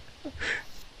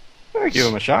 I'll give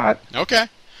him a shot. Okay.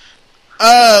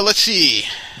 Let's see.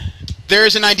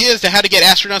 There's an idea as to how to get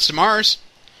astronauts to Mars.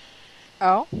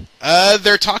 Oh?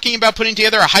 They're talking about putting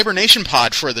together a hibernation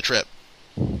pod for the trip.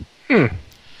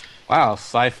 Wow,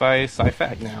 sci-fi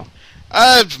now.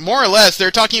 More or less. They're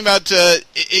talking about,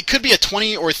 it could be a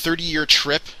 20 or 30-year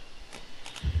trip.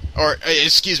 Or,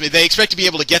 excuse me, they expect to be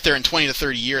able to get there in 20 to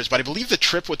 30 years, but I believe the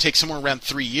trip would take somewhere around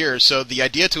 3 years, so the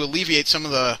idea to alleviate some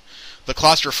of the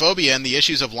claustrophobia and the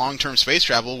issues of long-term space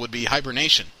travel would be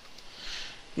hibernation.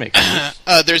 Makes sense.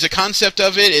 There's a concept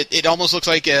of it. It almost looks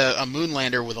like a moon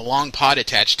lander with a long pod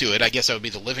attached to it. I guess that would be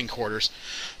the living quarters.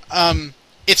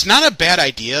 It's not a bad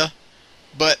idea,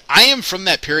 but I am from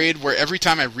that period where every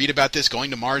time I read about this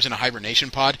going to Mars in a hibernation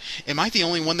pod, am I the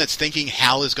only one that's thinking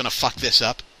Hal is going to fuck this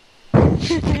up?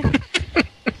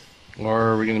 Or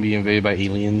are we going to be invaded by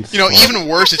aliens? You know, even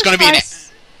worse, it's going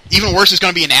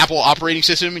to be an Apple operating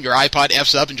system, and your iPod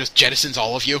F's up and just jettisons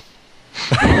all of you.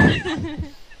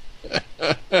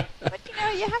 But you know,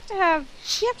 you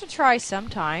have to try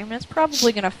sometime. It's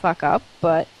probably gonna fuck up,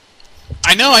 but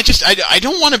I know. I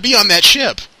don't want to be on that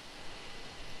ship.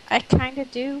 I kind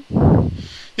of do.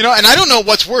 You know, and I don't know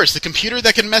what's worse, the computer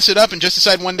that can mess it up and just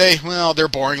decide one day, well, they're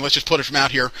boring, let's just put it from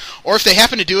out here. Or if they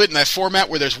happen to do it in that format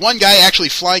where there's one guy actually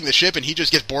flying the ship and he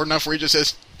just gets bored enough where he just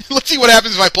says, let's see what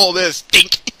happens if I pull this.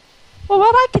 Dink. Well,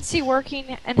 what I could see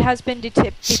working and has been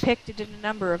depicted in a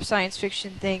number of science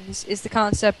fiction things is the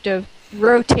concept of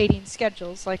rotating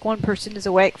schedules. Like one person is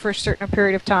awake for a certain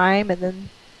period of time, and then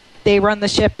they run the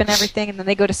ship and everything, and then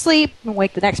they go to sleep and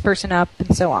wake the next person up,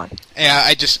 and so on.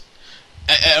 Yeah,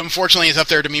 unfortunately, it's up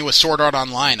there to me with Sword Art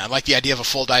Online. I like the idea of a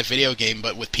full dive video game,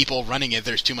 but with people running it,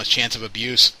 there's too much chance of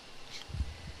abuse.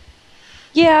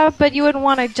 Yeah, but you wouldn't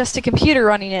want just a computer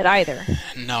running it either.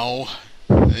 No.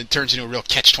 It turns into a real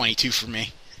catch-22 for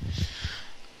me.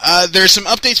 There's some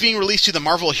updates being released to the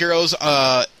Marvel Heroes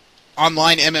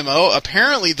online MMO.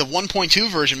 Apparently, the 1.2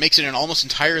 version makes it an almost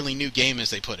entirely new game,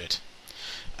 as they put it.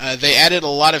 They added a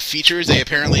lot of features. They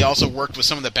apparently also worked with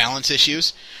some of the balance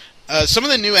issues. Some of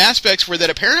the new aspects were that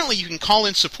apparently you can call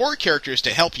in support characters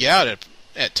to help you out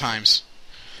at times.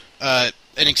 An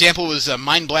example was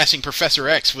Mind-Blasting Professor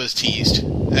X was teased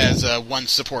as one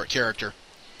support character.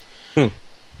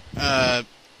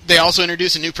 They also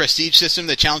introduced a new prestige system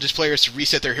that challenges players to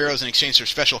reset their heroes in exchange for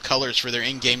special colors for their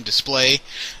in-game display.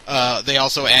 They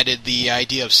also added the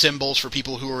idea of symbols for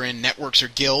people who are in networks or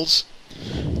guilds.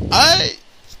 I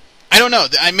don't know.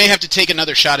 I may have to take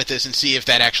another shot at this and see if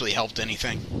that actually helped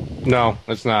anything. No,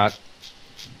 it's not.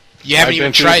 You haven't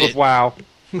even tried it. WoW.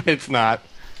 It's not.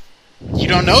 You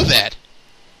don't know that.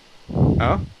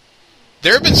 Huh?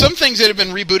 There have been some things that have been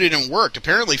rebooted and worked.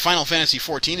 Apparently, Final Fantasy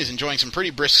XIV is enjoying some pretty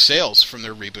brisk sales from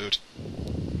their reboot.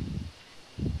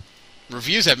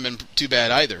 Reviews haven't been too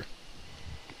bad either.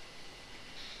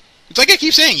 It's like I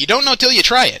keep saying, you don't know till you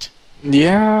try it.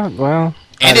 Yeah, well,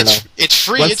 and it's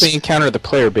free. Once they encounter the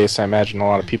player base, I imagine a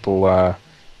lot of people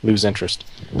lose interest.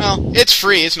 Well, it's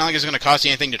free. It's not like it's going to cost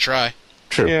you anything to try.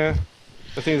 True. Yeah.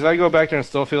 The thing is, I go back there and it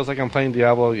still feels like I'm playing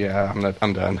Diablo. Yeah,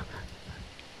 I'm done.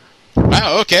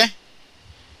 Wow, okay.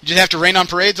 You just have to rain on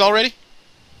parades already?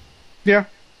 Yeah.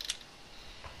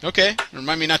 Okay.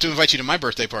 Remind me not to invite you to my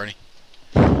birthday party.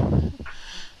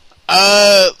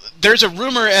 There's a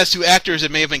rumor as to actors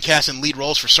that may have been cast in lead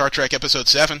roles for Star Trek Episode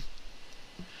 7.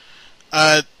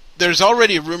 There's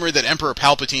already a rumor that Emperor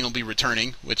Palpatine will be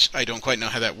returning, which I don't quite know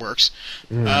how that works.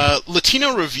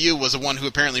 Latino Review was the one who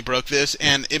apparently broke this,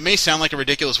 and it may sound like a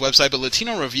ridiculous website, but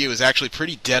Latino Review is actually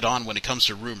pretty dead on when it comes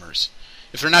to rumors.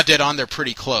 If they're not dead on, they're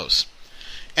pretty close.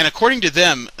 And according to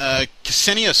them,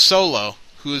 Ksenia Solo,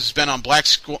 who's been on Black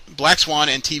Swan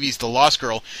and TV's The Lost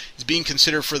Girl, is being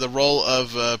considered for the role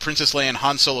of Princess Leia and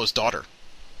Han Solo's daughter.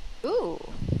 Ooh.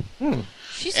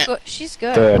 She's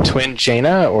good. The twin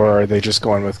Jaina, or are they just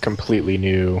going with completely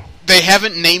new? They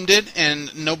haven't named it,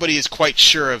 and nobody is quite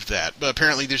sure of that. But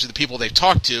apparently these are the people they've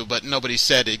talked to, but nobody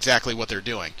said exactly what they're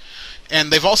doing.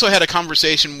 And they've also had a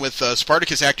conversation with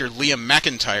Spartacus actor Liam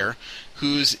McIntyre,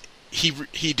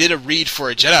 he did a read for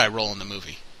a Jedi role in the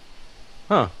movie.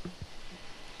 Huh.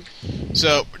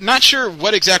 So, not sure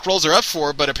what exact roles they're up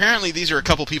for, but apparently these are a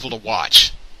couple people to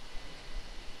watch.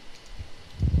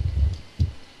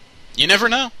 You never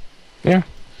know. Yeah.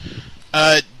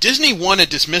 Disney won a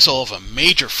dismissal of a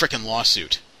major frickin'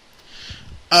 lawsuit.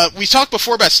 We talked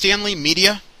before about Stanley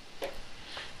Media.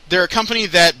 They're a company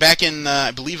that back in,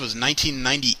 I believe it was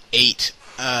 1998,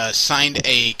 signed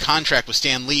a contract with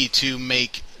Stan Lee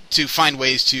to find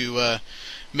ways to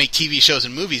make TV shows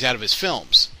and movies out of his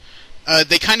films.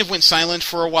 They kind of went silent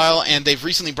for a while, and they've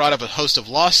recently brought up a host of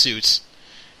lawsuits,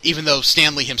 even though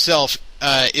Stan Lee himself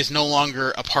is no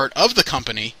longer a part of the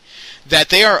company, that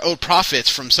they are owed profits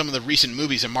from some of the recent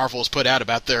movies that Marvel has put out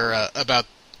about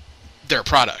their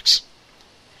products.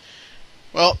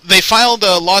 Well, they filed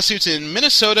lawsuits in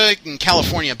Minnesota and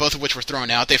California, both of which were thrown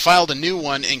out. They filed a new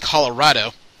one in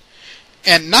Colorado.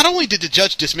 And not only did the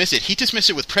judge dismiss it, he dismissed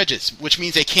it with prejudice, which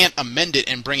means they can't amend it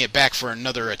and bring it back for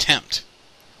another attempt.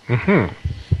 Mm-hmm.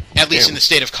 At least in the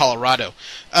state of Colorado.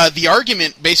 The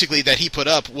argument, basically, that he put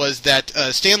up was that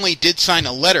Stan Lee did sign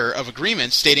a letter of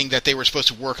agreement stating that they were supposed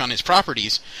to work on his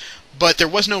properties, but there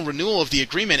was no renewal of the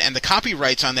agreement, and the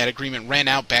copyrights on that agreement ran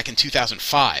out back in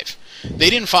 2005. They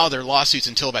didn't file their lawsuits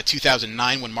until about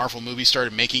 2009 when Marvel movies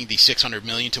started making the $600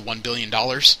 million to $1 billion.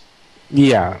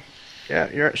 Yeah.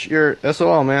 Yeah, you're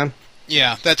SOL, man.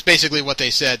 Yeah, that's basically what they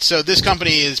said. So this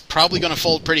company is probably going to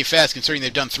fold pretty fast, considering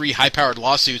they've done 3 high-powered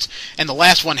lawsuits, and the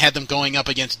last one had them going up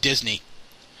against Disney.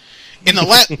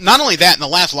 Not only that, in the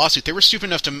last lawsuit, they were stupid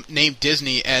enough to name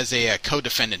Disney as a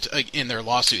co-defendant in their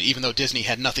lawsuit, even though Disney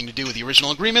had nothing to do with the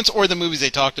original agreements or the movies they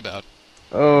talked about.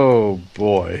 Oh,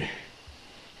 boy.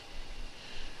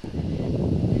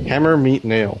 Hammer, meat,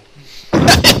 nail.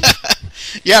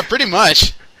 Yeah, pretty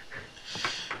much.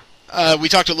 We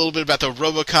talked a little bit about the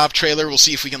RoboCop trailer. We'll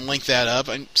see if we can link that up.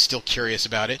 I'm still curious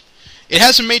about it. It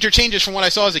has some major changes from what I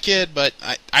saw as a kid, but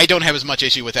I don't have as much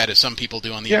issue with that as some people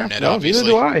do on the internet,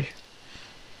 obviously. Neither do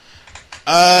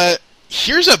I.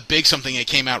 Here's a big something that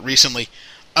came out recently.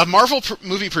 A Marvel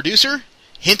movie producer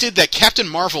hinted that Captain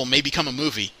Marvel may become a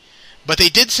movie, but they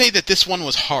did say that this one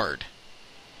was hard.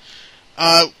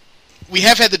 We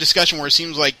have had the discussion where it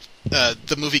seems like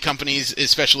the movie companies,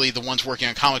 especially the ones working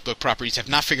on comic book properties, have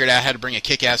not figured out how to bring a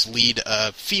kick-ass lead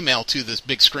female to this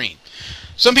big screen.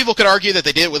 Some people could argue that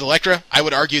they did it with Elektra. I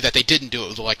would argue that they didn't do it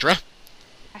with Elektra.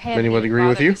 I haven't Anyone even agree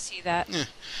with bothered you? to see that.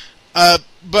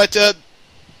 But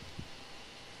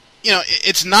you know,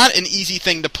 it's not an easy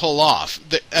thing to pull off.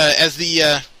 As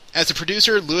the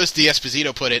producer, Louis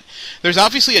D'Esposito, put it, there's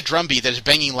obviously a drumbeat that is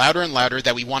banging louder and louder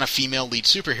that we want a female lead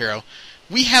superhero.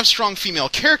 We have strong female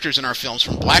characters in our films,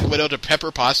 from Black Widow to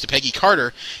Pepper Potts to Peggy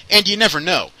Carter, and you never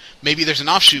know. Maybe there's an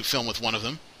offshoot film with one of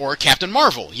them, or Captain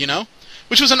Marvel, you know?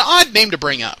 Which was an odd name to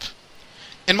bring up.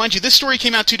 And mind you, this story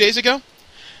came out 2 days ago.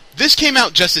 This came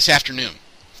out just this afternoon.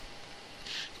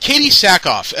 Katie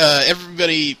Sackhoff,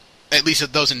 everybody, at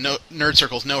least those in nerd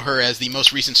circles, know her as the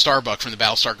most recent Starbuck from the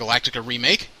Battlestar Galactica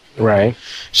remake. Right.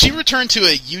 She returned to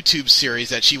a YouTube series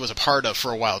that she was a part of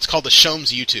for a while. It's called The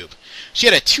Shomes YouTube. She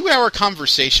had a 2-hour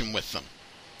conversation with them.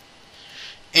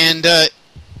 And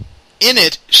in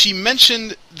it, she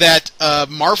mentioned that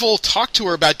Marvel talked to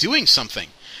her about doing something.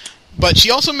 But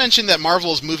she also mentioned that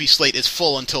Marvel's movie slate is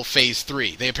full until Phase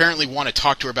 3. They apparently want to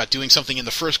talk to her about doing something in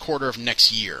the first quarter of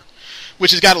next year,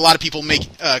 which has got a lot of people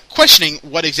questioning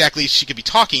what exactly she could be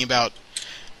talking about.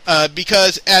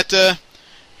 Because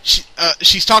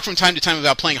she's talked from time to time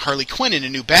about playing Harley Quinn in a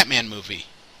new Batman movie.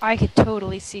 I could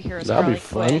totally see her as That'd Harley be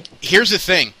fun. Quinn. Here's the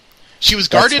thing. She was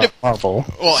guarded. That's not Marvel.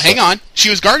 Well, hang on. She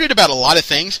was guarded about a lot of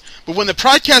things, but when the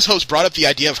podcast host brought up the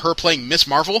idea of her playing Miss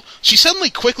Marvel, she suddenly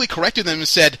quickly corrected them and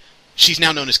said she's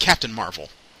now known as Captain Marvel.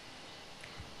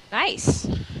 Nice.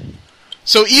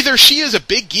 So either she is a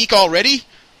big geek already,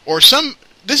 or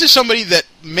this is somebody that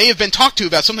may have been talked to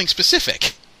about something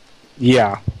specific.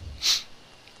 Yeah.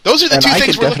 Those are the And two I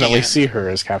things could we're looking definitely at. see her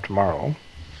as Captain Marvel.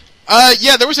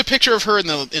 Yeah, there was a picture of her in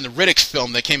the Riddick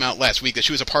film that came out last week that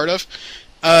she was a part of.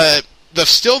 The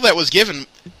still that was given,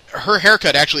 her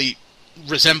haircut actually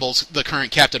resembles the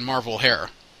current Captain Marvel hair.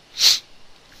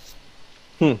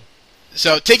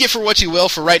 So take it for what you will.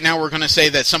 For right now, we're going to say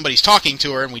that somebody's talking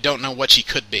to her, and we don't know what she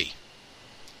could be.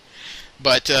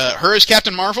 But her as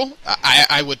Captain Marvel,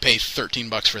 I would pay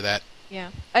 $13 for that.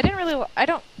 Yeah. I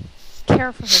don't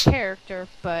care for her character,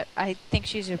 but I think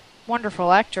she's a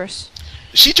wonderful actress.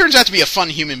 She turns out to be a fun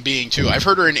human being, too. I've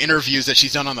heard her in interviews that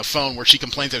she's done on the phone where she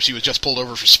complains that she was just pulled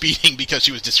over for speeding because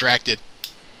she was distracted.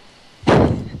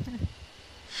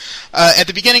 At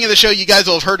the beginning of the show, you guys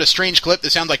will have heard a strange clip that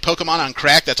sounds like Pokemon on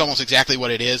crack. That's almost exactly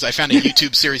what it is. I found a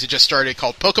YouTube series that just started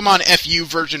called Pokemon FU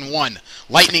Version 1,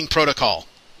 Lightning Protocol.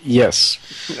 Yes.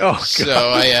 Oh, God. So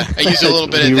I used a little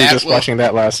bit we of were that. just watching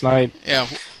that last night. Yeah,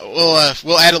 we'll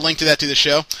add a link to that to the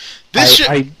show.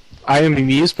 I am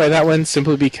amused by that one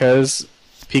simply because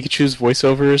Pikachu's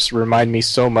voiceovers remind me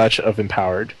so much of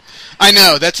Empowered. I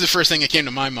know, that's the first thing that came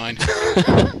to my mind.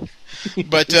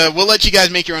 But we'll let you guys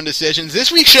make your own decisions.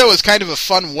 This week's show is kind of a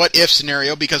fun what-if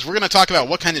scenario because we're going to talk about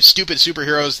what kind of stupid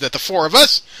superheroes that the four of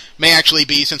us may actually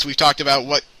be, since we've talked about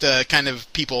what kind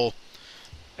of people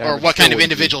or what kind of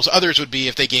individuals others would be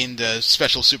if they gained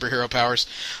special superhero powers.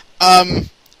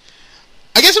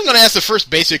 I guess I'm going to ask the first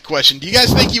basic question. Do you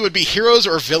guys think you would be heroes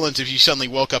or villains if you suddenly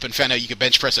woke up and found out you could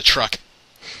bench press a truck?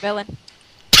 Villain.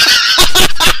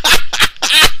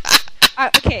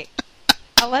 Okay.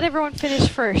 I'll let everyone finish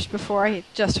first before I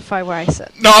justify what I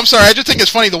said. No, I'm sorry. I just think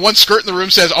it's funny. The one skirt in the room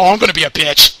says, "Oh, I'm going to be a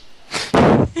bitch."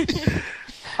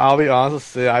 I'll be honest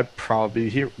and say I'd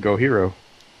probably go hero.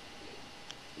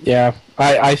 Yeah,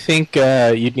 I think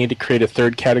you'd need to create a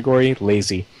third category,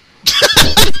 lazy.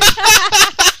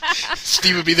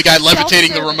 Steve would be the guy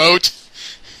levitating the remote.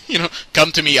 You know,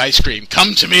 come to me, ice cream.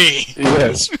 Come to me.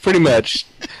 Yes, pretty much.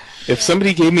 If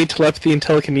somebody gave me telepathy and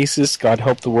telekinesis, God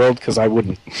help the world, because I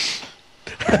wouldn't.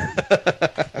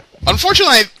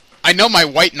 Unfortunately, I know my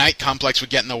white knight complex would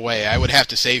get in the way. I would have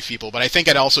to save people, but I think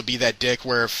I'd also be that dick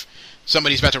where if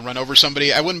somebody's about to run over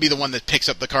somebody, I wouldn't be the one that picks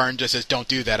up the car and just says, "Don't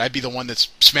do that." I'd be the one that's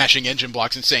smashing engine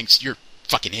blocks and saying, "You're a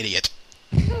fucking idiot."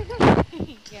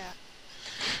 Yeah.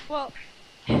 Well...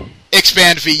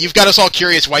 Expand, V. You've got us all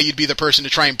curious why you'd be the person to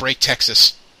try and break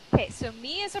Texas. Okay, so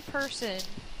me as a person,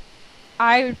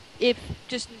 if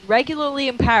just regularly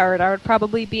empowered, I would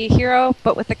probably be a hero,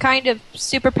 but with the kind of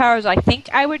superpowers I think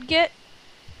I would get,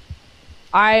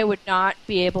 I would not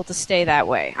be able to stay that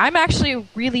way. I'm actually a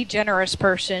really generous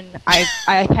person. I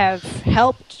have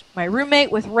helped my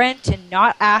roommate with rent and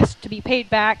not asked to be paid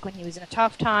back when he was in a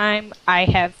tough time. I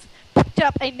have picked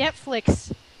up a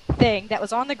Netflix thing that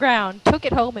was on the ground, took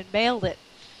it home and mailed it.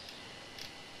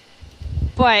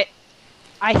 But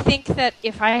I think that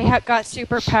if I got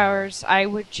superpowers, I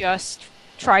would just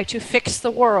try to fix the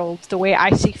world the way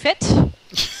I see fit,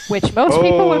 which most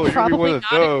people would probably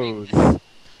not agree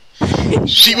with.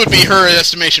 She would be her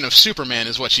estimation of Superman,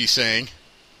 is what she's saying.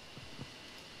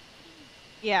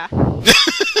 Yeah.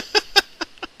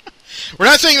 We're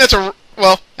not saying that's a...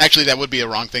 Well, actually, that would be a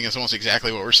wrong thing. That's almost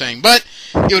exactly what we're saying. But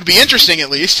it would be interesting, at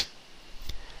least.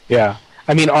 Yeah.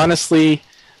 I mean, honestly,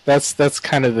 that's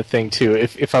kind of the thing, too.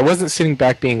 If I wasn't sitting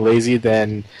back being lazy,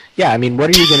 then, yeah, I mean, what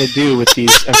are you going to do with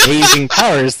these amazing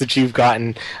powers that you've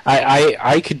gotten?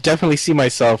 I could definitely see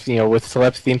myself, with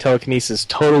telepathy and telekinesis,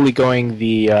 totally going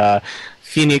the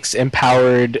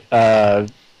Phoenix-empowered White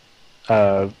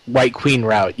Queen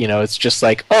route. It's just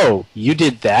like, oh, you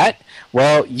did that?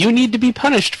 Well, you need to be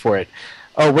punished for it.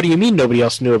 Oh, what do you mean nobody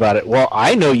else knew about it? Well,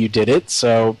 I know you did it,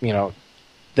 so,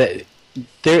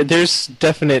 there's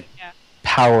definite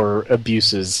power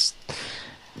abuses,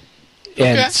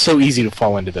 and so easy to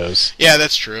fall into those. Yeah,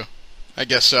 that's true. I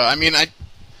guess so. I mean, I've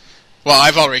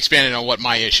already expanded on what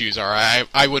my issues are.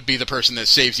 I would be the person that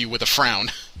saves you with a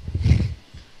frown.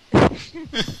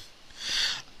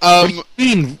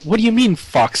 What do you mean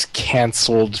Fox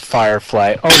canceled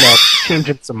Firefly? Oh no, tuned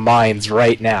in some minds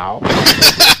right now.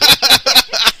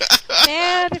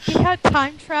 Man, if you had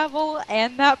time travel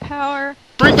and that power...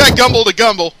 Bring back Gumble to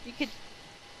Gumble! You could...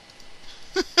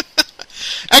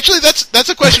 Actually, that's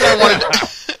a question I wanted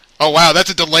to... Oh wow,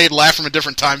 that's a delayed laugh from a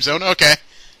different time zone. Okay.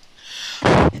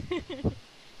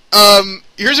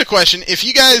 Here's a question. If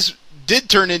you guys did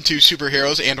turn into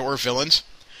superheroes and or villains,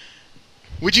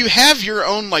 would you have your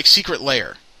own, secret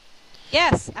lair?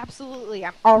 Yes, absolutely.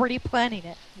 I'm already planning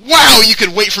it. Wow, you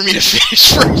could wait for me to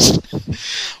finish first.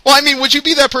 Well, I mean, would you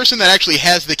be that person that actually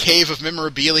has the cave of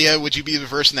memorabilia? Would you be the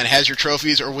person that has your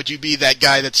trophies? Or would you be that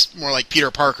guy that's more like Peter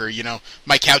Parker,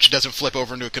 my couch doesn't flip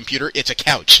over into a computer, it's a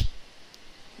couch?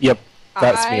 Yep,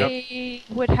 that's me.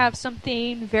 I would have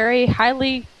something very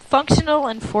highly functional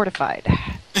and fortified.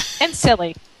 And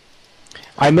silly.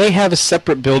 I may have a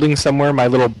separate building somewhere, my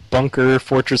little bunker,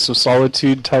 Fortress of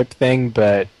Solitude type thing,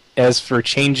 but as for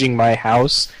changing my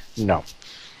house, no.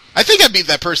 I think I'd be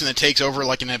that person that takes over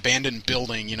an abandoned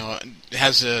building,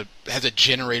 has a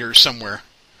generator somewhere.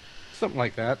 Something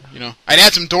like that. I'd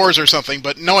add some doors or something,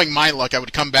 but knowing my luck, I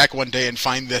would come back one day and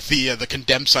find that the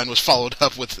condemned sign was followed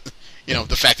up with,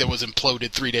 the fact that it was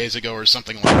imploded 3 days ago or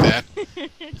something like that.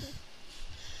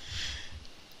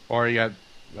 Or you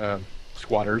got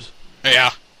squatters.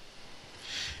 Yeah.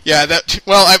 Yeah,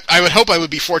 I would hope I would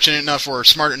be fortunate enough or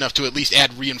smart enough to at least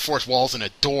add reinforced walls and a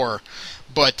door.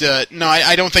 But, no,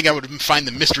 I don't think I would find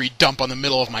the mystery dump on the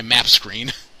middle of my map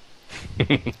screen.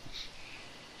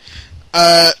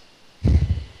 What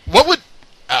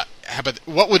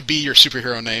would be your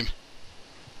superhero name?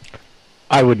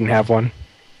 I wouldn't have one.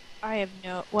 I have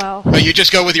no... Well... Oh, you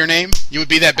just go with your name? You would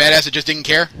be that badass that just didn't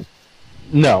care?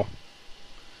 No.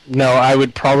 No, I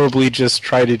would probably just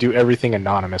try to do everything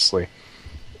anonymously.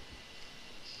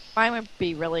 Mine would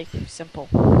be really simple.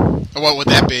 What would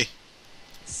that be?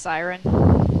 Siren.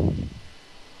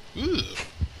 Ooh,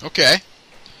 okay.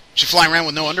 She flying around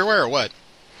with no underwear or what?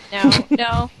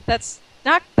 No, that's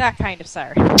not that kind of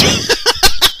siren.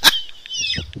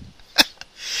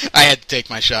 I had to take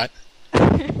my shot.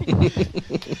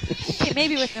 Okay,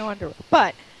 maybe with no underwear,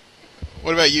 but...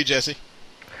 What about you, Jesse?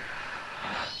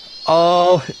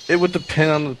 Oh, it would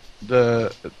depend on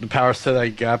the power set I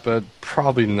got, but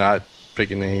probably not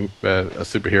pick a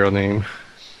superhero name.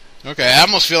 Okay, I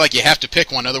almost feel like you have to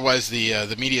pick one, otherwise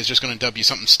the media is just going to dub you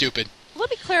something stupid. Let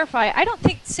me clarify. I don't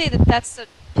say that that's the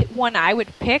one I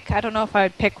would pick. I don't know if I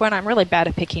would pick one. I'm really bad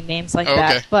at picking names like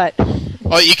that. But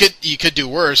well, you could do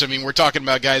worse. I mean, we're talking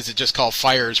about guys that just call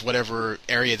fires whatever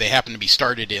area they happen to be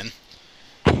started in.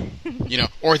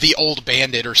 Or the old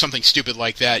bandit or something stupid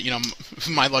like that.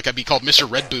 My luck, I'd be called Mr.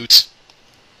 Red Boots.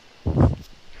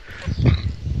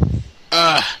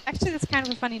 Actually, that's kind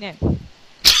of a funny name.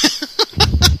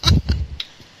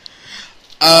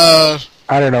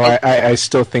 I don't know. I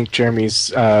still think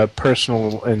Jeremy's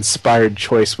personal inspired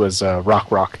choice was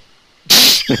Rock Rock.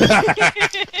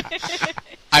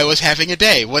 I was having a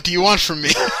day. What do you want from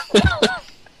me?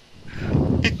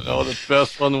 Oh, the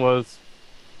best one was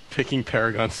picking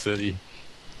Paragon City.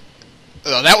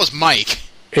 Oh, that was Mike.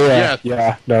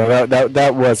 Yeah. No,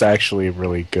 that was actually a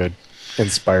really good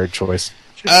inspired choice.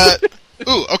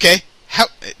 Ooh, okay.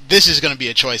 This is going to be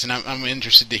a choice, and I'm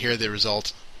interested to hear the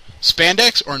result.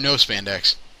 Spandex or no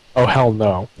spandex? Oh, hell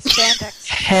no. Spandex.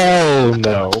 Hell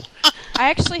no.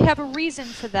 I actually have a reason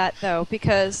for that, though,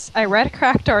 because I read a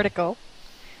cracked article.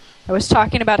 I was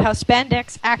talking about how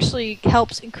spandex actually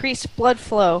helps increase blood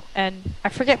flow, and I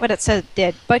forget what it said it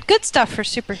did, but good stuff for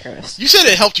superheroes. You said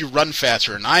it helped you run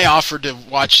faster, and I offered to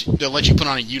let you put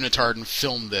on a unitard and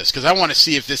film this, because I want to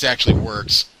see if this actually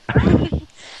works.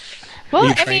 Well, Are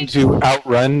you trying to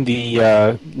outrun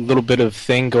the little bit of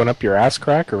thing going up your ass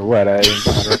crack, or what? I don't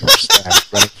understand.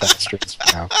 Running faster is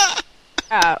now.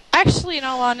 Actually, in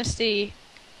all honesty...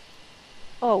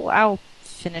 Oh, I'll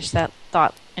finish that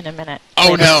thought in a minute.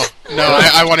 Oh, no. No,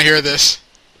 I want to hear this.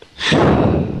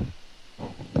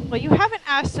 Well, you haven't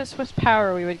asked us which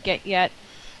power we would get yet.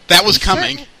 That was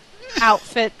coming.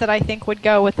 Outfit that I think would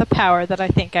go with the power that I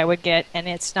think I would get, and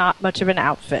it's not much of an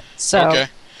outfit. So. Okay.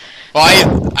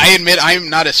 Well, I admit I'm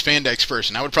not a spandex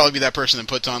person. I would probably be that person that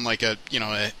puts on like a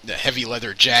heavy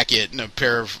leather jacket and a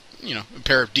pair of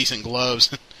decent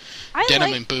gloves,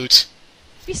 denim and boots.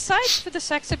 Besides for the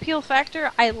sex appeal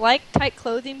factor, I like tight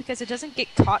clothing because it doesn't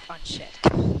get caught on shit.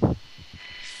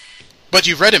 But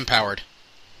you've read Empowered.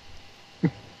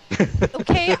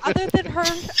 Okay, other than her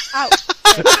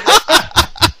outfit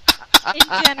in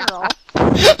general.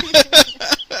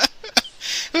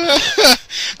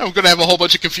 I'm going to have a whole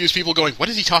bunch of confused people going, what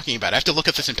is he talking about? I have to look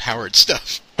at this Empowered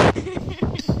stuff.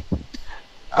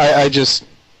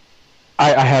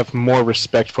 I have more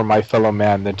respect for my fellow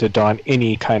man than to don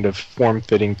any kind of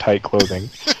form-fitting tight clothing.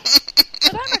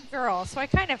 But I'm a girl, so I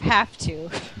kind of have to.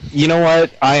 You know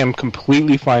what? I am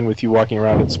completely fine with you walking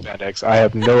around in spandex. I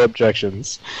have no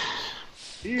objections.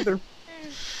 Either.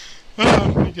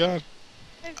 Oh my god.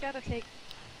 I've got to take...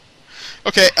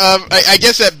 Okay, I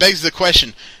guess that begs the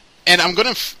question, and I'm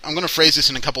gonna phrase this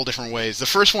in a couple different ways. The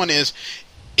first one is,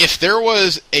 if there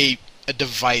was a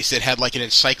device that had like an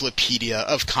encyclopedia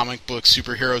of comic book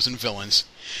superheroes and villains,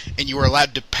 and you were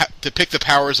allowed to pick the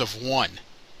powers of one,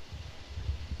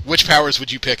 which powers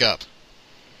would you pick up?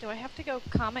 Do I have to go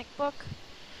comic book?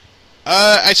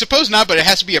 I suppose not, but it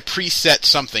has to be a preset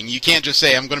something. You can't just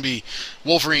say, I'm going to be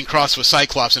Wolverine crossed with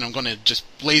Cyclops, and I'm going to just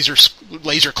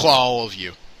laser claw all of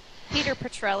you. Peter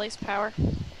Petrelli's power.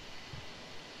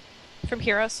 From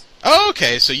Heroes. Oh,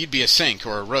 okay, so you'd be a Sync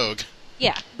or a Rogue.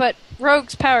 Yeah, but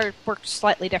Rogue's power works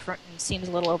slightly different and seems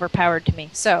a little overpowered to me,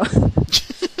 so...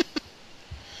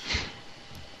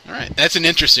 Alright, that's an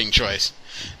interesting choice.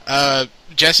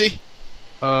 Jesse?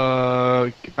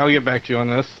 I'll get back to you on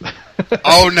this.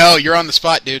 Oh no, you're on the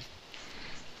spot, dude.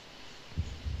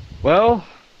 Well,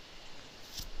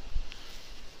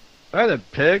 I had to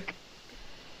pick.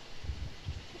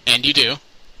 And you do.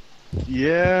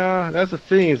 Yeah, that's the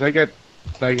thing, is I got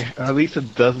like at least a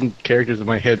dozen characters in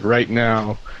my head right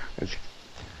now. Well,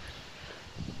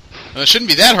 it shouldn't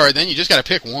be that hard then, you just gotta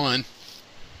pick one.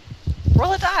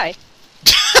 Roll a die.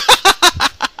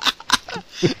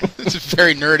 That's a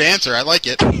very nerd answer, I like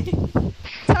it.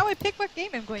 That's how I pick what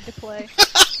game I'm going to play.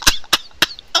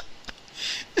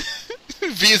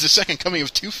 V is the second coming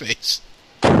of Two-Face.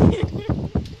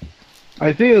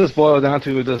 I think this boils down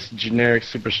to this generic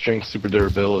super strength, super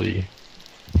durability.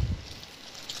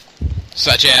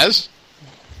 Such as?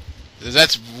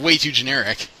 That's way too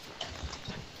generic.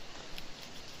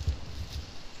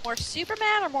 More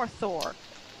Superman or more Thor?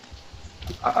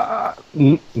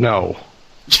 No.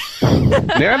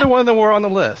 Neither one of them were on the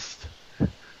list.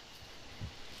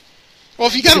 Well,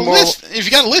 if you got a list,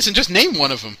 and just name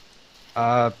one of them.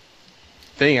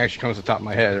 Thing actually comes to the top of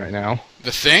my head right now.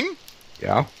 The Thing?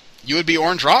 Yeah. You would be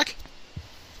Orange Rock?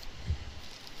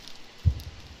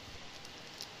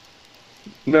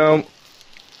 No.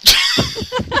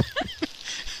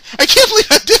 I can't believe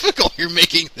how difficult you're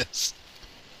making this.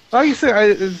 Like you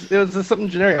said, it was something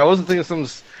generic. I wasn't thinking of something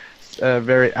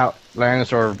very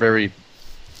outlandish or very...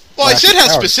 Well, I said how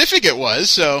specific it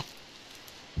was, so...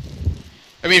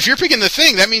 I mean, if you're picking the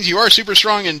Thing, that means you are super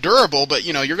strong and durable, but,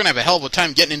 you're going to have a hell of a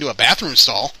time getting into a bathroom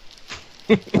stall.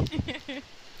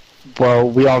 Well,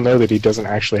 we all know that he doesn't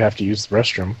actually have to use the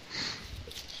restroom.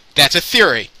 That's a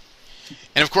theory.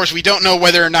 And, of course, we don't know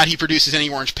whether or not he produces any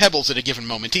orange pebbles at a given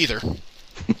moment, either.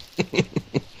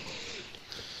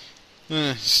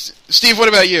 Steve, what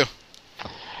about you?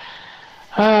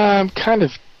 I'm kind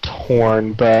of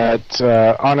torn, but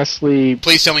honestly...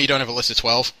 Please tell me you don't have a list of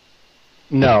 12.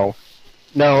 No.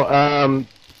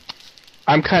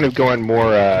 I'm kind of going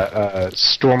more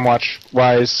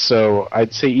Stormwatch-wise, so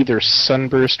I'd say either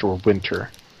Sunburst or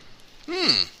Winter.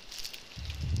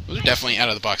 Those are definitely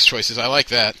out-of-the-box choices. I like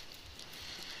that.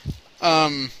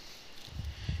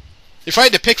 If I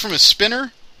had to pick from a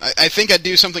spinner, I think I'd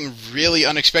do something really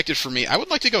unexpected for me. I would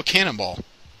like to go Cannonball.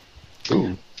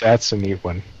 Ooh, that's a neat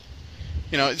one.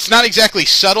 It's not exactly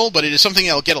subtle, but it is something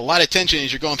that'll get a lot of attention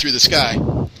as you're going through the sky.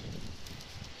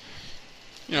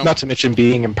 Not to mention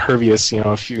being impervious,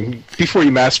 before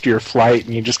you master your flight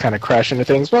and you just kind of crash into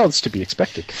things, well, it's to be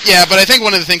expected. Yeah, but I think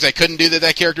one of the things I couldn't do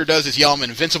that character does is yell I'm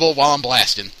invincible while I'm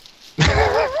blasting.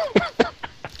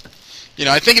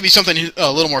 I think it'd be something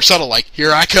a little more subtle, like,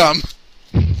 here I come.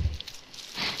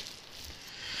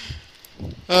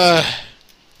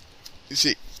 You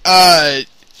see,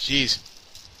 jeez.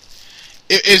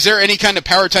 Is there any kind of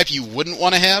power type you wouldn't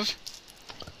want to have?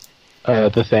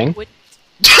 The Thing.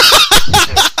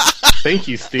 Thank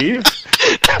you, Steve.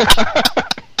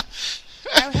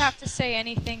 I would have to say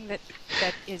anything that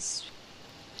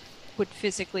would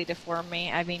physically deform me.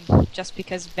 I mean, just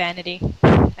because vanity.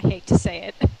 I hate to say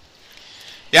it.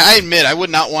 Yeah, I admit I would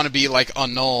not want to be like a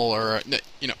null or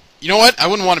you know what? I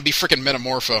wouldn't want to be frickin'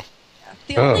 Metamorpho.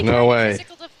 The only no way.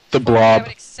 physical The deformity Blob. I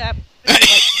would accept is like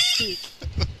Mystique.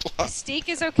 Mystique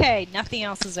is okay. Nothing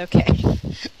else is okay.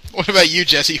 What about you,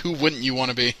 Jesse? Who wouldn't you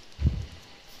want to be?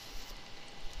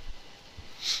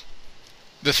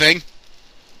 The Thing?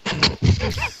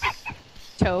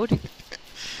 Toad.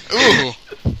 Ooh.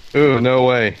 Ooh, no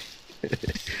way.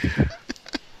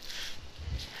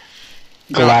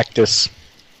 Galactus.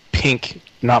 Pink,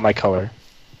 not my color.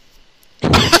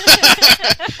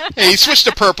 Hey, he switched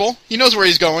to purple. He knows where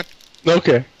he's going.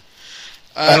 Okay.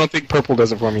 I don't think purple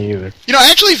does it for me either. You know,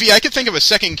 actually, V, I could think of a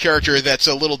second character that's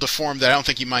a little deformed that I don't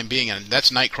think you mind being in.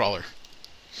 That's Nightcrawler.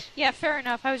 Yeah, fair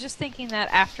enough. I was just thinking that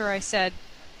after I said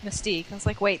Mystique. I was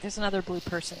like, wait, there's another blue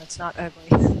person. It's not ugly.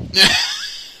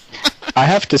 I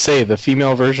have to say, the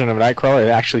female version of Nightcrawler, I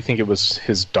actually think it was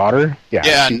his daughter.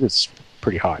 Yeah, she was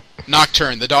pretty hot.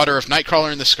 Nocturne, the daughter of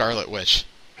Nightcrawler and the Scarlet Witch.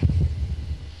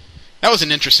 That was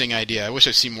an interesting idea. I wish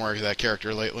I'd seen more of that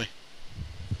character lately.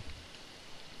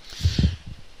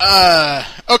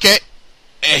 Okay.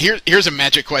 Here's a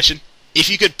magic question. If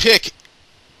you could pick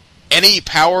any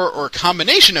power or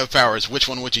combination of powers, which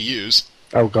one would you use?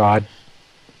 Oh, God.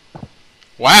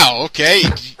 Wow, okay.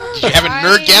 Did you have a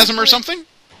nerdgasm or something?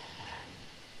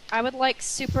 I would like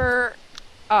super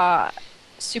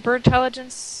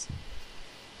intelligence.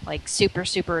 Like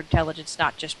super intelligence,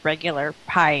 not just regular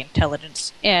high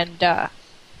intelligence. And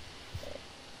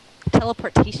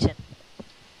teleportation.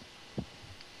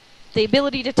 The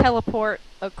ability to teleport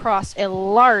across a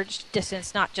large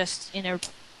distance, not just in a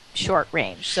short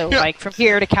range. So, like from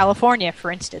here to California, for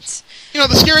instance. You know,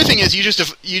 the scary thing is you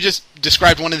just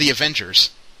described one of the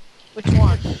Avengers. Which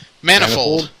one?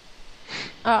 Manifold.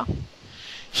 Oh.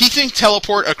 He can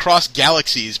teleport across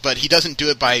galaxies, but he doesn't do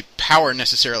it by power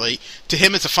necessarily. To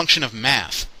him, it's a function of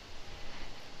math.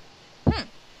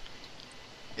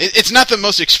 It's not the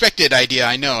most expected idea,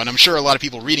 I know, and I'm sure a lot of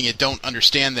people reading it don't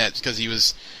understand that because he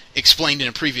was explained in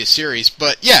a previous series.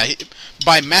 But yeah,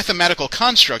 by mathematical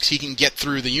constructs, he can get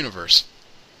through the universe.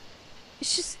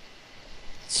 It's just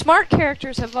smart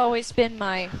characters have always been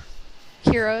my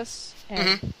heroes,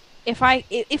 and if I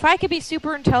could be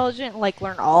super intelligent, like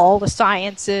learn all the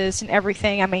sciences and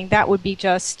everything, I mean that would be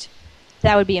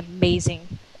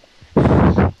amazing.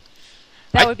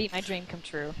 That would be my dream come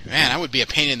true. Man, I would be a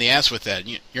pain in the ass with that.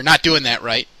 You're not doing that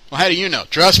right. Well, how do you know?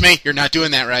 Trust me, you're not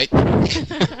doing that right.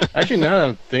 Actually, now that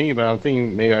I'm thinking about it, I'm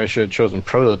thinking maybe I should have chosen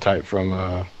Prototype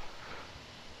from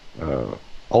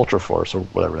Ultra Force or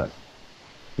whatever that.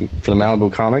 For the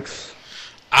Malibu comics.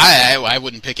 I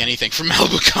wouldn't pick anything from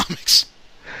Malibu Comics.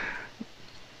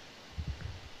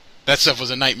 That stuff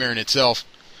was a nightmare in itself.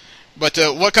 But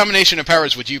what combination of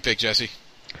powers would you pick, Jesse?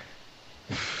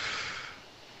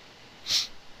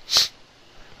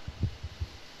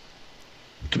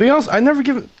 To be honest, I never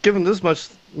given this much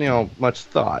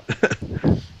thought.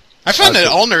 I find that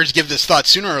all nerds give this thought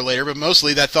sooner or later, but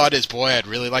mostly that thought is, boy, I'd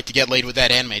really like to get laid with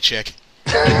that anime chick.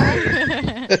 Well,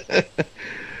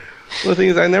 the thing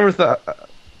is, I never thought.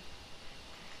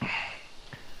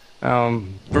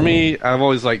 For me, I've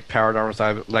always liked powered armor. So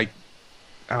I've like,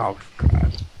 oh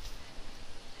god.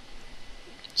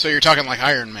 So you're talking like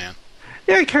Iron Man?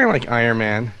 Yeah, kind of like Iron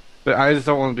Man, but I just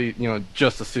don't want to be,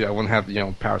 just a suit. I wouldn't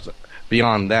have, powers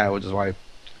beyond that, which is why I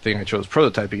think I chose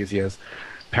Prototype because he has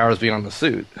powers beyond the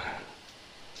suit.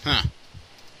 Huh.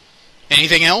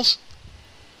 Anything else?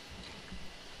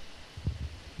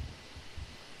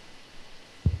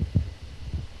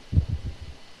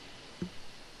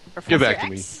 Get back to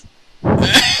me.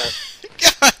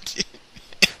 God,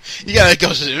 you gotta go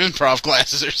to some improv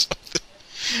classes or something.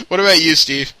 What about you,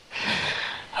 Steve?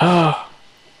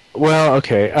 Well,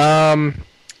 okay.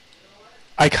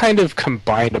 I kind of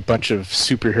combined a bunch of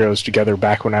superheroes together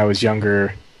back when I was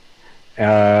younger.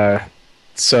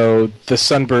 So the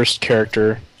Sunburst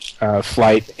character,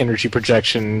 flight, energy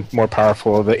projection, more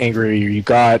powerful the angrier you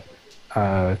got.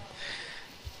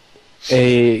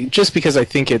 Just because I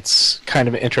think it's kind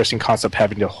of an interesting concept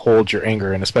having to hold your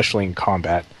anger, and especially in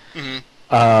combat.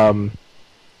 Mm-hmm.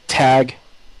 Tag,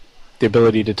 the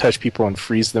ability to touch people and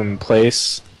freeze them in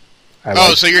place.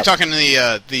 So you're talking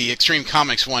the Extreme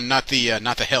Comics one, not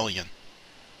the Hellion.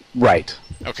 Right.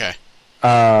 Okay.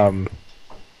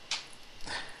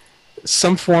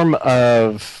 Some form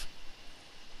of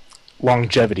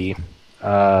longevity.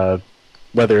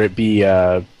 whether it be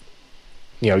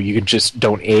you can just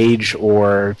don't age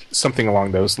or something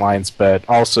along those lines, but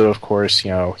also, of course,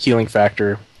 healing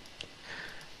factor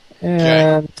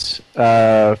and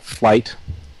flight.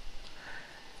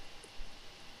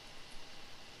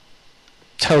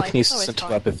 Telekinesis and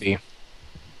telepathy.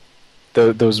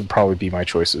 Those would probably be my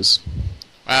choices.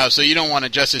 Wow, so you don't want a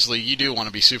Justice League, you do want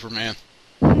to be Superman.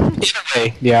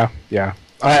 Yeah.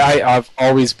 I've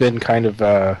always been kind of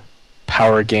a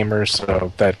power gamer,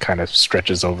 so that kind of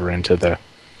stretches over into the...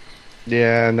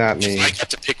 Yeah, not me. I get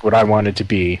to pick what I wanted to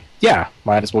be. Yeah,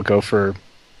 might as well go for,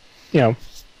 a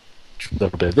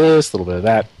little bit of this, a little bit of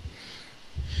that.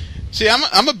 See,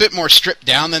 I'm a bit more stripped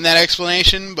down than that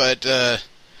explanation, but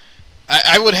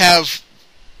I would have...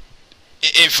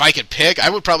 If I could pick,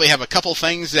 I would probably have a couple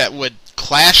things that would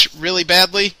clash really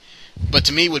badly, but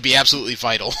to me would be absolutely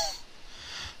vital.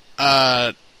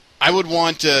 I would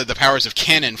want the powers of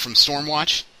Cannon from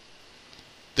Stormwatch.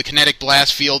 The kinetic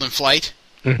blast, field, and flight.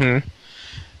 Mm-hmm.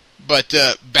 But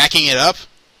backing it up,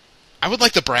 I would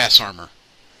like the brass armor.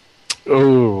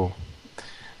 Oh.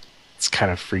 It's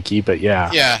kind of freaky, but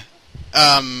yeah. Yeah.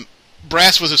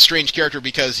 Brass was a strange character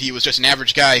because he was just an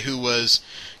average guy who was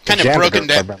kind of broken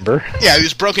down. Yeah, he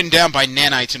was broken down by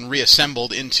nanites and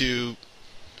reassembled into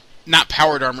not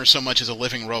powered armor so much as a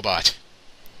living robot.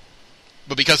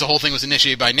 But because the whole thing was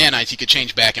initiated by nanites, he could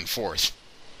change back and forth.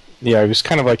 Yeah, he was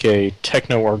kind of like a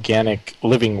techno-organic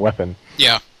living weapon.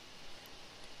 Yeah.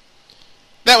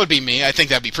 That would be me. I think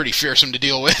that would be pretty fearsome to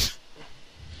deal with.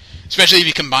 Especially if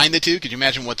you combine the two. Could you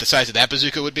imagine what the size of that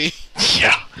bazooka would be?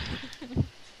 Yeah.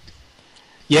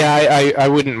 Yeah, I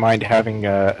wouldn't mind having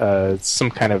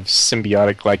some kind of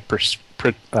symbiotic-like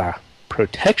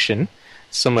protection,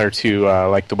 similar to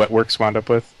like the Wetworks wound up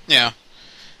with. Yeah.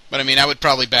 But I mean, I would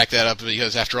probably back that up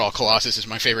because, after all, Colossus is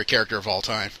my favorite character of all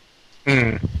time.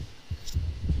 Mm.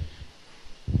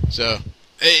 So,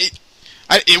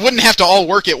 it wouldn't have to all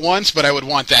work at once, but I would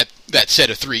want that set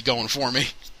of three going for me.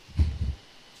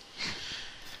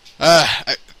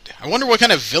 I wonder what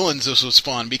kind of villains this would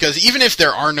spawn, because even if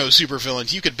there are no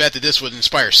supervillains, you could bet that this would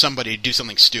inspire somebody to do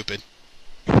something stupid.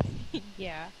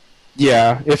 Yeah.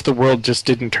 Yeah, if the world just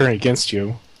didn't turn against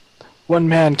you. One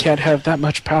man can't have that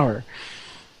much power.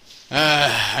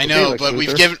 I know, but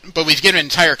we've given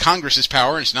entire Congress's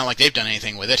power, and it's not like they've done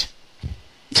anything with it.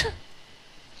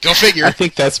 Go figure. I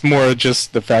think that's more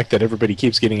just the fact that everybody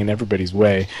keeps getting in everybody's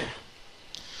way.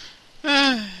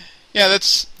 Yeah,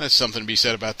 that's something to be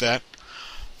said about that.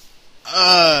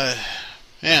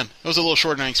 Man, it was a little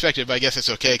shorter than I expected, but I guess it's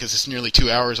okay because it's nearly 2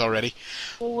 hours already.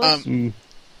 What'd you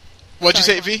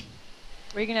say, V?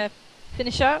 Were you gonna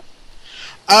finish up?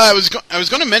 I was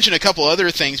going to mention a couple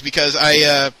other things because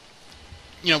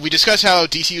we discussed how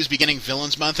DC was beginning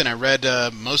Villains Month, and I read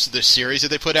most of the series that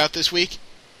they put out this week.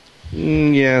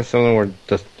 Yeah, some of them were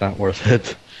just not worth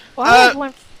it. Well, I have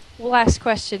one last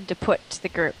question to put to the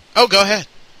group. Oh, go ahead.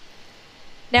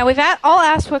 Now, we've all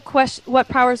asked what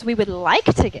powers we would like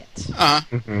to get. Uh-huh.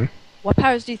 Mm-hmm. What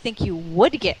powers do you think you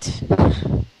would get?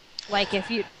 Like, if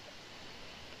you...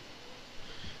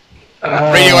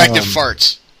 Radioactive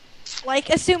farts. Like,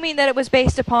 assuming that it was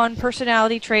based upon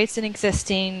personality traits and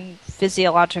existing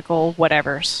physiological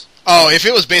whatevers. Oh, if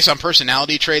it was based on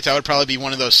personality traits, I would probably be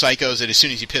one of those psychos that as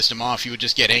soon as you pissed him off, you would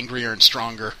just get angrier and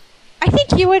stronger. I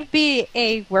think you would be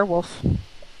a werewolf.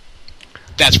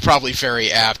 That's probably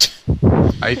very apt.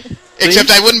 Except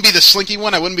Except I wouldn't be the slinky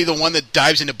one. I wouldn't be the one that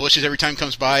dives into bushes every time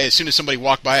comes by. As soon as somebody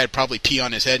walked by, I'd probably pee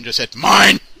on his head and just said,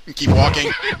 "Mine!" and keep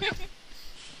walking.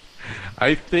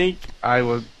 I think I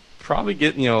would probably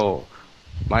get,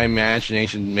 my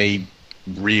imagination made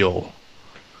real.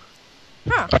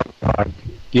 Huh.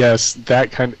 Yes,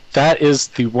 that is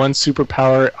the one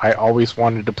superpower I always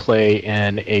wanted to play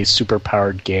in a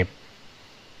superpowered game.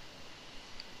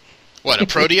 What, a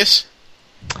Proteus?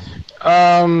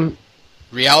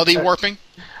 Reality warping?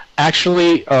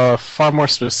 Actually, far more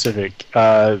specific.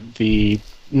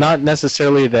 Not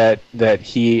necessarily that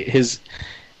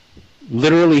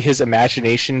literally his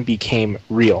imagination became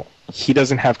real. He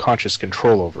doesn't have conscious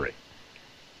control over it.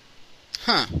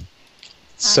 Huh.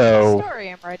 So The story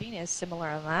I'm writing is similar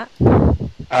on that.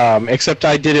 except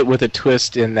I did it with a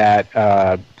twist in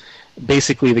that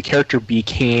basically the character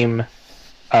became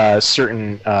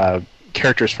certain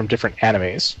characters from different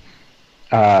animes,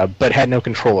 but had no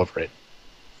control over it.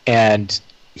 And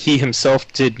he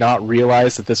himself did not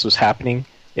realize that this was happening.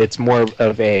 It's more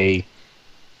of a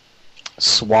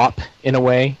swap in a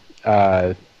way,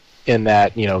 in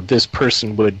that this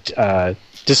person would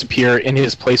disappear. In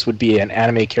his place would be an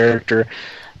anime character,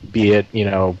 be it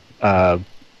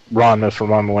Ranma from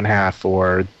Ranma 1/2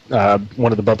 or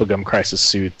one of the Bubblegum Crisis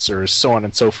suits, or so on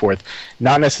and so forth.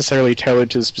 Not necessarily tailored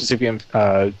to the specific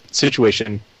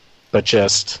situation, but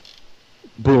just,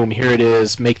 boom, here it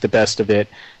is, make the best of it.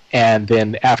 And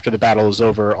then after the battle is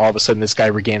over, all of a sudden this guy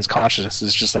regains consciousness.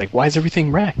 It's just like, why is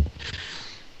everything wrecked?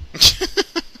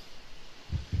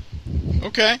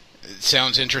 Okay. It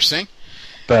sounds interesting.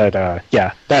 But,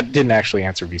 yeah, that didn't actually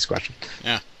answer V's question.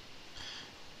 Yeah.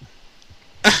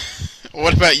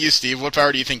 What about you, Steve? What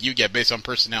power do you think you get based on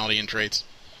personality and traits?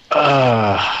 The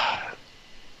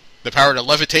power to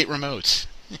levitate remotes.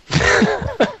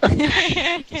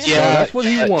 Yeah, that's what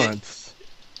he wants.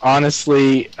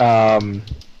 Honestly,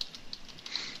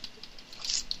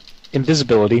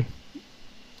 invisibility.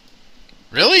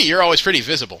 Really? You're always pretty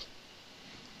visible.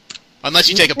 Unless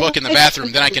you take a book in the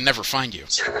bathroom, then I can never find you.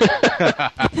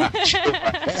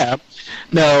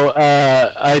 No,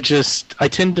 I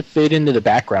tend to fade into the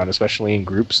background, especially in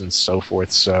groups and so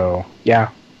forth. So, yeah,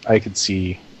 I could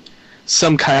see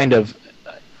some kind of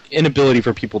inability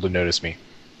for people to notice me.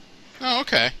 Oh,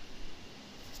 okay.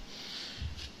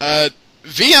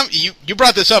 VM, you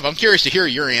brought this up. I'm curious to hear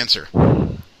your answer.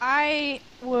 I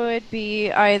would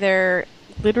be either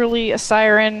literally a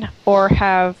siren or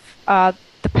have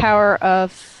the power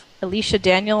of Alicia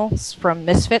Daniels from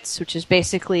Misfits, which is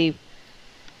basically,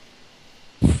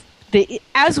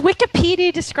 as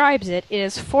Wikipedia describes it,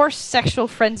 is forced sexual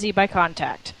frenzy by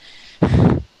contact.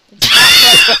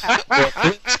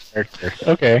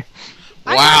 Okay.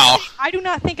 Wow. I do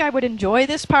not think I would enjoy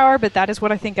this power, but that is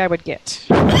what I think I would get.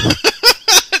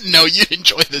 No, you'd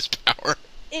enjoy this power.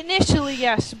 Initially,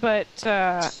 yes, but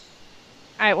I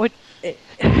would...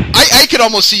 I could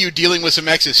almost see you dealing with some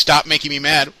exes. Stop making me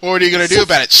mad. What are you going to do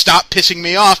about it? Stop pissing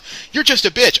me off. You're just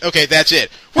a bitch. Okay, that's it.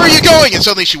 Where are you going? And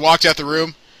suddenly she walks out the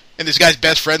room, and this guy's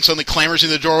best friend suddenly clamors in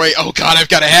the doorway. Oh, God, I've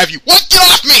got to have you. What? Get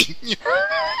off me!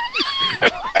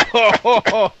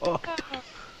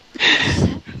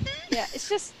 Yeah, it's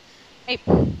just... I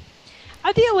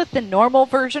deal with the normal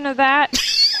version of that,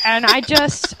 and I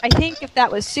think if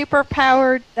that was super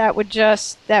powered, that would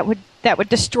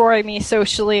destroy me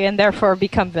socially and therefore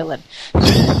become villain.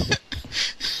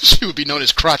 She would be known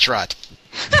as Crotch Rot.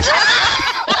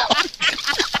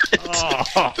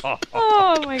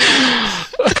 Oh my god.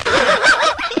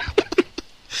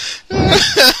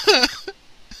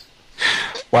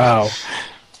 Wow.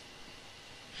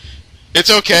 It's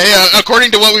okay.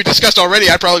 According to what we've discussed already,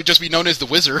 I'd probably just be known as the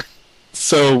Wizard.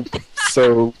 So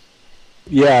then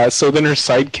her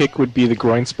sidekick would be the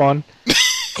groin spawn?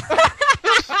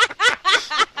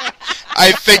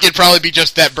 I think it'd probably be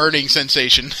just that burning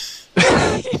sensation.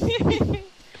 I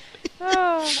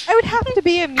would have to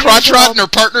be immune. Crotch Rot and her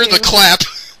partner, the Clap.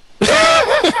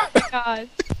 God.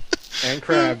 And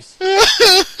crabs.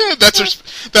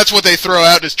 That's what they throw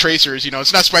out as tracers. You know,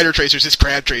 it's not spider tracers, it's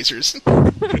crab tracers.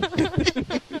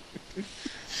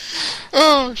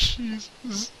 Oh, jeez.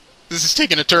 This is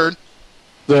taking a turn.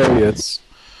 There he is.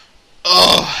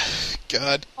 Oh,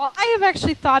 God. Well, I have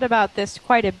actually thought about this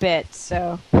quite a bit,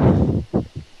 so...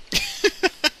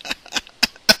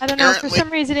 I don't know, for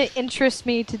some reason it interests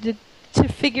me to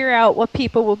figure out what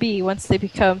people will be once they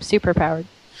become superpowered.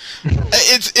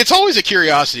 It's always a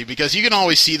curiosity, because you can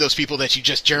always see those people that you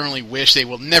just generally wish they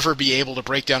will never be able to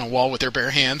break down a wall with their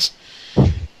bare hands.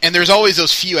 And there's always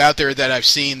those few out there that I've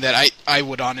seen that I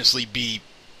would honestly be...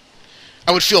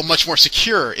 I would feel much more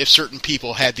secure if certain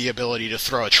people had the ability to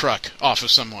throw a truck off of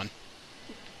someone.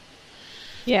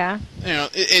 Yeah. You know,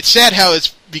 it's sad how it's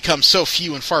become so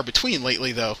few and far between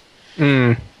lately, though.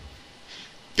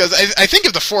 Because I think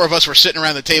if the four of us were sitting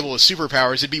around the table with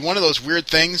superpowers, it'd be one of those weird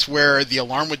things where the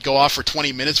alarm would go off for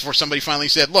 20 minutes before somebody finally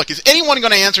said, look, is anyone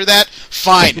going to answer that?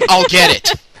 Fine, I'll get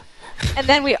it. And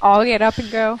then we all get up and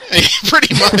go?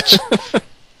 Pretty much.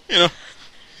 You know,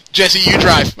 Jesse, you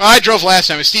drive. I drove last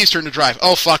time. It's Steve's turn to drive.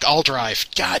 Oh, fuck, I'll drive.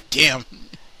 God damn.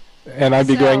 And I'd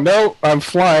be going, no, I'm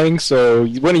flying, so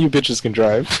one of you bitches can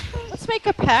drive. Let's make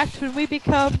a pact when we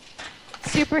become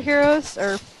superheroes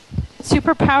or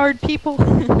superpowered people.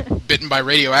 Bitten by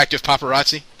radioactive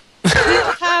paparazzi.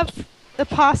 We'll have the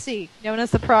posse, known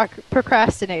as the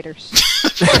procrastinators.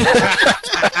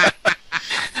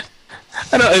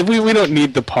 We don't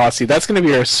need the posse. That's going to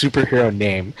be our superhero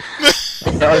name.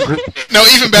 No,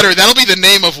 even better. That'll be the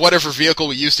name of whatever vehicle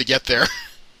we use to get there.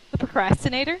 The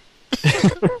procrastinator?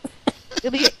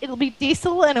 It'll be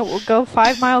diesel and it will go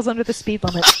 5 miles under the speed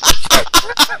limit.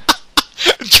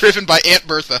 Driven by Aunt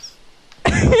Bertha.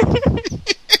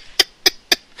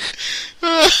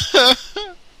 Oh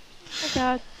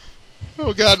God.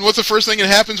 Oh God! And what's the first thing that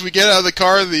happens? We get out of the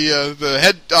car. The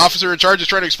head officer in charge is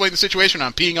trying to explain the situation.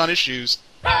 I'm peeing on his shoes.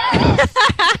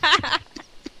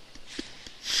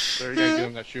 There, you gotta give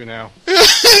him that shoe now.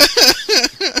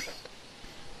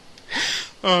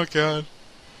 Oh, God.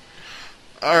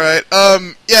 Alright,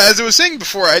 yeah, as I was saying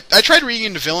before, I tried reading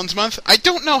into Villains Month. I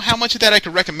don't know how much of that I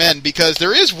could recommend, because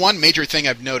there is one major thing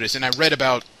I've noticed, and I read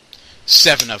about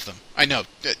 7 of them. I know,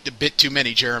 a bit too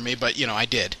many, Jeremy, but, you know, I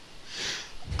did.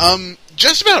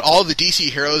 Just about all of the DC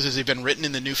heroes as they've been written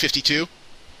in the New 52,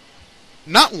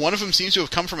 not one of them seems to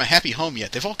have come from a happy home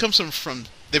yet. They've all come from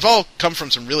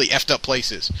some really effed up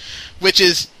places, which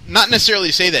is not necessarily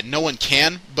to say that no one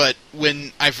can, but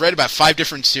when I've read about 5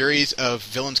 different series of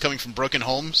villains coming from broken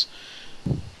homes,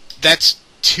 that's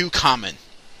too common.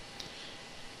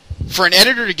 For an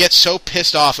editor to get so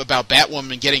pissed off about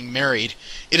Batwoman getting married,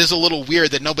 it is a little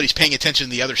weird that nobody's paying attention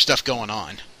to the other stuff going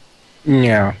on.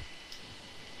 Yeah.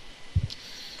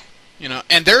 You know,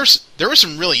 and there were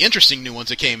some really interesting new ones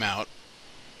that came out.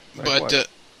 Like but what?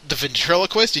 The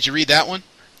Ventriloquist, did you read that one?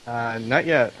 Not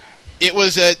yet. It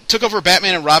was took over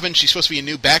Batman and Robin. She's supposed to be a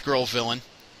new Batgirl villain.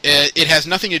 It has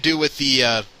nothing to do with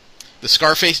the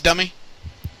Scarface dummy.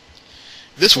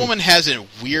 This woman has a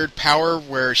weird power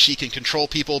where she can control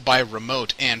people by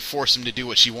remote and force them to do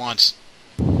what she wants.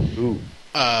 Ooh.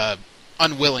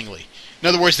 Unwillingly. In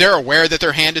other words, they're aware that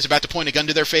their hand is about to point a gun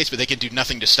to their face, but they can do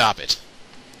nothing to stop it.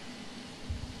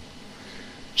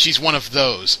 She's one of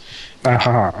those.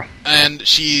 Uh-huh. And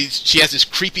she has this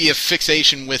creepy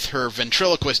fixation with her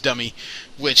ventriloquist dummy,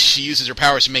 which she uses her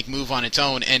powers to make move on its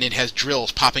own, and it has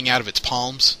drills popping out of its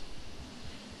palms.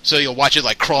 So you'll watch it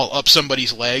like crawl up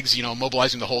somebody's legs, you know,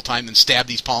 mobilizing the whole time, then stab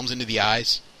these palms into the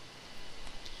eyes.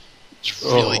 It's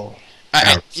really... Oh.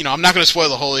 I'm not going to spoil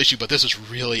the whole issue, but this is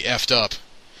really effed up.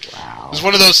 Wow. It's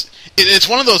one of those... It's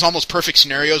one of those almost perfect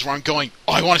scenarios where I'm going,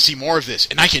 oh, I want to see more of this,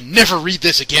 and I can never read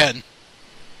this again.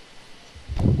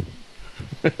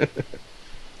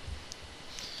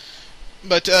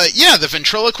 But, yeah, the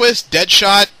Ventriloquist,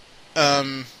 Deadshot,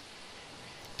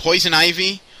 Poison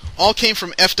Ivy, all came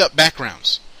from effed up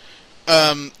backgrounds.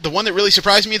 The one that really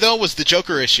surprised me, though, was the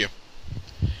Joker issue.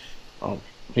 Oh,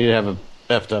 he did have a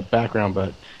effed up background,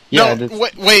 but yeah. No,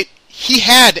 wait. He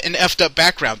had an effed up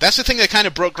background. That's the thing that kind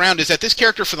of broke ground, is that this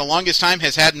character for the longest time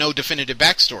has had no definitive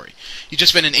backstory. He's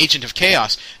just been an agent of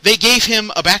chaos. They gave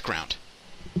him a background.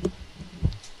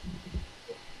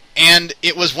 And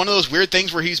it was one of those weird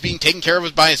things where he was being taken care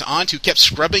of by his aunt, who kept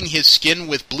scrubbing his skin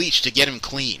with bleach to get him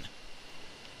clean.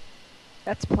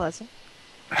 That's pleasant.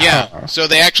 Yeah, so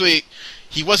they actually...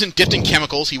 He wasn't dipped in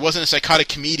chemicals, he wasn't a psychotic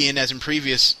comedian as in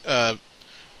previous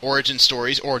origin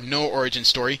stories, or no origin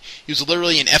story. He was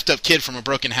literally an effed up kid from a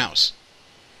broken house.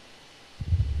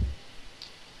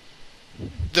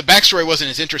 The backstory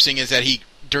wasn't as interesting as that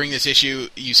during this issue,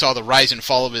 you saw the rise and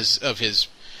fall of his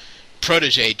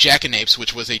protege, Jackanapes,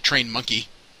 which was a trained monkey.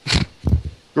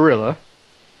 Gorilla.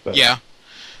 But. Yeah.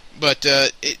 But,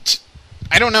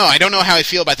 I don't know. I don't know how I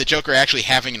feel about the Joker actually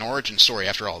having an origin story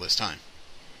after all this time.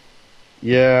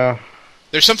 Yeah.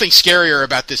 There's something scarier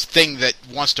about this thing that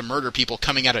wants to murder people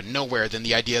coming out of nowhere than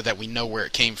the idea that we know where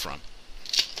it came from.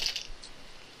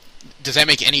 Does that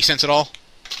make any sense at all?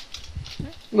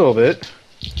 A little bit.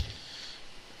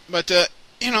 But,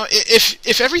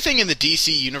 if everything in the DC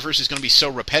universe is going to be so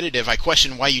repetitive, I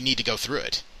question why you need to go through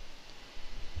it.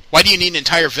 Why do you need an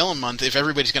entire villain month if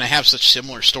everybody's going to have such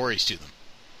similar stories to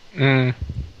them?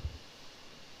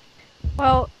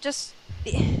 Well, just...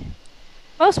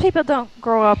 Most people don't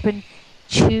grow up and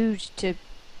choose to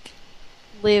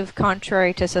live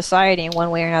contrary to society in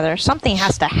one way or another. Something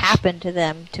has to happen to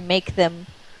them to make them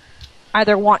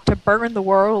either want to burn the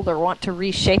world or want to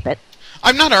reshape it.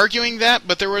 I'm not arguing that,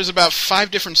 but there was about 5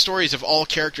 different stories of all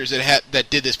characters that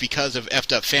did this because of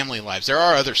effed up family lives. There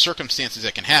are other circumstances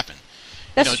that can happen.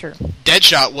 That's true.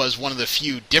 Deadshot was one of the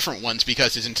few different ones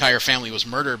because his entire family was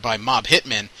murdered by mob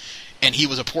hitmen, and he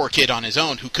was a poor kid on his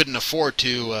own who couldn't afford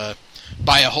to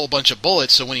buy a whole bunch of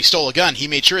bullets, so when he stole a gun, he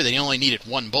made sure that he only needed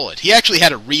 1 bullet. He actually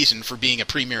had a reason for being a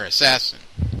premier assassin.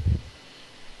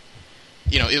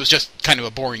 It was just kind of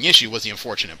a boring issue, was the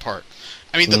unfortunate part.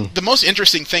 I mean, the most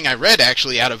interesting thing I read,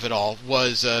 actually, out of it all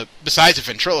was, besides the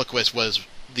Ventriloquist, was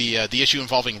the issue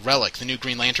involving Relic, the new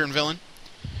Green Lantern villain.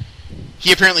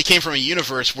 He apparently came from a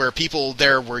universe where people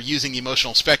there were using the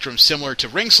emotional spectrum similar to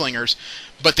ring-slingers,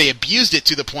 but they abused it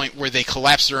to the point where they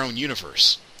collapsed their own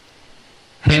universe.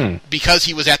 And because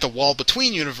he was at the wall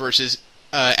between universes,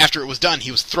 after it was done,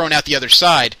 he was thrown out the other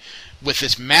side with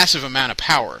this massive amount of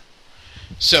power.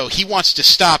 So he wants to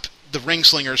stop the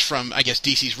ring-slingers from, I guess,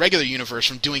 DC's regular universe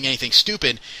from doing anything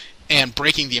stupid and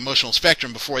breaking the emotional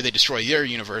spectrum before they destroy their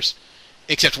universe.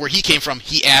 Except where he came from,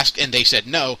 he asked and they said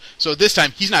no. So this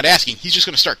time, he's not asking, he's just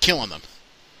going to start killing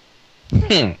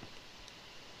them.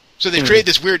 So they've created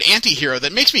this weird anti-hero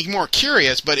that makes me more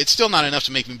curious, but it's still not enough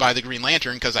to make me buy the Green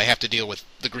Lantern because I have to deal with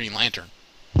the Green Lantern.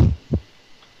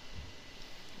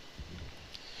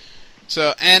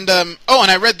 So, and and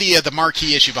I read the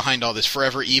marquee issue behind all this,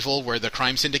 Forever Evil, where the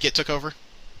crime syndicate took over.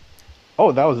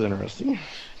 Oh, that was interesting.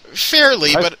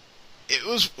 Fairly, but it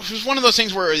was one of those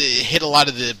things where it hit a lot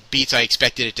of the beats I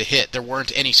expected it to hit. There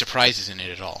weren't any surprises in it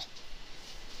at all.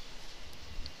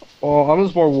 Well, I'm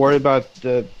just more worried about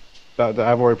I've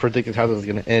already predicted how this is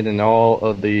going to end, and all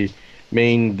of the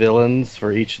main villains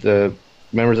for each of the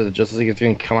members of the Justice League is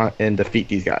going to come out and defeat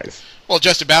these guys. Well,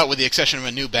 just about, with the exception of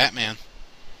a new Batman.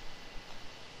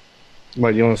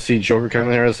 But you want to see Joker coming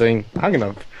there and saying, "I'm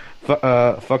gonna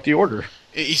fuck the Order."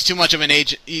 He's too much of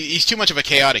He's too much of a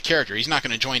chaotic character. He's not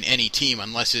going to join any team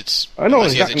unless it's. I know.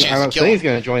 Unless he has a chance I'm to not kill saying him. he's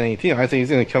going to join any team. I think he's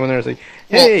going to come in there and say,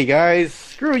 "Hey guys,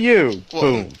 screw you!"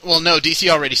 Boom. Well, no. DC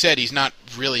already said he's not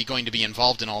really going to be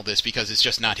involved in all this because it's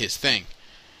just not his thing.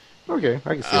 Okay,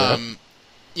 I can see that.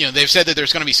 You know, they've said that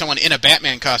there's going to be someone in a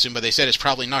Batman costume, but they said it's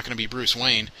probably not going to be Bruce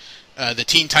Wayne. The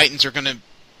Teen Titans are going to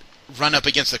run up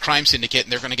against the crime syndicate,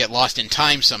 and they're going to get lost in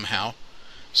time somehow.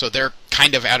 So they're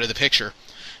kind of out of the picture.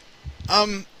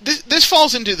 This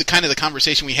falls into the kind of the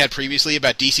conversation we had previously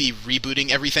about DC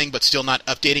rebooting everything, but still not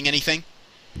updating anything.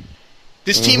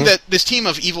 This team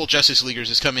of evil Justice Leaguers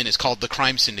has come in is called the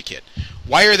Crime Syndicate.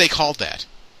 Why are they called that?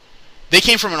 They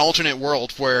came from an alternate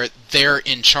world where they're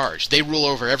in charge. They rule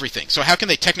over everything. So how can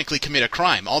they technically commit a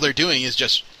crime? All they're doing is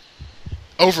just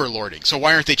overlording. So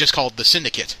why aren't they just called the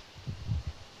Syndicate?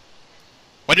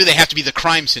 Why do they have to be the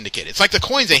Crime Syndicate? It's like the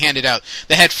coins they handed out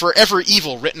that had Forever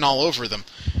Evil written all over them.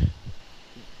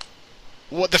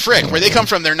 What the frick? Where they come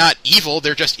from, they're not evil,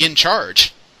 they're just in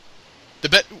charge.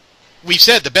 We've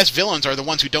said the best villains are the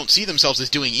ones who don't see themselves as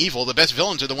doing evil. The best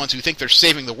villains are the ones who think they're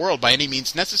saving the world by any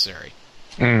means necessary.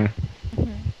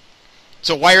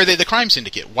 So why are they the Crime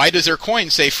Syndicate? Why does their coin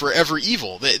say Forever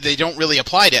Evil? They don't really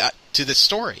apply to this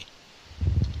story.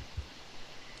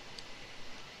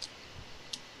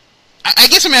 I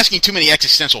guess I'm asking too many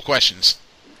existential questions.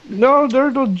 No,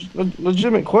 they're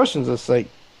legitimate questions. It's like,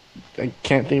 I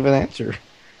can't think of an answer.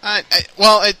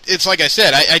 It's like I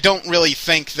said, I don't really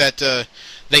think that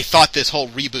they thought this whole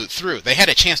reboot through. They had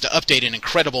a chance to update an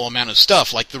incredible amount of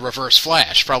stuff, like the Reverse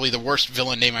Flash, probably the worst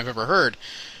villain name I've ever heard.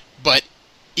 But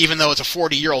even though it's a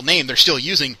 40-year-old name, they're still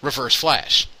using Reverse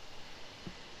Flash.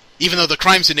 Even though the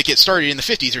Crime Syndicate started in the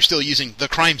 50s, they're still using the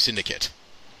Crime Syndicate.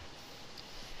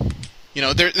 You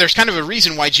know, there's kind of a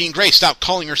reason why Jean Grey stopped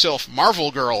calling herself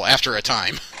Marvel Girl after a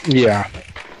time. Yeah.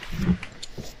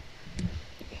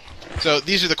 So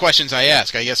these are the questions I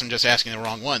ask. I guess I'm just asking the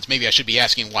wrong ones. Maybe I should be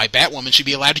asking why Batwoman should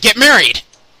be allowed to get married.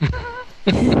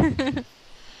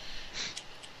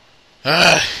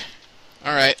 All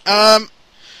right. I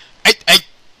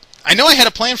know I had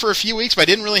a plan for a few weeks, but I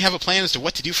didn't really have a plan as to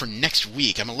what to do for next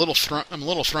week. I'm a little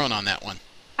thrown on that one.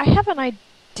 I have an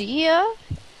idea.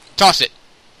 Toss it.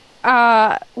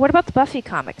 What about the Buffy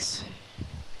comics?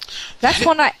 That's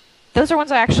one those are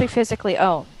ones I actually physically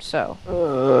own, so.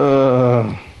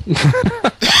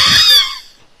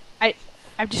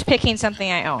 I'm just picking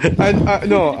something I own.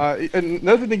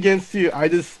 Nothing against you.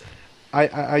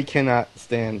 I cannot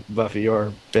stand Buffy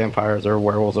or vampires or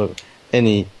werewolves of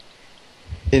in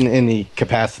any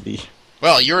capacity.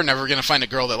 Well, you're never going to find a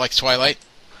girl that likes Twilight.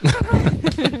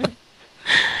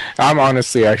 I'm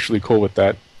honestly actually cool with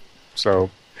that.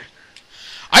 So.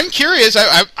 I'm curious.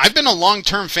 I've been a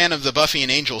long-term fan of the Buffy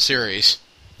and Angel series.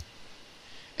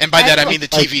 And by that I mean the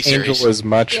TV series. Angel as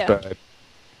much, but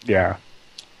yeah.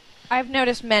 I've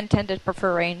noticed men tend to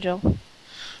prefer Angel.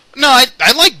 No,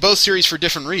 I like both series for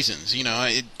different reasons. You know,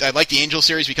 I like the Angel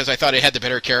series because I thought it had the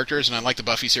better characters, and I like the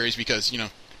Buffy series because, you know,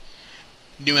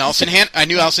 I knew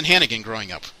Allison Hannigan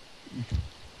growing up.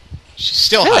 She's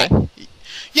still really? hot.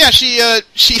 Yeah, she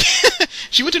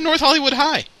went to North Hollywood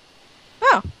High.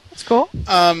 Oh, that's cool.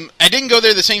 I didn't go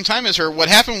there the same time as her. What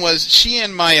happened was she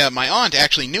and my aunt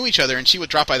actually knew each other, and she would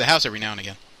drop by the house every now and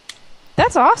again.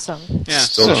 That's awesome. Yeah.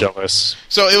 Still jealous.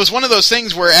 So it was one of those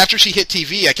things where after she hit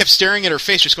TV, I kept staring at her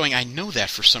face, just going, I know that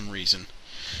for some reason.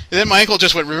 And then my uncle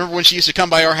just went, remember when she used to come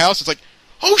by our house? It's like,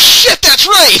 oh shit, that's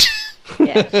right!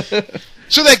 Yeah.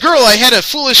 So that girl I had a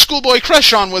foolish schoolboy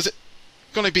crush on was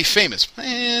going to be famous.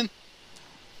 Man.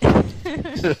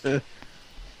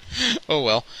 Oh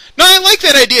well. No, I like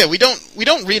that idea. We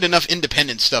don't read enough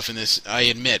independent stuff in this, I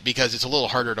admit, because it's a little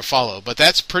harder to follow. But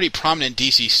that's pretty prominent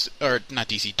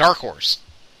Dark Horse.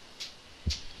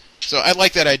 So I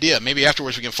like that idea. Maybe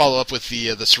afterwards we can follow up with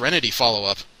the Serenity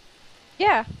follow-up.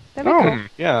 Yeah, that'd be cool.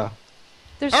 Yeah.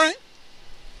 All right.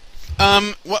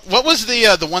 What was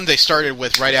the one they started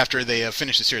with right after they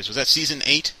finished the series? Was that season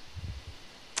 8?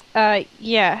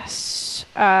 Yes.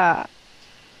 The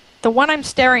one I'm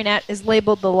staring at is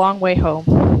labeled The Long Way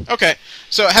Home. Okay,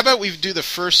 so how about we do the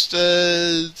first,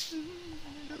 let's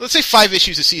say 5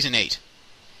 issues of Season 8.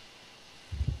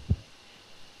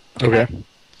 Okay.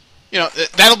 You know,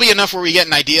 that'll be enough where we get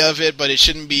an idea of it, but it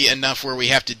shouldn't be enough where we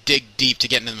have to dig deep to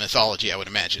get into the mythology, I would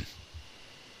imagine.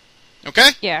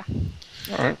 Okay? Yeah.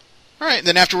 All right.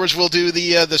 Then afterwards we'll do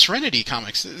the Serenity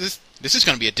comics. This is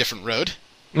going to be a different road.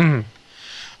 Mm-hmm.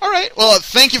 All right, well,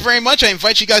 thank you very much. I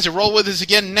invite you guys to roll with us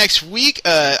again next week.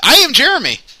 I am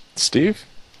Jeremy. Steve?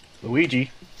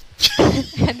 Luigi.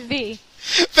 And V.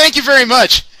 Thank you very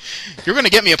much. You're going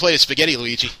to get me a plate of spaghetti,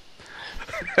 Luigi.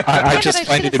 I just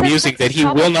find it amusing that he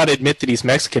will not admit that he's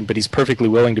Mexican, but he's perfectly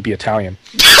willing to be Italian.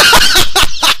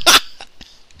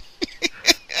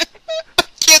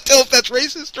 Can't tell if that's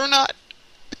racist or not.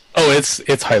 Oh,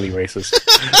 it's highly racist.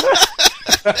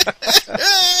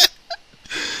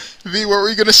 V, what were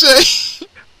you going to say?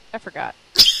 I forgot.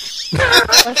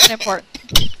 Wasn't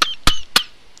important.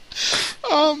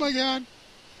 Oh, my God.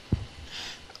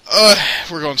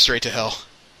 We're going straight to hell.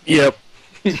 Yep.